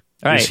manager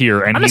is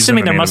here. And I'm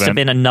assuming there must have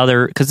been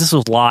another, because this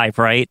was live,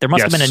 right? There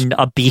must have been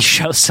a B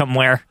show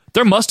somewhere.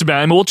 There must have been.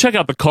 I mean, we'll check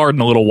out the card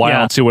in a little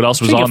while and see what else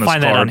was on this card. You can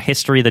find that on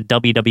history, the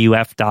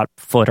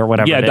WWF.foot or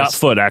whatever it is.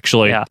 .foot,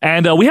 actually. Yeah.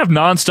 And we have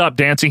nonstop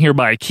dancing here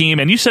by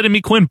Akeem. And you said to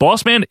me, Quinn,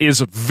 Bossman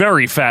is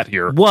very fat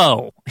here.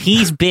 Whoa.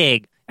 He's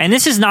big. And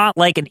this is not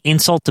like an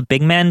insult to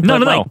big men, but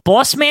no.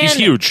 Boss Man He's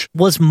huge.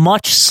 Was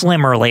much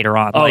slimmer later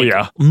on. Oh,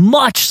 yeah.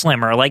 Much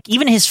slimmer. Like,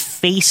 even his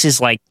face is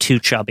like too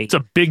chubby. It's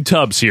a big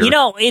tubs here. You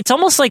know, it's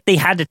almost like they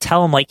had to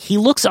tell him, like, he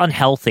looks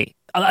unhealthy.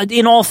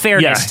 in all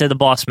fairness to the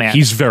boss man,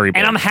 he's very big.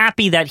 And I'm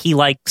happy that he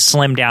like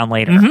slimmed down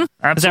later. Mm-hmm,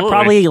 because that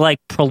probably like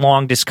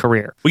prolonged his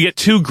career. We get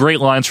 2 great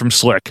lines from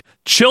Slick.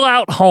 Chill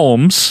out,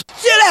 Holmes.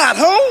 Chill out,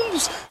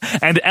 Holmes.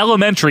 And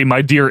elementary,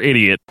 my dear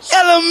idiot.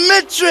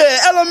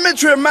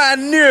 Elementary, my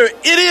dear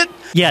idiot.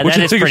 Yeah, Which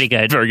that I is think pretty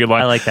good. Very good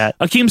line. I like that.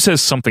 Akeem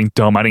says something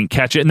dumb. I didn't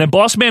catch it. And then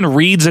Boss Man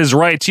reads his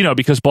rights,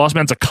 because Boss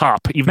Man's a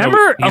cop. Even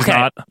though he's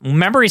not.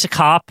 Remember he's a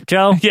cop,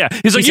 Joe? Yeah.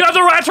 He's like, you have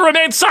the right to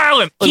remain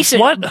silent. He said,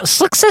 what?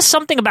 Slick says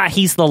something about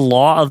he's the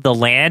law of the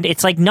land.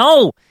 It's like,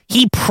 no,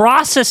 he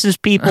processes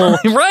people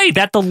right.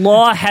 that the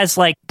law has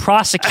like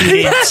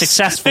prosecuted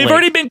successfully. They've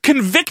already been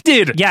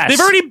convicted. Yes. They've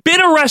already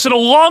been arrested a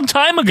long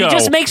time ago. He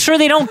just makes sure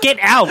they don't get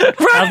out of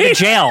the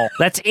jail.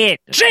 That's it.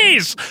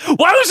 Jeez,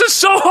 why was this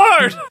so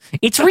hard?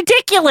 It's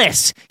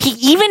ridiculous. He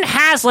even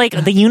has like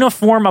the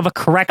uniform of a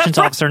corrections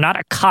officer, not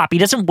a cop. He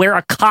doesn't wear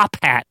a cop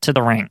hat to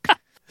the ring.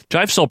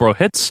 Jive Celebro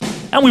hits,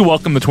 and we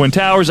welcome the Twin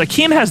Towers.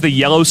 Akeem has the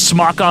yellow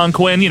smock on,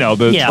 Quinn,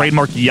 the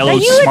trademark yellow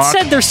smock. You had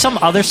said there's some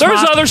other smock.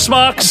 There's other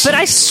smocks. But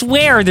I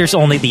swear there's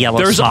only the yellow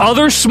There's smock.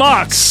 other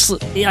smocks.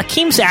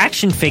 Akeem's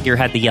action figure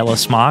had the yellow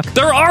smock.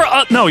 There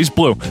are... no, he's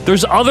blue.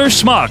 There's other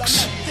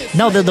smocks.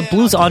 No, the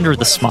blue's under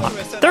the smock.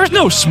 There's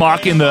no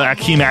smock in the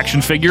Akeem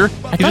action figure.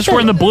 He's just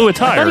wearing the blue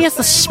attire. I thought he has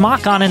the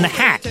smock on in the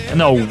hat.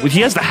 No,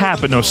 he has the hat,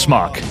 but no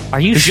smock.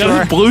 Are you sure? He's got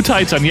his blue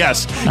tights on,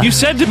 yes. You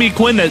said to me,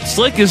 Quinn, that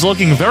Slick is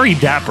looking very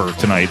dapper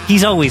tonight.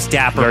 He's always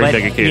dapper, very but,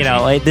 big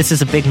occasion. This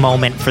is a big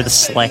moment for the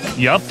Slick.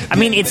 Yep. I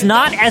mean, it's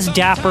not as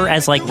dapper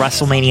as, like,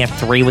 WrestleMania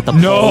 3 with the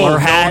bowler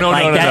hat. No.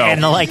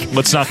 And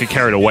let's not get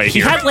carried away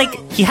here.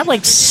 He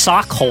had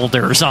sock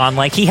holders on.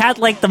 Like, he had,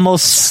 like, the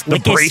most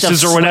slickest the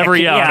braces of or whatever,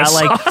 slick. yeah.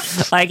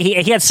 Like he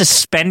had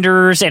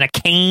suspenders and a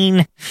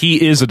cane.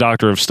 He is a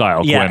doctor of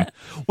style, Yeah.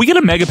 Quinn. We get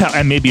a Mega Power,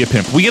 and maybe a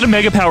pimp. We get a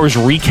Mega Powers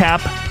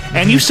recap,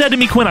 and you said to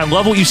me, Quinn, I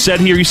love what you said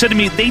here. You said to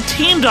me, they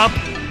teamed up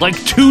like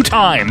 2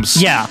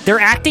 times. Yeah, they're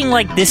acting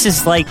like this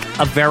is like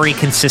a very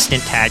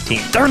consistent tag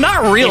team. They're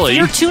not really. If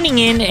you're tuning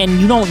in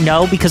and you don't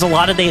know, because a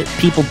lot of the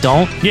people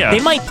don't, yeah. they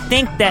might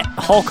think that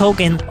Hulk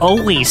Hogan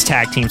always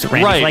tag teams with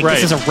Randy. Right.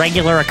 This is a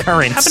regular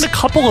occurrence. Happened a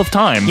couple of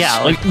times.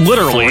 Yeah, like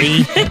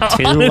literally 3, 2,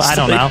 Honestly. I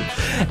don't know.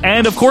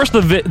 And of course,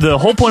 the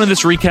whole point of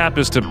this recap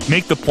is to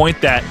make the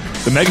point that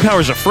the Mega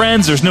Powers are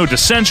friends. There's no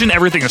dissension.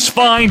 Everything is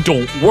fine.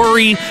 Don't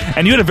worry.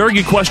 And you had a very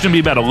good question to me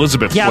about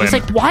Elizabeth. Yeah, Quinn. I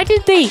was like, why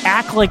did they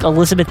act like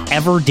Elizabeth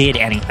ever did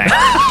anything?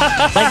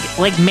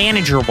 like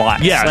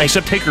manager-wise. Yeah, like,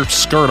 except take her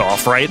skirt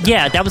off, right?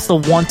 Yeah, that was the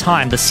one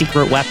time, the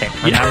secret weapon.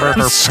 Remember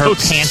her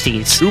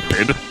panties?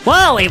 Stupid.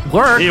 Well, it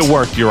worked. It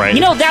worked. You're right.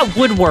 That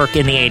would work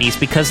in the 80s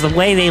because the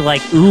way they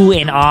like ooh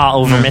and ah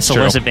over Miss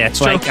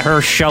Elizabeth, like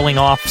her showing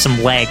off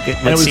some leg,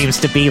 that seems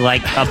to be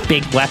like a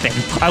big weapon.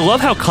 I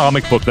love how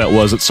comic book that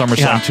was at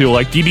SummerSlam too.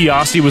 Like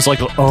DiBiase was like,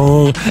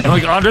 oh, and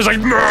like Andre's like,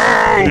 no,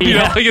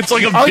 like it's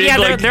like a big.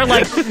 Yeah, they're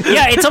like,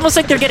 yeah, it's almost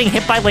like they're getting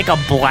hit by like a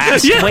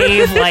blast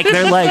wave. Like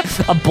they're like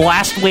a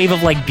blast wave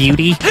of like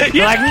beauty.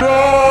 Yeah.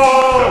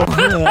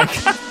 Like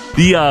no.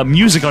 The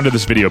music under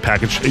this video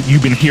package,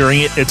 you've been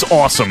hearing it. It's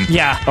awesome.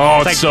 Yeah.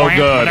 Oh, it's so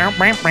good.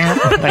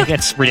 Like,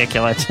 it's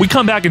ridiculous. We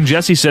come back and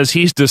Jesse says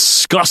he's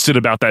disgusted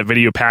about that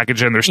video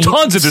package and there's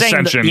tons of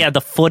dissension.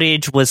 The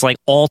footage was like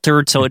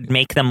altered so it'd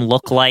make them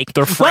look like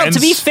they're friends.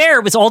 Well, to be fair,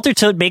 it was altered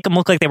to make them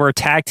look like they were a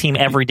tag team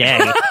every day.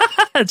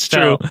 That's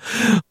true.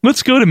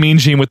 Let's go to Mean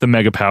Gene with the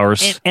Mega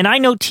Powers. And I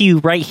note to you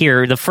right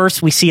here, the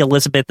first we see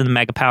Elizabeth in the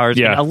Mega Powers.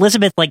 Yeah.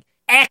 Elizabeth, like,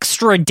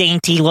 extra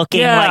dainty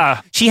looking. Yeah.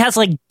 Like, she has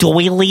like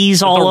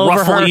doilies all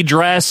over her. Ruffly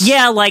dress.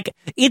 Yeah, like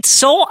it's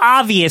so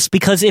obvious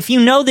because if you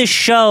know this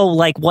show,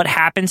 like what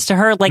happens to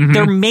her, like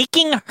they're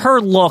making her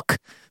look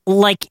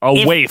like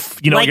a waif,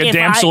 like a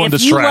damsel in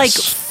distress. You like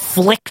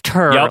flicked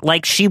her,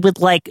 like she would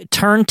like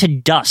turn to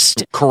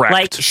dust. Correct.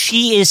 Like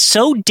she is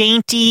so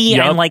dainty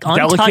and like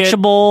delicate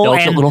untouchable,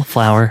 and little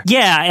flower.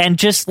 Yeah, and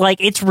just like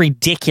it's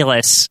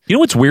ridiculous. You know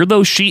what's weird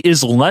though? She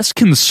is less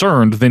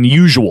concerned than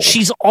usual.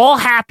 She's all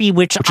happy,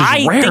 which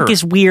I rare. think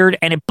is weird,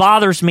 and it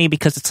bothers me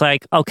because it's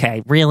like,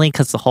 okay, really?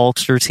 Because the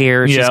Hulkster's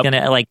here, she's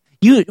gonna like.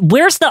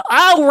 Where's the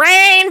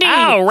Randy?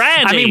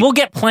 I mean, we'll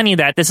get plenty of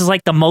that. This is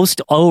like the most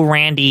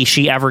Randy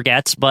she ever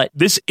gets, but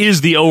this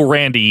is the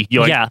Randy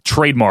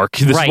trademark.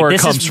 This is where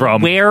it comes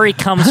from. Where it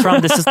comes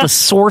from. This is the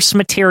source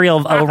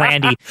material of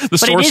Randy. The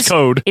source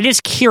code. It is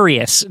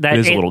curious that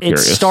it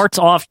starts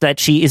off that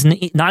she is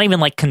not even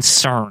like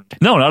concerned.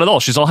 No, not at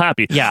all. She's all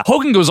happy. Yeah.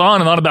 Hogan goes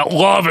on and on about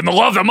love and the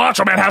love that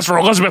Macho Man has for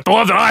Elizabeth, the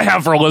love that I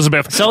have for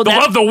Elizabeth, the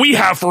love that we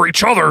have for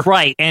each other.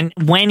 Right. And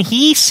when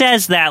he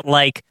says that,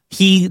 like,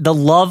 the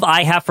love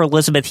I have for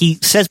Elizabeth, he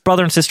says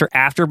brother and sister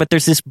after, but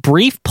there's this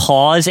brief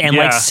pause and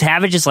like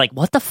Savage is like,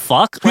 what the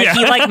fuck? Like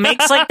he like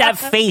makes like that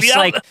face,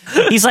 like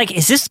he's like,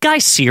 is this guy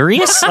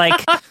serious?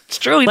 Like It's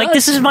true. Like,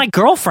 this is my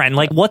girlfriend.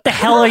 Like, what the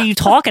hell are you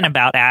talking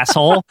about,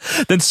 asshole?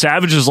 Then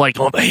Savage is like,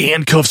 oh, the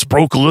handcuffs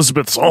broke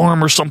Elizabeth's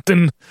arm or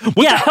something. What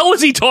the hell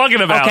is he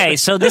talking about? Okay,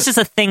 so this is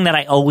a thing that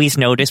I always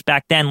noticed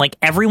back then. Like,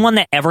 everyone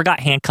that ever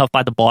got handcuffed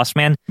by the boss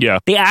man,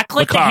 they act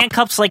like the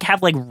handcuffs like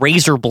have like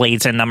razor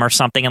blades in them or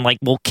something and like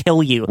will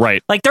kill you.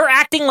 Right. Like, they're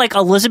acting like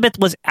Elizabeth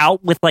was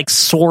out with like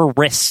sore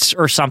wrists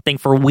or something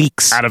for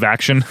weeks. Out of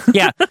action.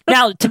 Yeah.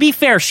 Now, to be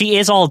fair, she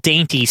is all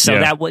dainty, so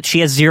she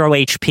has 0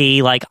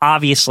 HP. Like,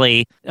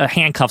 obviously,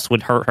 handcuffs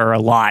would hurt her a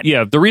lot.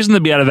 Yeah, the reason to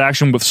be out of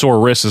action with sore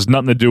wrists has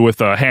nothing to do with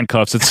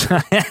handcuffs. It's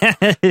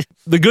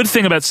the good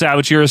thing about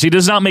Savage here is he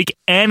does not make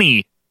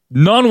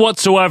none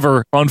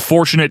whatsoever,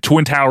 unfortunate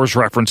Twin Towers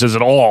references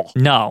at all.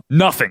 No.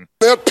 Nothing.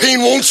 That pain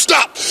won't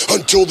stop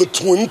until the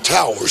Twin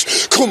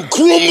Towers come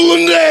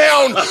crumbling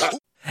down.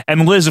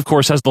 And Liz, of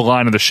course, has the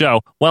line of the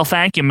show. Well,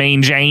 thank you,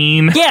 Mean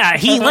Jane. Yeah,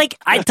 he like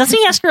doesn't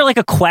he ask her like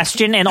a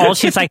question and all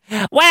she's like,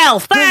 well,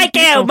 thank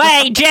you,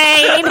 Mean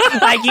Jane.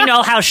 Like, you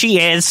know how she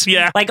is.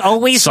 Yeah. Like,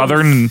 always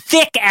Southern,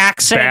 thick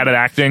accent. bad at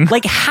acting.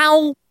 Like,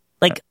 how...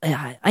 Like,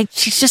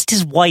 she's just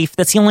his wife.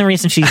 That's the only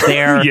reason she's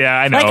there. Yeah,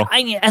 I know.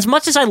 Like, as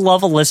much as I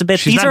love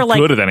Elizabeth, she's these not are like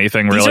good at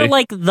anything. Really, these are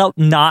like the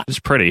not. It's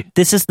pretty.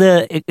 This is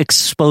the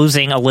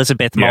exposing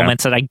Elizabeth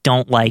moments that I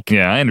don't like.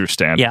 Yeah, I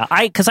understand. Yeah,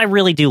 because I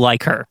really do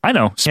like her. I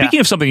know.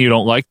 Speaking of something you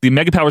don't like, the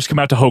Mega Powers come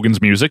out to Hogan's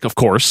music, of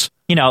course.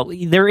 You know,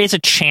 there is a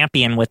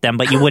champion with them,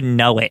 but you wouldn't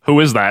know it. Who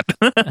is that?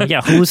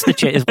 Yeah, who's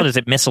the what is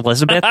it, Miss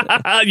Elizabeth?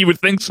 You would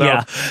think so.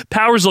 Yeah.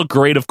 Powers look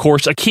great, of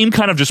course. Akeem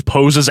kind of just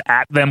poses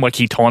at them like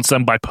he taunts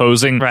them by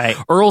posing. Right.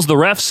 Earl's the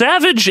ref.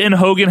 Savage and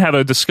Hogan have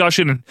a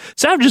discussion, and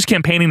Savage is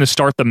campaigning to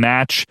start the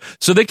match.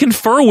 So they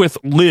confer with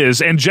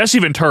Liz, and Jesse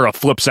Ventura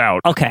flips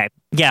out. Okay.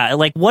 Yeah,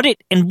 like what do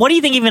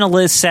you think even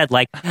Liz said?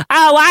 Like, oh,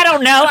 I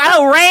don't know.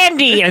 Oh,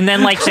 Randy. And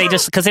then like they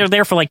just, because they were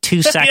there for like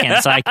 2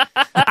 seconds. Like,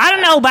 I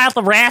don't know about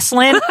the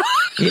wrestling.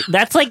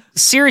 That's like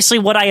seriously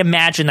what I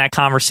imagine that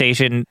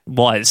conversation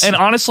was. And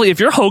honestly,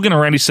 if you're Hogan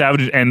or Randy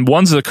Savage and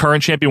one's the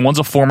current champion, one's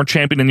a former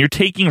champion, and you're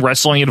taking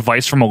wrestling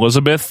advice from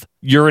Elizabeth,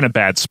 you're in a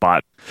bad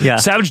spot. Yeah.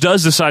 Savage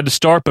does decide to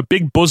start, but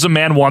Big Bosom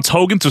Man wants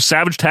Hogan, so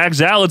Savage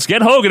tags out. Let's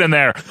get Hogan in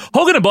there.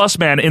 Hogan and Boss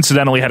Man,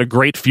 incidentally, had a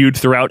great feud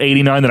throughout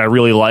 '89 that I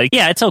really like.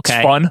 Yeah, it's okay.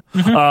 It's fun.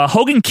 Mm-hmm.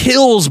 Hogan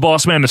kills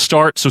Boss Man to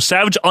start, so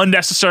Savage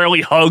unnecessarily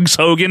hugs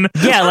Hogan.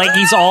 Yeah, like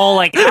he's all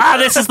like,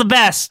 this is the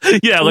best.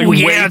 Yeah, like,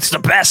 yeah, it's the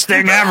best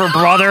thing ever,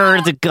 brother.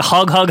 The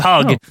hug.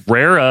 Oh,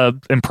 rare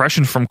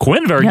impression from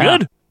Quinn. Very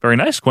good. Very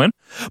nice, Quinn.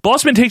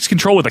 Bossman takes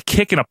control with a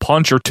kick and a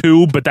punch or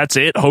two, but that's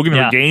it. Hogan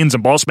regains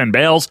and Bossman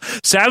bails.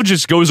 Savage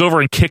just goes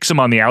over and kicks him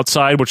on the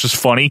outside, which is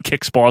funny.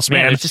 Kicks Bossman.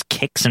 Man, it's just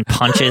kicks and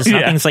punches.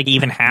 Nothing's like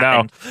even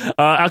happened. No.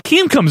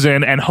 Akeem comes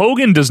in, and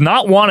Hogan does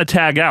not want to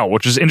tag out,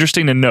 which is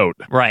interesting to note.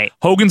 Right.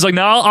 Hogan's like,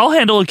 no, I'll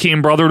handle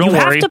Akeem, brother. Don't worry.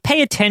 You have to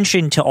pay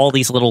attention to all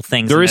these little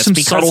things. There is some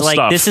because, subtle like,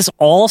 stuff. This is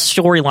all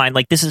storyline.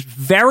 Like, this is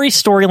very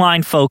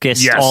storyline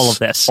focused. Yes, all of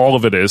this. All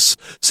of it is.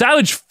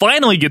 Savage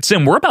finally gets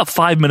in. We're about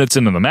 5 minutes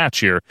into the match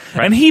here,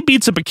 and he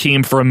beats up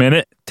Akeem for a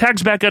minute,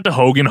 tags back out to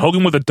Hogan.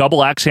 Hogan with a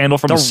double axe handle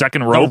from the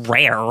second rope.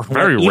 Rare.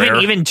 Very rare.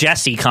 Even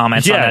Jesse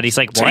comments on that. He's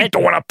like, what? Ain't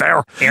going up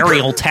there.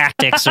 Aerial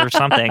tactics or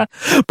something.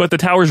 But the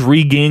Towers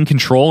regain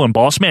control, and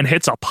Bossman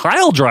hits a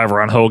pile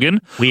driver on Hogan.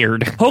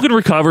 Weird. Hogan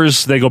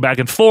recovers. They go back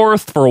and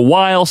forth for a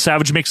while.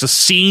 Savage makes a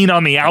scene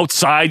on the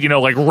outside,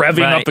 like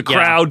revving up the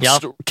crowd,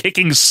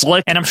 kicking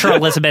slick. And I'm sure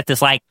Elizabeth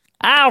is like,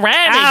 oh,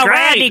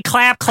 Randy,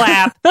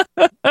 clap.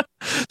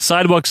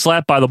 Sidewalk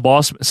slap by the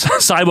boss.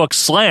 Sidewalk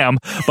slam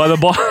by the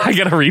boss. I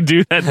gotta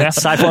redo that now.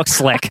 Sidewalk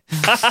slick.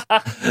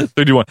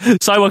 31.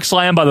 Sidewalk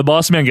slam by the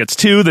boss man gets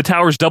 2. The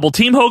Towers double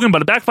team Hogan,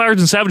 but it backfires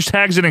and Savage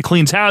tags in and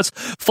cleans house.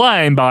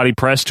 Flying body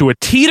press to a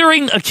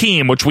teetering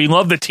Akeem, which we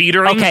love the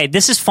teetering. Okay,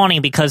 this is funny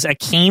because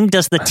Akeem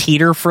does the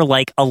teeter for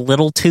like a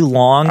little too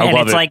long, and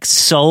it's like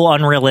so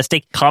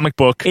unrealistic. Comic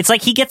book. It's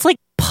like he gets like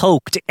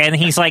poked and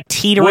he's like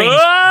teetering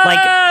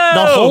like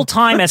the whole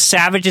time as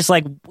Savage is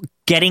like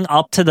getting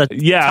up to the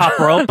top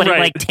rope, but it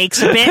like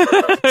takes a bit.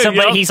 So,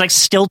 but he's like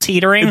still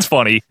teetering. It's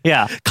funny.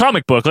 Yeah.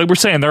 Comic book, like we're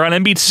saying, they're on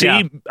NBC.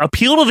 Yeah.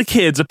 Appeal to the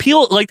kids.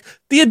 Like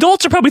the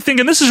adults are probably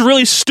thinking this is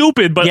really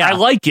stupid, but I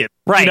like it.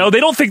 Right. They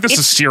don't think this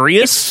is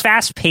serious. It's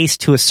fast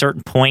paced to a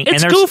certain point.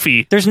 It's and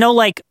goofy. There's no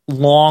like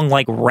long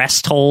like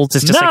rest holds.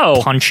 It's just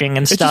like punching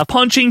and stuff. It's just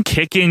punching,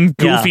 kicking,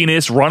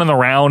 goofiness, running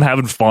around,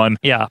 having fun.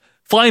 Yeah.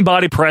 Flying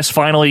body press,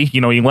 finally, he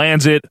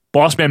lands it.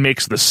 Bossman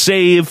makes the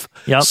save.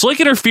 Yep. Slick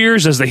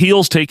interferes as the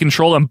heels take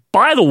control. And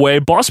by the way,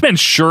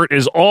 Bossman's shirt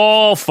is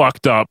all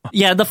fucked up.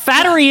 Yeah, the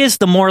fatter he is,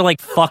 the more like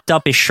fucked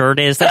up his shirt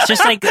is. That's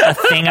just like a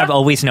thing I've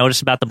always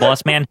noticed about the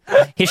Bossman.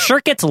 His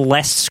shirt gets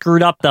less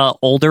screwed up the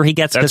older he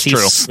gets because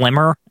he's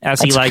slimmer. Have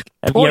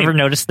you ever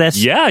noticed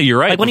this? Yeah, you're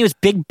right. Like when he was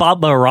Big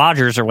Bubba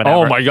Rogers or whatever.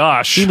 Oh my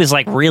gosh. He was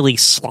like really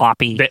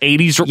sloppy. The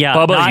 80s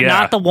Bubba?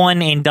 Not the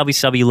one in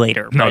WCW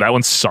later. No, that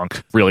one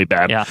sunk really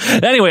bad. Yeah.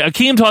 Anyway,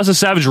 Akeem tosses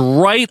Savage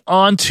right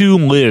onto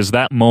Liz.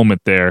 That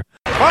moment there.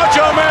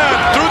 Macho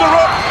Man through the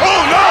rope.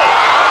 Oh, no!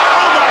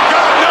 Oh, my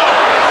God,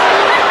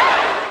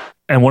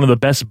 no! and one of the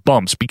best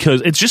bumps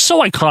because it's just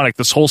so iconic,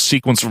 this whole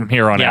sequence from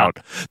here on out.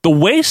 The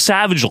way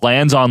Savage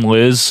lands on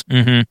Liz,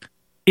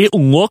 it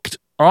looked,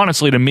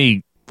 honestly, to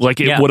me, like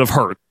it would have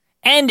hurt.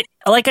 And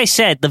like I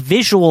said, the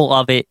visual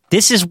of it,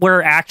 this is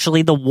where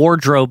actually the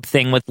wardrobe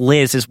thing with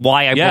Liz is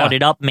why I brought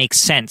it up makes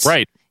sense.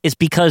 Right. Is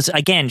because,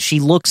 again, she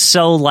looks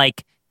so,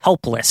 like,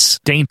 helpless.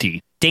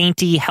 Dainty,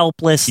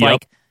 helpless.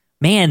 Like,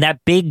 man,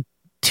 that big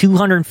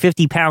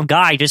 250-pound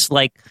guy just,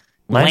 like,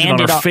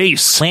 landed on her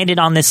face. Landed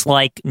on this,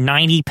 like,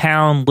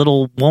 90-pound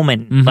little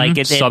woman.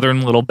 Like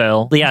Southern little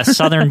belle. Yeah,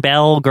 Southern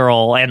belle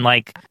girl. And,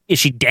 like, is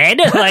she dead?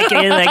 like,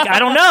 I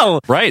don't know.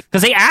 Right.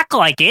 Because they act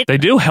like it. They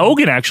do.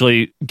 Hogan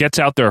actually gets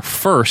out there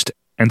first,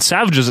 and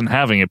Savage isn't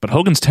having it, but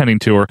Hogan's tending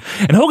to her.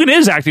 And Hogan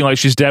is acting like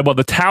she's dead while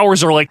the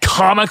towers are, like,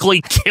 comically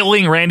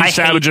killing Randy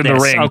Savage in the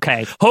ring.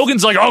 Okay.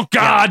 Hogan's like, oh,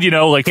 God, you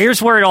know, like...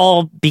 Here's where it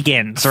all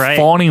begins, right?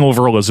 Fawning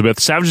over Elizabeth.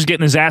 Savage is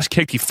getting his ass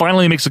kicked. He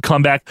finally makes a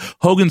comeback.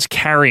 Hogan's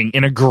carrying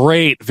in a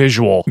great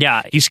visual.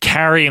 Yeah. He's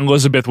carrying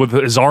Elizabeth with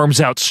his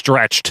arms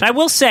outstretched. I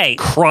will say,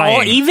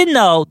 crying. Even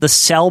though the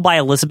sell by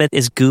Elizabeth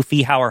is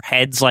goofy, how her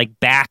head's,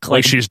 like, back.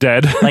 Like she's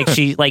dead.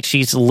 like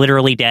she's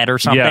literally dead or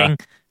something. Yeah.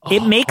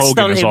 It makes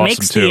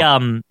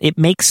it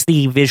makes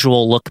the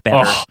visual look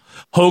better.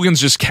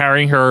 Hogan's just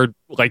carrying her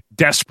like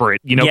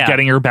desperate,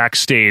 getting her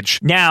backstage.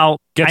 Now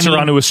gets her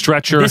onto a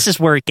stretcher. This is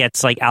where it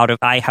gets like out of.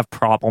 I have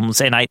problems,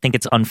 and I think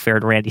it's unfair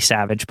to Randy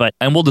Savage.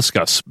 And we'll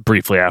discuss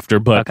briefly after.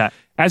 But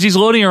as he's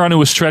loading her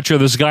onto a stretcher,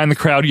 there's a guy in the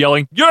crowd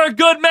yelling, "You're a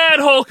good man,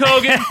 Hulk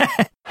Hogan! You're a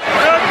good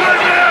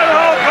man,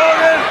 Hulk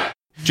Hogan!"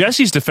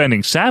 Jesse's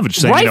defending Savage,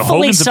 saying,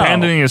 Hogan's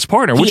abandoning his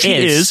partner, which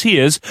he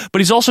is,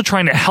 but he's also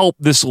trying to help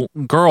this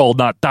girl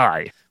not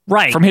die.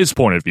 Right. From his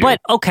point of view.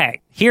 But,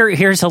 okay,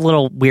 here's a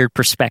little weird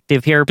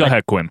perspective here. Go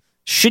ahead, Quinn.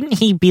 Shouldn't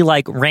he be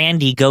like,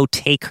 Randy, go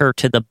take her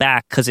to the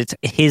back because it's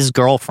his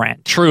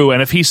girlfriend? True,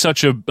 and if he's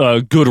such a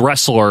good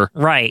wrestler,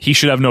 he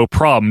should have no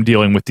problem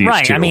dealing with these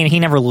two. I mean, he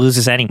never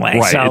loses anyway.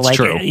 Right, so, it's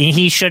true.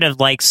 He should have,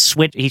 like,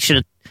 switched. He should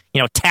have,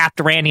 tapped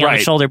Randy on the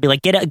shoulder, be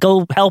like,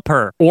 go help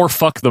her. Or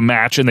fuck the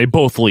match and they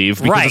both leave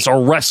because it's a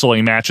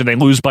wrestling match and they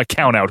lose by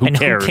count out. Who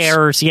cares? Who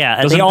cares?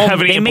 Yeah.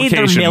 They made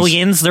their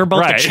millions. They're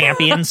both the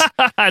champions.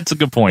 That's a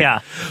good point. Yeah.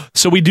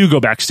 So we do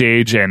go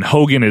backstage and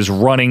Hogan is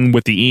running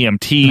with the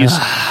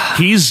EMTs.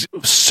 He's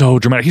so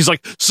dramatic. He's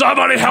like,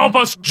 somebody help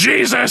us,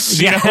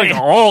 Jesus! Like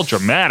all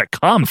dramatic.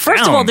 Calm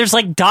First down. of all, there's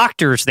like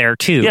doctors there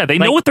too. Yeah, they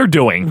know what they're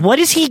doing. What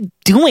is he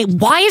doing?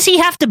 Why does he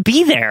have to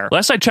be there?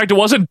 Last I checked, it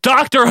wasn't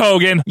Dr.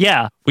 Hogan.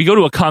 Yeah. We go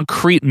to a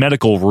concrete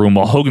medical room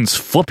while Hogan's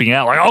flipping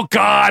out like, oh,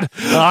 God.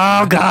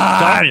 Oh,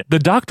 God. The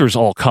doctor's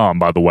all calm,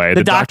 by the way.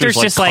 The doctor's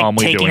just like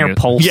taking her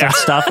pulse and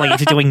stuff, like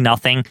he's doing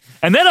nothing.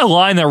 And then a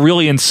line that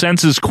really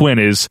incenses Quinn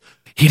is,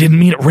 he didn't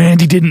mean it,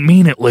 Randy didn't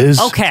mean it,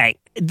 Liz. Okay.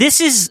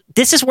 This is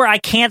where I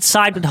can't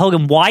side with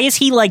Hogan. Why is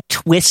he like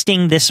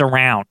twisting this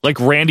around? Like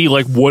Randy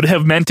would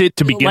have meant it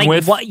to begin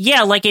with?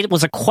 Yeah, like it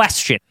was a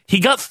question. He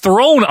got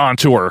thrown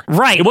onto her.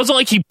 Right. It wasn't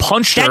like he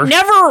punched her.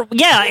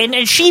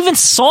 And she even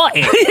saw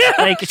it.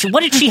 Like,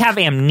 what, did she have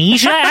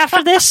amnesia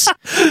after this?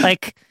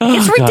 Like,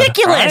 it's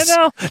ridiculous.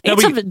 God. I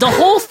know. The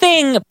whole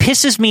thing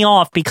pisses me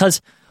off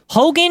because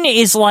Hogan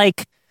is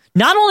like,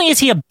 not only is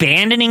he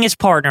abandoning his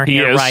partner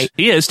here, right?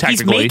 He is,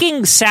 technically. He's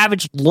making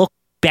Savage look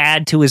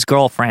bad to his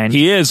girlfriend.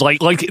 He is. Like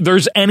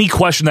there's any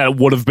question that it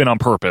would have been on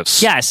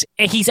purpose. Yes.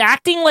 And he's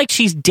acting like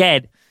she's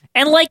dead.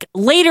 And like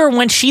later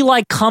when she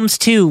like comes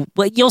to,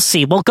 but you'll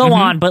see. Well, go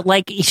on. But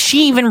like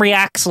she even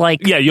reacts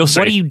like, yeah, you'll see.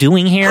 What are you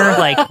doing here?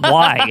 Like,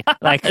 why?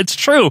 Like, it's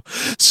true.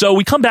 So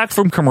we come back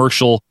from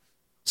commercial.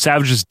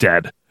 Savage is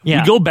dead.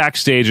 Yeah. We go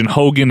backstage and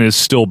Hogan is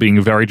still being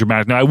very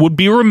dramatic. Now, I would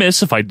be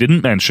remiss if I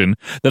didn't mention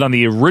that on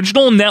the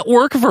original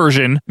network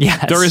version,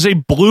 there is a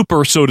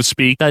blooper, so to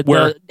speak,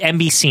 where the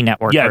NBC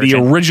network the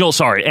original,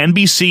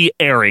 NBC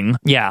airing.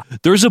 Yeah.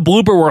 There's a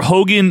blooper where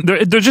Hogan,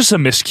 there's just a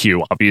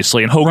miscue,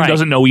 obviously, and Hogan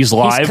doesn't know he's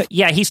live.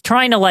 He's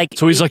trying to like...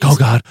 So he's like, oh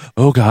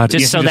God.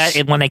 Just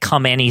that when they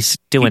come in, he's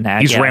doing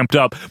that. He's ramped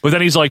up. But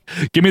then he's like,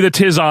 give me the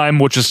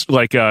Tizime, which is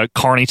like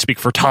Carney speak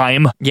for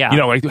time. Yeah.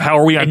 Like, how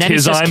are we on and then Tizime? He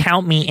says,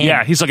 count me in.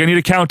 Yeah, he's like, I need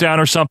a countdown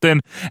or something.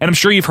 And I'm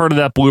sure you've heard of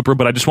that blooper,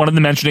 but I just wanted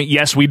to mention it.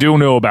 Yes, we do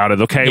know about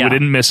it, okay? Yeah. We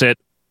didn't miss it.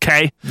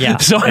 Okay? Yeah.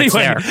 So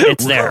anyway,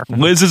 it's there.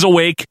 Liz is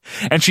awake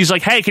and she's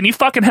like, hey, can you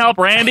fucking help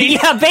Randy?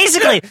 Yeah,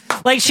 basically.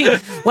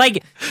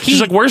 She's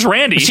like, where's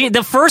Randy?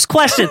 The first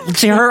question,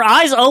 her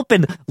eyes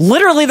open.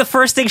 Literally the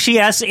first thing she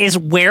asks is,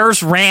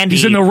 where's Randy?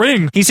 He's in the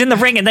ring. He's in the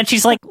ring. And then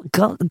she's like,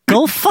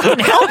 go fucking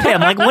help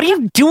him. Like, what are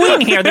you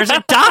doing here? There's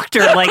a doctor.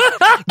 Like,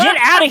 get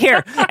out of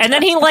here. And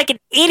then he, like an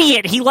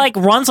idiot, he like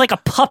runs like a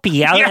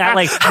puppy out.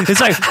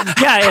 It's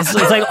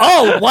like,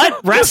 oh,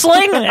 what?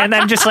 Wrestling? And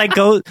then just like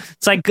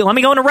it's like, let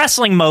me go into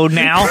wrestling mode. mode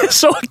now.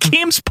 So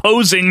Hakeem's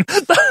posing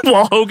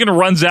while Hogan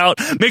runs out,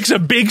 makes a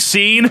big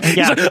scene. He's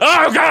like,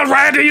 oh, God,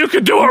 Randy, you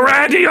can do it,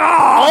 Randy. Oh!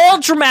 All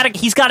dramatic.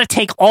 He's got to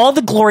take all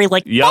the glory.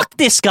 Like, fuck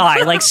this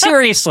guy. Like,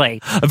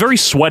 seriously. A very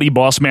sweaty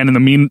boss man in the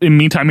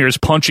meantime here is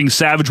punching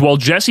Savage while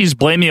Jesse's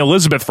blaming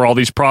Elizabeth for all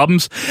these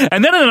problems.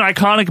 And then in an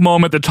iconic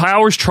moment, the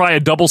Towers try a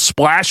double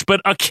splash, but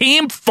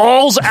Hakeem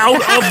falls out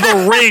of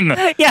the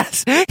ring.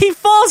 Yes, he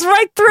falls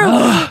right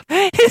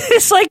through.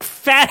 His like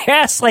fat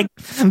ass like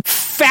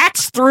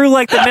fats through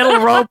like the middle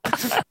rope,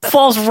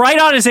 falls right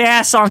on his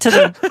ass onto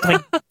the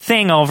like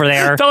thing over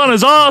there. Fell on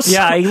his ass.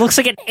 Yeah, he looks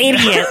like an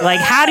idiot. Like,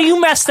 how do you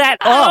mess that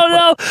up? I don't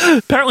know.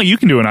 Apparently, you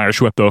can do an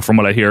Irish whip though, from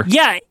what I hear.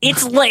 Yeah,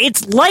 it's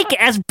like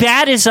as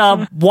bad as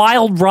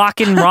Wild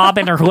Rockin'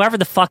 Robin or whoever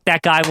the fuck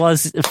that guy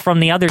was from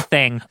the other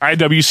thing.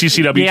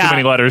 IWCCW, Yeah. too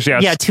many letters.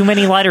 Yes. Yeah, too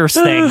many letters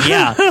thing.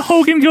 Yeah.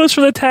 Hogan goes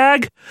for the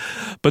tag,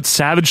 but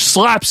Savage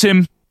slaps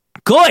him.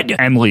 Good.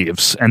 And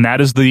leaves. And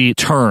that is the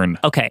turn.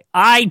 Okay,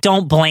 I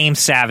don't blame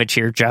Savage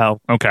here, Joe.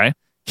 Okay.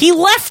 He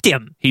left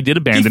him. He did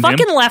abandon him. He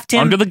fucking left him.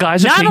 Under the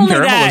guise of Not taking only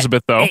care of that,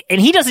 Elizabeth, though.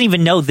 And he doesn't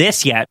even know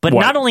this yet, but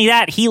What? not only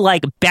that, he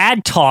like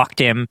bad talked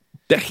him.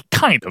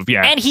 Kind of,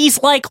 yeah. And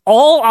he's like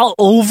all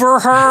over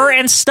her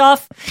and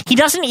stuff. He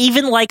doesn't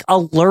even like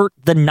alert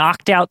the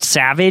knocked out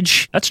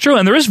Savage. That's true.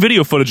 And there is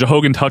video footage of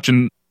Hogan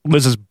touching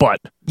Liz's butt.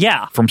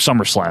 Yeah. From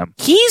SummerSlam.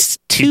 He's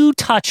too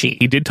touchy.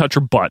 He did touch her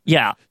butt.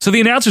 Yeah. So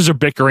the announcers are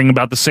bickering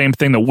about the same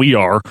thing that we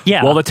are.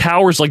 Yeah. While the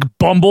Towers like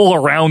bumble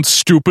around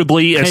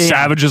stupidly as Yeah.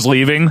 Savage is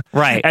leaving.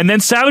 Right. And then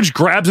Savage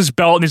grabs his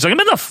belt and he's like, I'm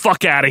the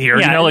fuck out of here.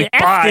 Yeah, You know, like,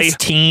 F bye. this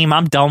team.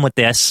 I'm done with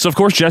this. So, of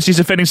course, Jesse's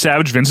defending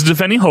Savage. Vince is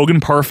defending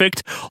Hogan.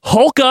 Perfect.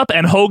 Hulk up,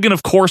 and Hogan,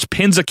 of course,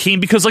 pins Hakeem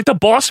because, like, the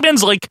boss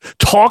man's, like,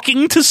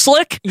 talking to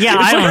Slick. Yeah,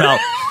 It's I don't like- know.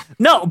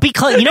 No,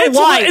 because you know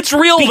why? It's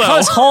real,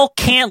 because though. Hulk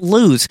can't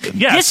lose.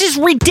 Yes. This is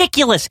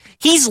ridiculous.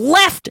 He's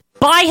left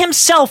by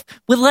himself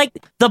with like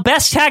the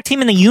best tag team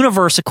in the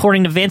universe,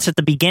 according to Vince at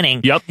the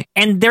beginning. Yep.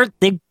 And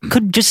they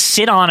could just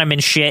sit on him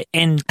and shit,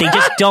 and they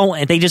just don't.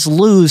 And they just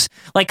lose.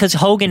 Like, because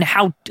Hogan,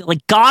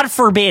 God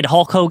forbid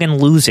Hulk Hogan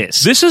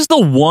loses. This is the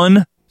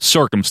one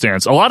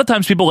circumstance. A lot of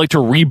times people like to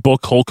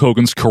rebook Hulk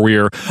Hogan's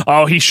career.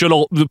 Oh, he should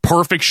have, the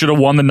Perfect should have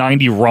won the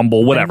 90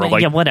 Rumble, whatever.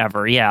 Like, yeah,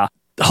 whatever. Yeah.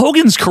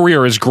 Hogan's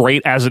career is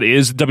great as it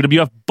is,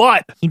 WWF,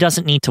 but he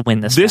doesn't need to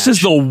win this. This match.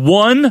 is the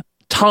one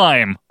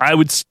time I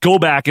would go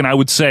back and I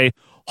would say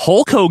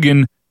Hulk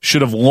Hogan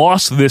should have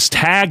lost this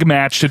tag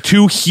match to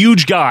two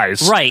huge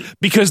guys. Right.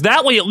 Because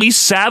that way at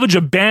least Savage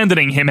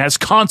abandoning him has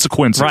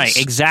consequences. Right,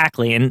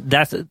 exactly. And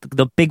that's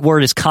the big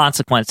word is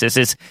consequences.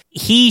 Is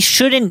he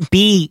shouldn't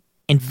be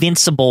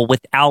invincible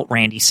without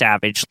Randy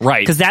Savage. Right.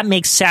 Because that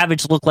makes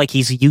Savage look like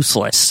he's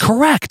useless.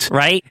 Correct.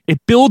 Right? It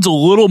builds a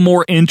little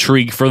more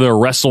intrigue for the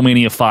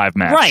WrestleMania 5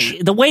 match.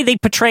 Right. The way they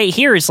portray it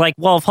here is like,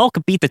 well, if Hulk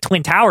could beat the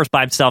Twin Towers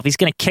by himself, he's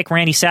going to kick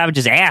Randy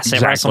Savage's ass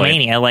at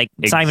WrestleMania. Like,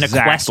 it's not even a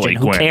question.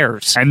 Who Quinn.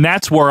 cares? And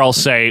that's where I'll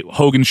say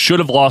Hogan should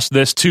have lost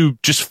this to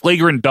just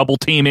flagrant double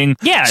teaming.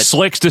 Yeah.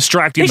 Slick's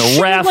distracting They the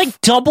should ref. have, like,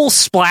 double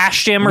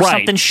splashed him or Right.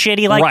 something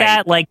shitty like Right.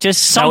 that. Like,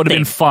 just something. That would have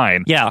been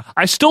fine. Yeah.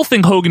 I still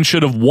think Hogan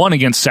should have won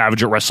against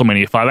Savage at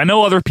WrestleMania 5. I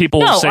know other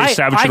people say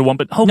Savage should have won,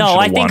 but Hogan should have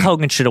won. I think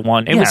Hogan should have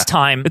won. It was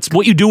time. It's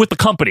what you do with the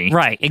company.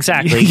 Right,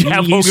 exactly. You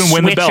have Hogan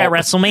win the switch belt. at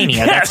WrestleMania.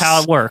 Yes. That's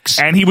how it works.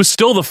 And he was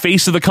still the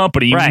face of the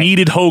company. You Right.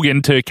 needed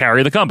Hogan to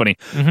carry the company.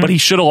 But he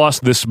should have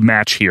lost this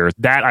match here.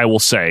 That I will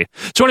say.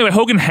 So anyway,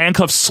 Hogan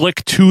handcuffs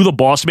Slick to the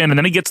boss man, and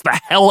then he gets the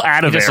hell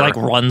out of He just, there. like,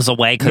 runs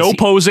away. No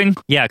posing.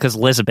 Yeah, because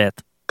Elizabeth.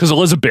 Because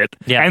Elizabeth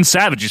and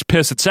Savage, he's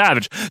pissed at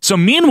Savage. So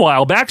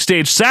meanwhile,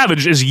 backstage,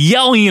 Savage is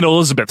yelling at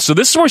Elizabeth. So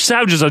this is where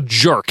Savage is a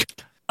jerk.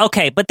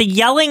 Okay, but the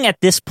yelling at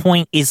this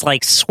point is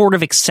like sort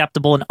of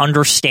acceptable and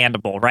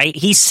understandable, right?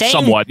 He's saying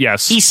Somewhat,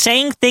 yes. He's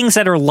saying things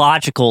that are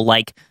logical,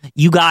 like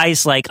you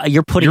guys, like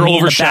you're putting You're me in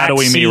the overshadowing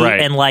back me, seat,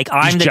 right. and like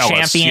I'm He's the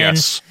jealous, champion,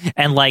 yes.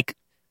 and like,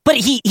 but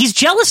he's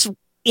jealous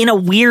in a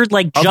weird,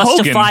 like Of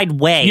justified Hogan.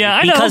 way, Yeah,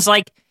 I know. because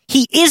like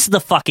he is the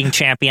fucking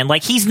champion.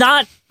 Like he's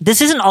not. This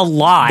isn't a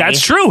lie.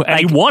 That's true, and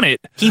Like, he won it.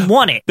 He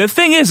won it. The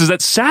thing is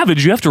that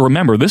Savage, you have to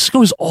remember, this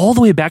goes all the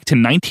way back to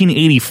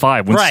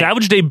 1985. When Right.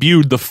 Savage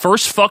debuted, the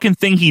first fucking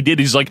thing he did,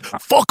 he's like,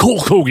 fuck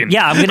Hulk Hogan.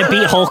 Yeah, I'm going to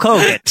beat Hulk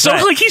Hogan. So,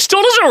 Right. like, he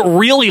still doesn't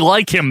really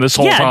like him this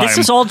whole time. Yeah, this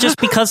is all just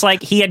because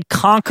like he had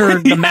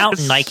conquered the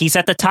mountain, like he's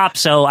at the top.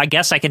 So I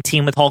guess I can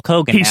team with Hulk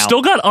Hogan. He's now.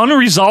 still got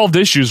unresolved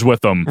issues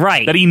with him.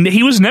 Right. That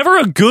he was never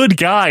a good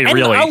guy, And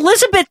really.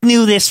 Elizabeth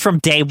knew this from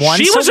day one.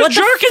 She so was a what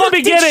jerk in the fuck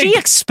beginning. Did she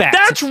expect?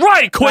 That's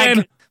right, Quinn.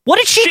 Like, what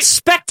did she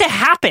expect to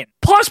happen?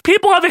 Plus,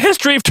 people have a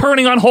history of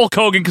turning on Hulk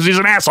Hogan because he's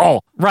an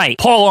asshole. Right.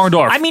 Paul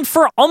Orndorff. I mean,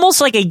 for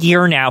almost like a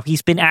year now,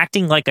 he's been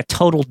acting like a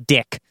total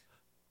dick.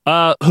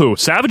 Who?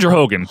 Savage or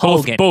Hogan?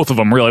 Hogan. Both of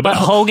them, really. But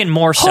Hogan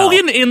more so.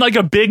 Hogan in like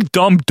a big,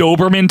 dumb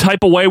Doberman type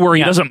of way where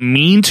he doesn't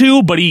mean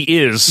to, but he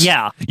is.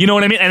 Yeah. You know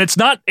what I mean? And it's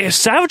not...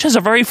 Savage has a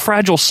very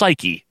fragile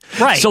psyche.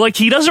 Right. So, like,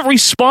 he doesn't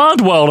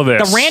respond well to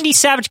this. The Randy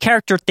Savage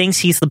character thinks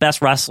he's the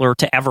best wrestler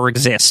to ever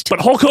exist.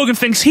 But Hulk Hogan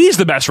thinks he's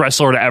the best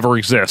wrestler to ever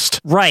exist.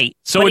 Right.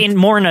 So but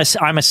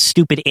I'm a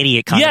stupid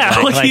idiot kind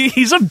of way. Like,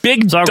 he's a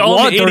big, dumb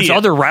idiot. There's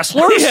other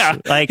wrestlers? Yeah.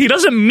 Like, he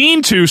doesn't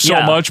mean to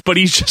so much, but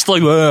he's just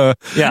like,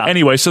 Yeah.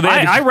 Anyway, so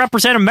I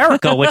represent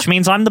America, which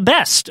means I'm the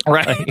best.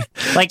 Right.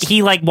 Like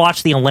he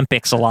watched the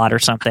Olympics a lot or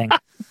something.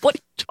 What are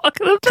you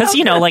talking about? Because,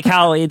 like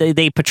how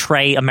they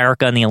portray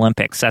America in the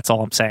Olympics. That's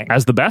all I'm saying.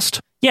 As the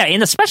best? Yeah,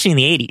 especially in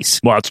the 80s.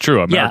 Well, it's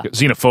true.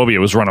 Xenophobia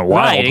was running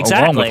wild right,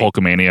 exactly. along with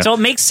Hulkamania. So it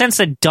makes sense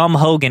that dumb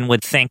Hogan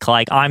would think,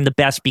 like, I'm the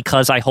best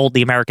because I hold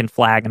the American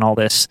flag and all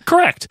this.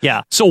 Correct.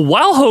 Yeah. So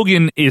while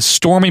Hogan is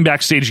storming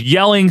backstage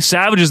yelling,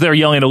 Savage is there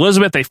yelling at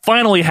Elizabeth, they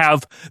finally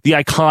have the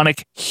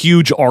iconic,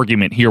 huge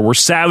argument here where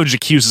Savage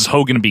accuses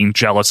Hogan of being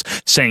jealous,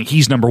 saying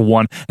he's number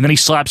one, and then he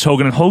slaps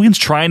Hogan, and Hogan's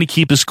trying to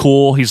keep his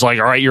cool. He's like,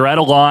 all right, you're out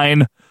of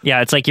line.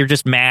 Yeah, it's like you're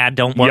just mad.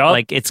 Don't worry.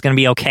 Like, it's going to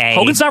be okay.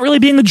 Hogan's not really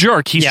being a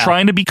jerk. He's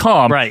trying to be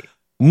calm. Right.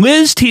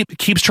 Liz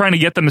keeps trying to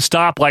get them to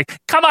stop, like,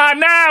 come on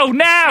now.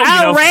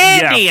 Oh,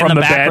 Randy! From in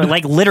the background, bed.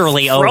 like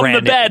literally, from Randy.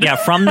 the bed. Yeah,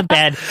 from the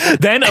bed.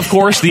 Then, of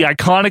course, the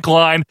iconic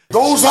line.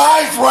 Those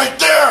eyes right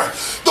there.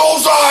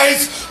 Those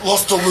eyes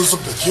lost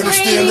Elizabeth. You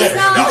understand that?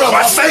 You got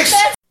my face.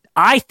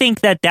 I think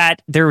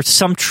that there's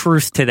some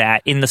truth to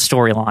that in the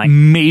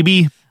storyline.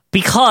 Maybe.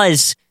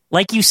 Because,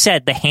 like you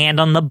said, the hand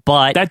on the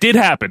butt. That did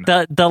happen.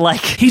 The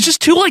like. He's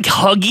just too, like,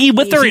 huggy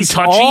with her and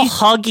touchy. All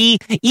huggy.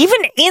 Even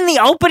in the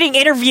opening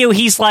interview,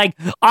 he's like,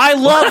 I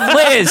love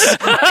Liz.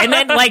 And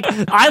then, like,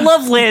 I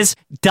love Liz, ...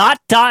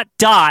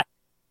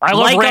 I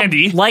love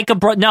Randy. Like a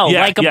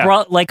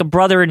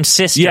brother and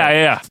sister.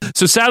 Yeah.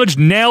 So Savage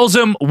nails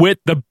him with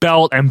the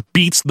belt and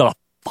beats the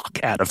fuck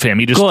out of him.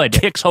 He just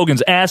kicks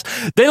Hogan's ass.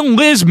 Then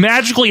Liz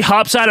magically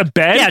hops out of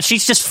bed. Yeah,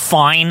 she's just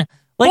fine.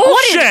 Like,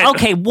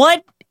 bullshit.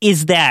 What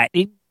is that?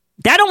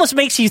 That almost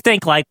makes you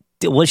think, like,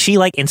 was she,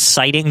 like,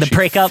 inciting the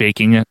breakup?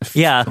 Faking it?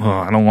 Yeah. Oh,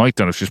 I don't like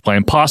that if she's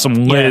playing Possum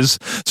Liz.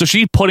 Yeah. So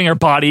she's putting her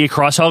body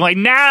across Hogan, like,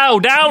 no,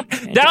 don't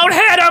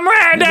hit him,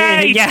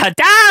 Randy! Yeah,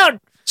 down!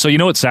 So you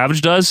know what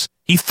Savage does?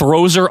 He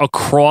throws her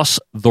across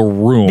the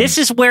room. This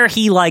is where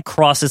he, like,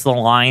 crosses the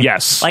line.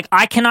 Yes. Like,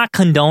 I cannot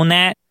condone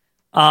that.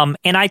 And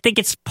I think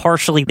it's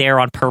partially there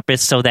on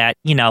purpose so that,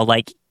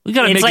 like... We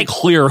gotta make it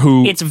clear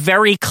who... It's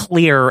very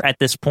clear at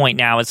this point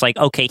now. It's like,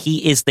 okay,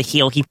 he is the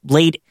heel.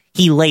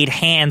 He laid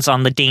hands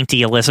on the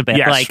dainty Elizabeth.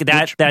 Yes, like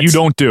that's you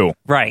don't do.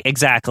 Right,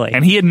 exactly.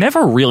 And he had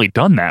never really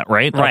done that,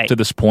 right? Up to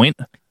this point.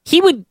 He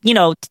would,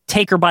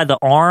 take her by the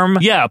arm.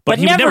 Yeah, but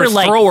he would never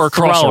throw her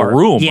across a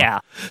room. Yeah.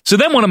 So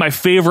then one of my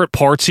favorite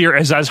parts here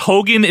is as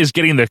Hogan is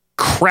getting the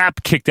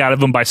crap kicked out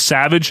of him by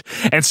Savage,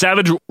 and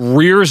Savage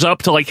rears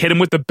up to, like, hit him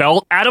with the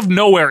belt. Out of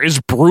nowhere is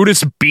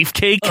Brutus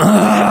Beefcake.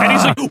 And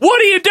he's like,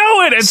 what are you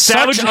doing? And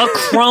Such a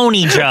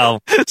crony, Joe.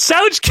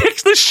 Savage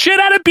kicks the shit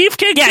out of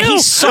Beefcake, Yeah, too. he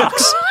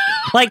sucks.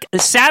 Like,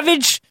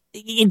 Savage,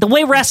 the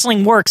way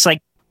wrestling works,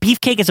 like,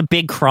 Beefcake is a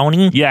big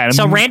crony. Yeah.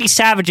 So Randy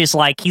Savage is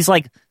like, he's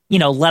like,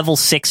 level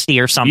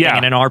 60 or something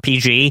in an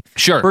RPG.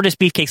 Sure. Brutus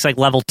Beefcake's like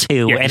level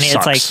 2. Yeah, and he it's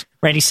sucks. like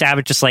Randy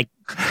Savage just like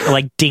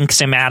dinks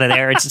him out of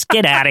there. It's just,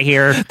 get out of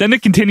here. Then to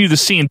continue the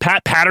scene,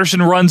 Pat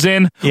Patterson runs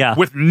in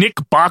with Nick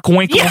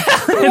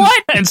Bockwinkel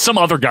and some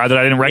other guy that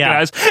I didn't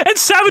recognize. And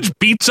Savage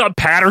beats up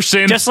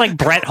Patterson. Just like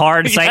Bret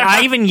Hart. It's like,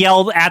 I even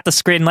yelled at the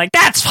screen like,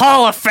 that's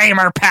Hall of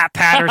Famer Pat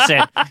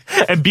Patterson.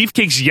 And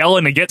Beefcake's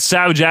yelling to get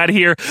Savage out of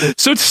here.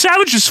 So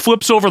Savage just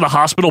flips over the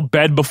hospital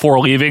bed before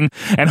leaving.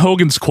 And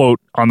Hogan's quote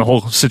on the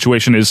whole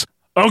situation is,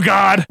 oh,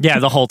 God. Yeah,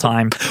 the whole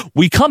time.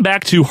 We come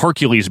back to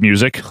Hercules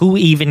music. Who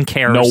even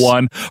cares? No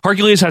one.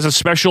 Hercules has a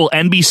special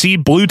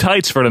NBC blue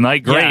tights for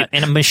tonight. Great. Yeah,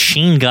 and a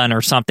machine gun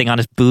or something on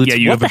his boots. Yeah,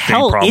 you what have a the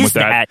hell big problem is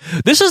with that.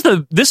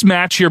 This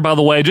match here, by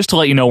the way, just to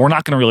let you know, we're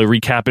not going to really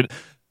recap it.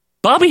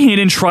 Bobby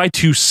Heenan tried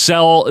to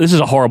sell, this is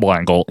a horrible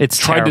angle. It's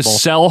tried terrible. to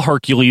sell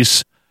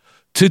Hercules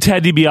to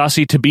Ted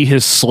DiBiase to be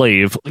his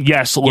slave.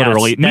 Yes,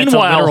 literally. Yes, that's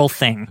Meanwhile, a literal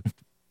thing.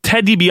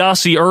 Ted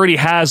DiBiase already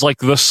has like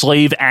the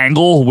slave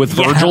angle with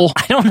Virgil.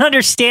 I don't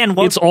understand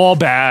what it's all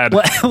bad.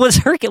 What was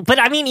Hercules? But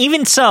I mean,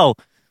 even so,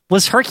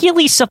 was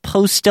Hercules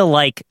supposed to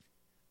like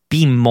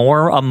be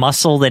more a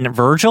muscle than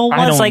Virgil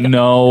was? I don't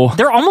know.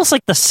 They're almost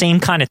like the same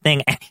kind of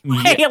thing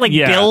anyway.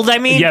 Build, I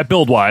mean. Yeah,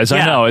 build-wise.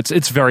 I know.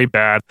 It's very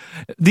bad.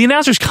 The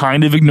announcers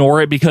kind of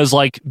ignore it because,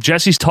 like,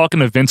 Jesse's talking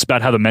to Vince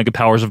about how the Mega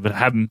Powers have been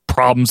having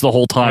problems the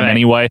whole time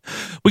anyway.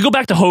 We go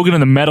back to Hogan in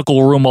the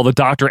medical room while the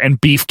doctor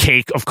and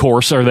Beefcake, of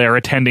course, are there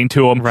attending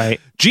to him. Right.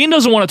 Gene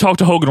doesn't want to talk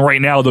to Hogan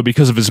right now, though,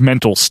 because of his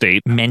mental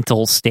state.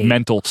 Mental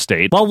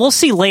state. Well, we'll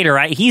see later.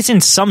 He's in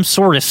some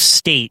sort of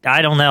state.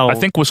 I don't know. I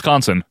think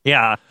Wisconsin.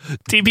 Yeah.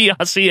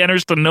 DiBiase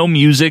enters to no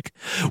music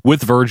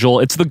with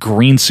Virgil. It's the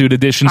green suit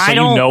edition, so you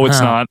know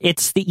it's not.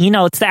 It's the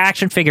it's the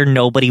action figure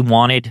nobody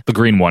wanted. The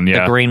green one,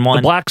 yeah. The green one.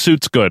 The black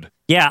suit's good.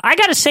 Yeah, I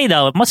gotta say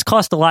though, it must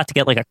cost a lot to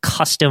get like a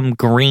custom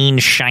green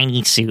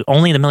shiny suit.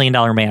 Only the $1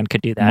 Million Man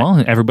could do that.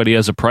 Well, everybody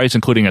has a price,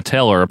 including a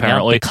tailor,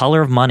 apparently. The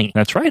color of money.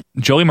 That's right.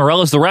 Joey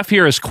Morella's the ref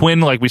here, as Quinn,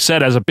 like we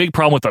said, has a big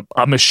problem with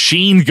a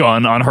machine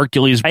gun on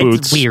Hercules' boots.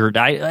 It's weird.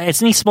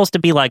 Isn't he supposed to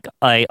be like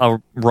a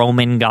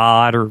Roman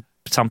god or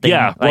something?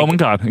 Yeah, like, Roman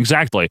god,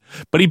 exactly.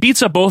 But he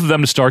beats up both of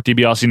them to start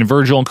DiBiase and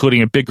Virgil,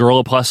 including a big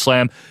Gorilla Plus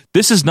slam.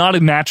 This is not a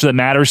match that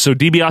matters, so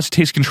DiBiase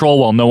takes control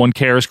while no one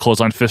cares.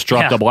 Clothesline fist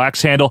drop, double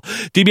axe handle.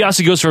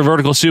 DiBiase goes for a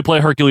vertical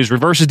suplex. Hercules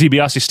reverses.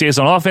 DiBiase stays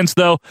on offense,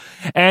 though.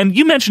 And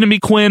you mentioned to me,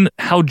 Quinn,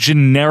 how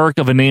generic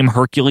of a name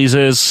Hercules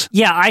is.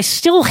 Yeah, I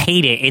still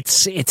hate it.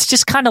 It's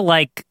just kind of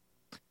like,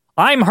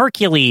 I'm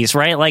Hercules,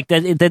 right? Like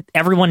that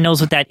everyone knows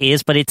what that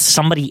is, but it's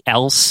somebody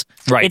else.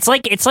 Right. It's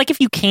like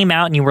if you came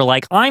out and you were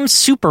like, I'm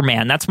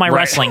Superman. That's my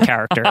wrestling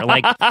character.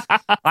 Like,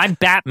 I'm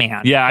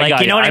Batman. Yeah, like, I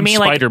got you know what I mean?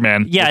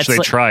 Spider-Man, like, yeah, which they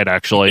like, tried,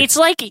 actually. It's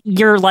like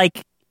you're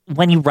like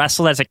when you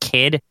wrestled as a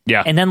kid,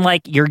 and then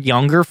like your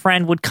younger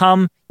friend would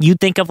come, you'd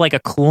think of like a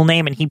cool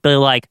name, and he'd be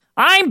like,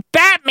 I'm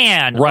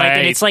Batman. Right. Like,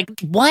 and it's like,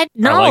 what?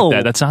 No. I like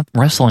that. That's not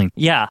wrestling.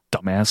 Yeah.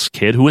 Dumbass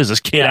kid. Who is this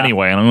kid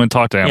anyway? And I'm going to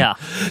talk to him. Yeah.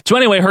 So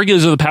anyway,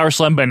 Hercules with the power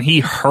slam, and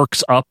he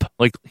herks up.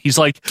 Like, he's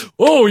like,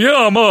 oh,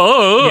 yeah, I'm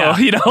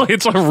you know,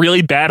 it's a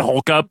really bad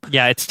Hulk up.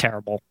 Yeah, it's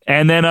terrible.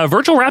 And then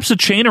Virgil wraps a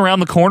chain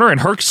around the corner, and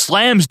Herc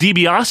slams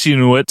DiBiase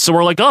into it. So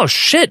we're like, oh,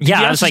 shit.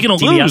 Yeah, DiBiase's like, going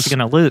to DiBiase lose. is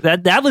going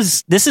to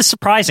lose. This is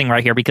surprising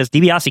right here because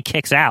DiBiase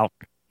kicks out.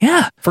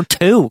 Yeah. For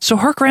 2. So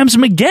Herc rams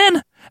him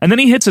again. And then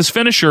he hits his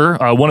finisher,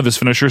 one of his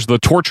finishers, the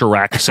torture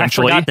rack,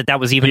 essentially. I forgot that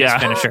was even his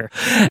finisher.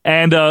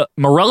 And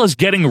Morella's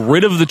getting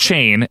rid of the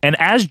chain. And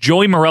as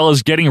Joey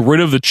Morella's getting rid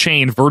of the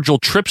chain, Virgil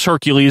trips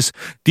Hercules.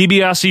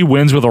 DiBiase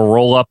wins with a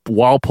roll-up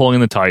while pulling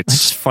the tights.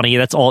 It's funny.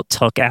 That's all it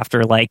took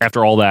after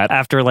all that.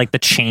 After like the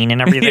chain and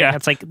everything. Yeah.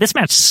 It's like, this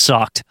match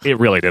sucked. It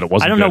really did. It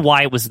wasn't I don't good. know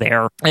why it was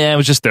there. Yeah, it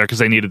was just there because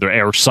they needed their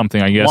air or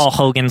something, I guess. While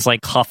Hogan's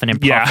like huffing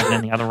and puffing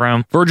in the other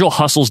room. Virgil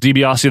hustles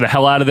DiBiase the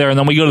hell out of there. And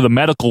then we go to the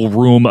medical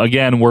room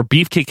again where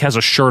Beefcake has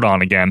a shirt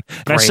on again.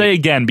 And I say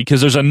again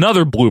because there's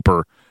another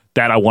blooper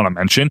that I want to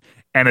mention,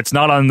 and it's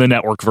not on the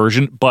network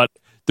version, but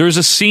there's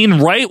a scene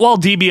right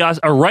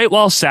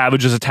while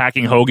Savage is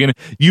attacking Hogan.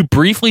 You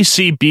briefly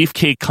see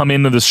Beefcake come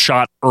into this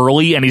shot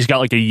early, and he's got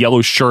like a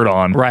yellow shirt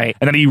on. Right.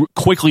 And then he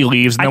quickly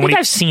leaves. And I then think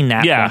I've seen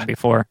that one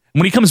before.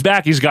 When he comes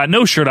back, he's got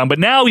no shirt on, but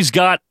now he's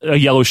got a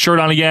yellow shirt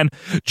on again.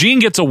 Gene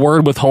gets a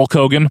word with Hulk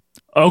Hogan.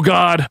 Oh,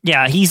 God.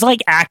 Yeah, he's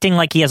like acting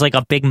like he has like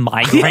a big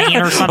migraine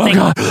or something.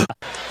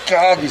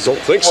 God, you don't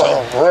think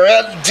so.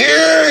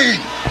 Randy!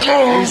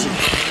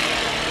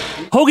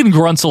 Hogan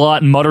grunts a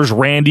lot and mutters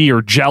Randy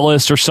or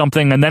jealous or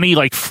something, and then he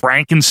like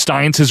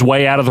Frankensteins his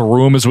way out of the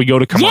room as we go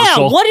to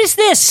commercial. Yeah, what is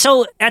this?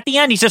 So at the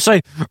end, he's just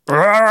like,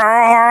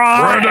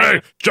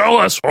 Randy,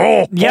 jealous.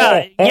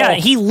 Yeah,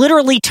 he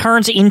literally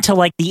turns into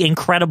like the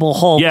Incredible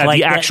Hulk. Yeah, like,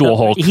 the actual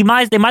Hulk. They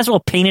might as well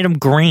painted him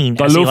green.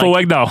 The Lou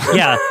Ferrigno.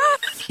 Yeah.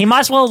 He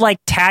might as well like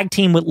tag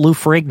team with Lou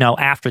Ferrigno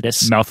after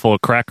this. Mouthful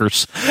of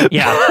crackers.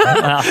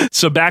 Yeah.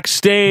 So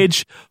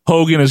backstage,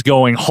 Hogan is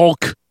going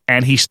Hulk,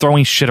 and he's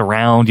throwing shit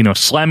around, you know,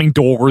 slamming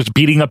doors,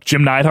 beating up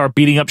Jim Neidhart,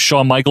 beating up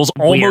Shawn Michaels,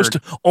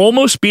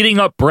 almost beating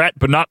up Brett,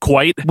 but not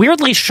quite.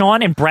 Weirdly,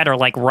 Shawn and Brett are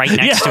like right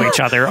next to each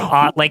other.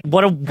 Like,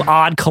 what an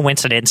odd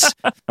coincidence.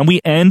 And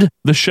we end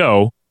the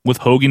show with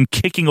Hogan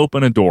kicking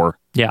open a door.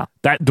 Yeah.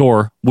 That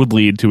door would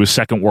lead to his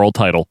second world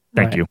title.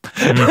 Thank you.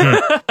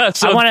 Mm-hmm.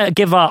 So, I want to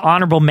give an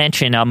honorable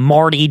mention.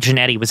 Marty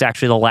Jannetty was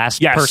actually the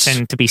last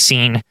person to be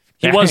seen.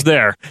 He was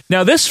there.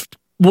 Now, this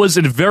was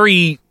a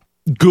very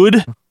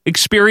good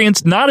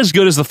experience. Not as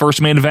good as the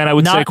first main event, I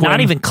would say, Quinn.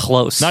 Not even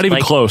close. Not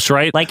even close,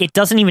 right? Like, it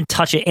doesn't even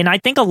touch it. And I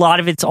think a lot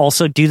of it's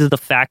also due to the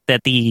fact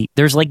that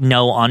there's like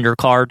no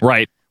undercard.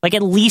 Right. Like,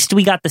 at least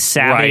we got the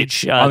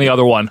Savage. Right. On the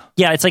other one.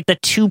 Yeah, it's like the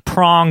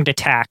two-pronged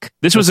attack.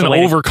 This was an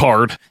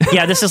overcard.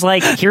 Yeah, this is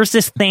like, here's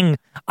this thing.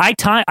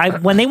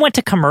 When they went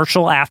to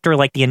commercial after,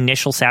 like, the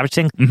initial Savage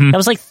thing, that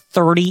was like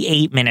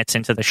 38 minutes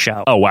into the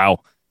show. Oh,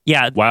 wow.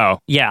 Yeah. Wow.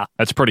 Yeah.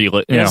 That's pretty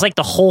lit. It was like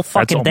the whole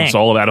fucking thing. That's almost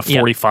all about a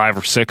 45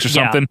 or 6 or Yeah.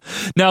 something.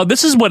 Now,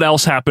 this is what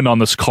else happened on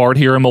this card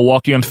here in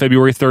Milwaukee on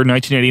February 3rd,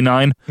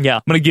 1989. Yeah.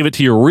 I'm going to give it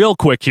to you real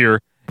quick here.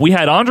 We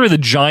had Andre the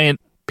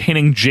Giant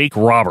pinning Jake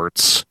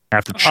Roberts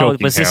after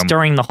choking him. Was this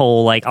during the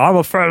whole, like, I'm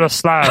afraid of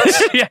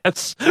slugs?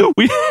 Yes.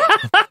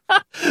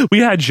 We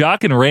had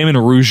Jacques and Raymond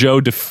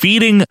Rougeau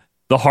defeating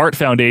the Hart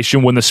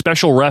Foundation when the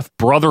special ref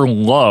Brother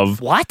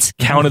Love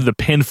counted the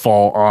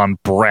pinfall on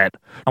Brett.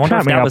 I wonder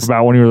if that was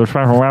about when you were the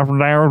special ref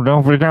there.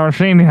 Don't be down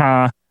seen,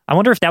 huh? I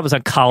wonder if that was a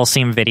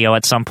Coliseum video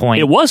at some point.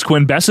 It was,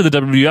 Quinn. Best of the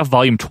WWF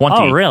Volume 20.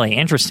 Oh, really?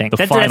 Interesting. The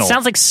That final.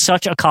 sounds like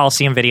such a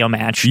Coliseum video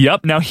match.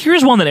 Yep. Now,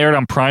 here's one that aired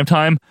on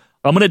primetime.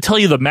 I'm going to tell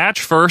you the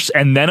match first,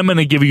 and then I'm going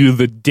to give you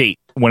the date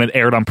when it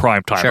aired on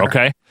primetime, Sure.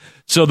 okay?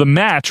 So the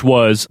match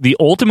was the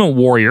Ultimate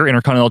Warrior,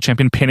 Intercontinental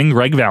Champion, pinning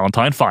Greg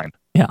Valentine. Fine.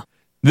 Yeah.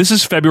 This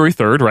is February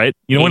 3rd, right?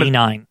 You know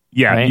 89.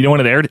 Yeah. right? You know when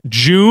it aired?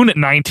 June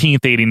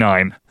 19th,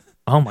 89.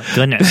 Oh, my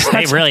goodness.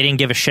 They really didn't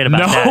give a shit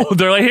about that. No,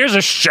 they're like, here's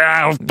a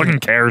show. Who fucking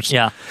cares?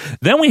 Yeah.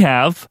 Then we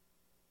have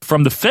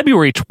from the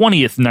February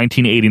 20th,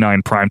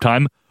 1989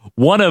 primetime.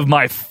 One of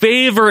my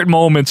favorite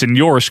moments in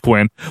yours,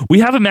 Quinn. We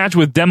have a match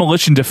with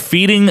Demolition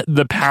defeating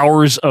the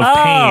Powers of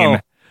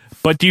Pain.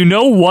 But do you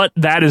know what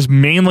that is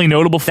mainly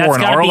notable for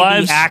in our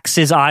lives? The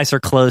Axe's eyes are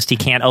closed. He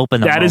can't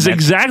open them. That is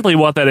exactly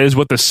what that is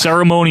with the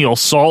ceremonial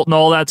salt and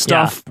all that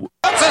stuff. Yeah.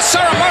 That's a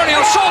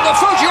ceremonial salt that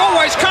Fuji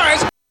always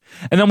carries.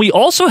 And then we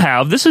also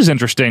have, this is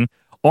interesting,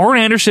 Arn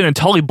Anderson and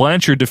Tully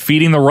Blanchard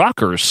defeating the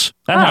Rockers.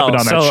 That happened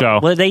on that show.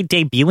 Were they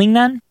debuting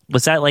then?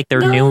 Was that like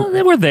their new...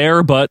 They were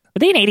there, but... Were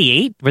they in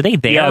 88? Were they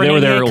there? Yeah, they were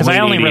there. Because I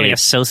only really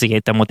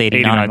associate them with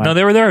 89. No,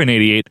 they were there in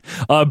 88.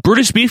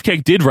 Brutus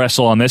Beefcake did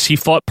wrestle on this. He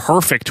fought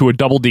perfect to a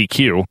double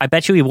DQ. I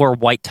bet you he wore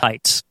white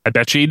tights. I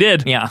bet you he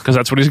did. Yeah. Because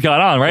that's what he's got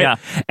on, right? Yeah.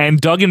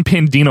 And Duggan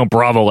pinned Dino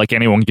Bravo like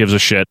anyone gives a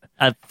shit.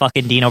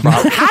 Fucking Dino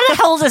Bravo. How the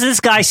hell does this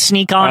guy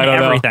sneak on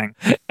everything?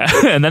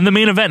 And then the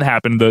main event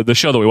happened, the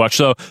show that we watched.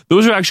 So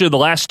those are actually the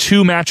last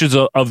two matches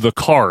of the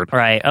card.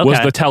 Right, okay.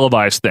 Was the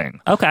televised thing.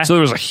 Okay. So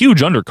there was a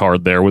huge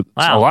undercard there with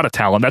a lot of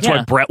talent. That's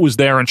why Brett was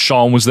there and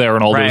Shawn was there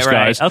and all those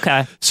guys.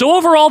 Okay. So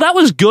overall, that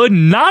was good.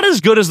 Not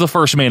as good as the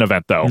first main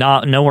event, though.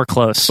 Nowhere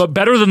close. But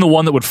better than the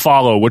one that would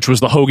follow, which was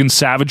the Hogan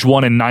Savage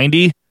one in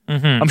 90.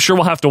 Mm-hmm. I'm sure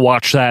we'll have to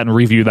watch that and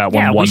review that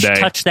one day. We should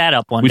touch that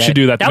up one day. We should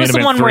do that. That was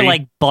the one where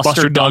like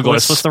Buster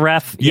Douglas was the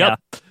ref? Yep.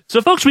 Yeah.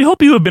 So, folks, we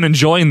hope you have been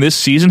enjoying this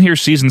season here,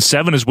 Season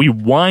 7, as we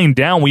wind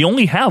down. We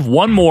only have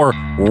one more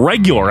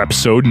regular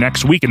episode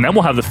next week, and then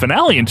we'll have the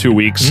finale in 2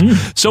 weeks.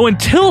 So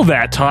until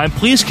that time,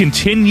 please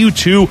continue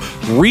to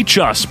reach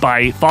us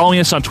by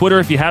following us on Twitter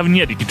if you haven't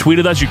yet. You can tweet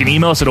at us. You can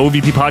email us at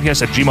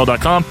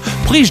ovppodcast@gmail.com.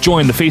 Please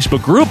join the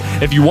Facebook group.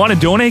 If you want to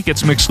donate, get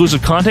some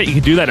exclusive content, you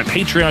can do that at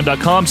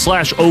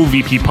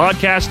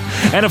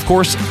patreon.com/ovppodcast. And, of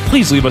course,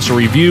 please leave us a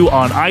review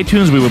on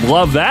iTunes. We would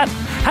love that.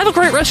 Have a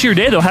great rest of your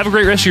day, though. Have a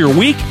great rest of your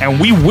week, and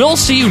we will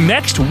see you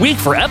next week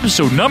for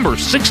episode number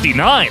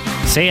 69.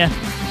 See ya.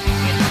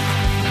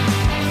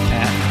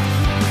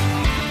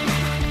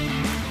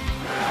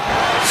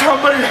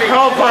 Somebody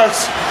help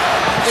us.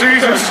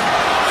 Jesus.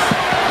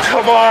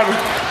 Come on.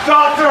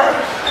 Doctor.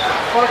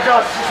 Oh,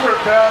 God, she's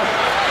hurt bad.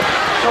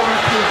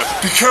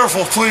 Be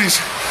careful, please.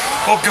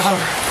 Oh, God.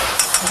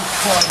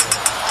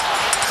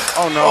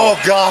 Oh, no. Oh,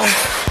 God.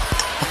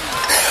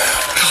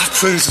 God,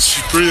 please, is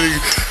she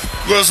breathing?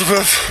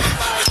 Elizabeth.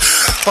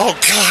 Oh,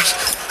 God.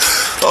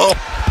 Oh,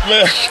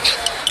 man.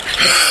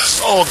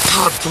 Oh,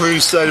 God,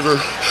 please save her.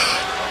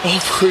 Oh,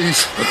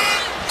 please.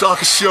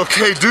 Doc, is she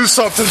okay? Do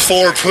something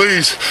for her,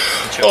 please.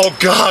 Oh,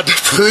 God,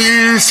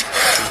 please.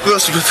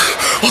 Elizabeth.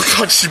 Oh,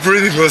 God, is she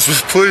breathing,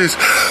 Elizabeth? Please.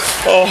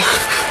 Oh,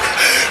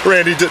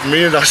 Randy didn't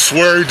mean it. I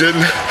swear he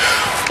didn't.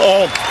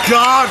 Oh,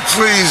 God,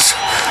 please.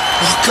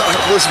 Oh, God,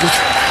 Elizabeth.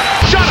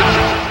 Shut up!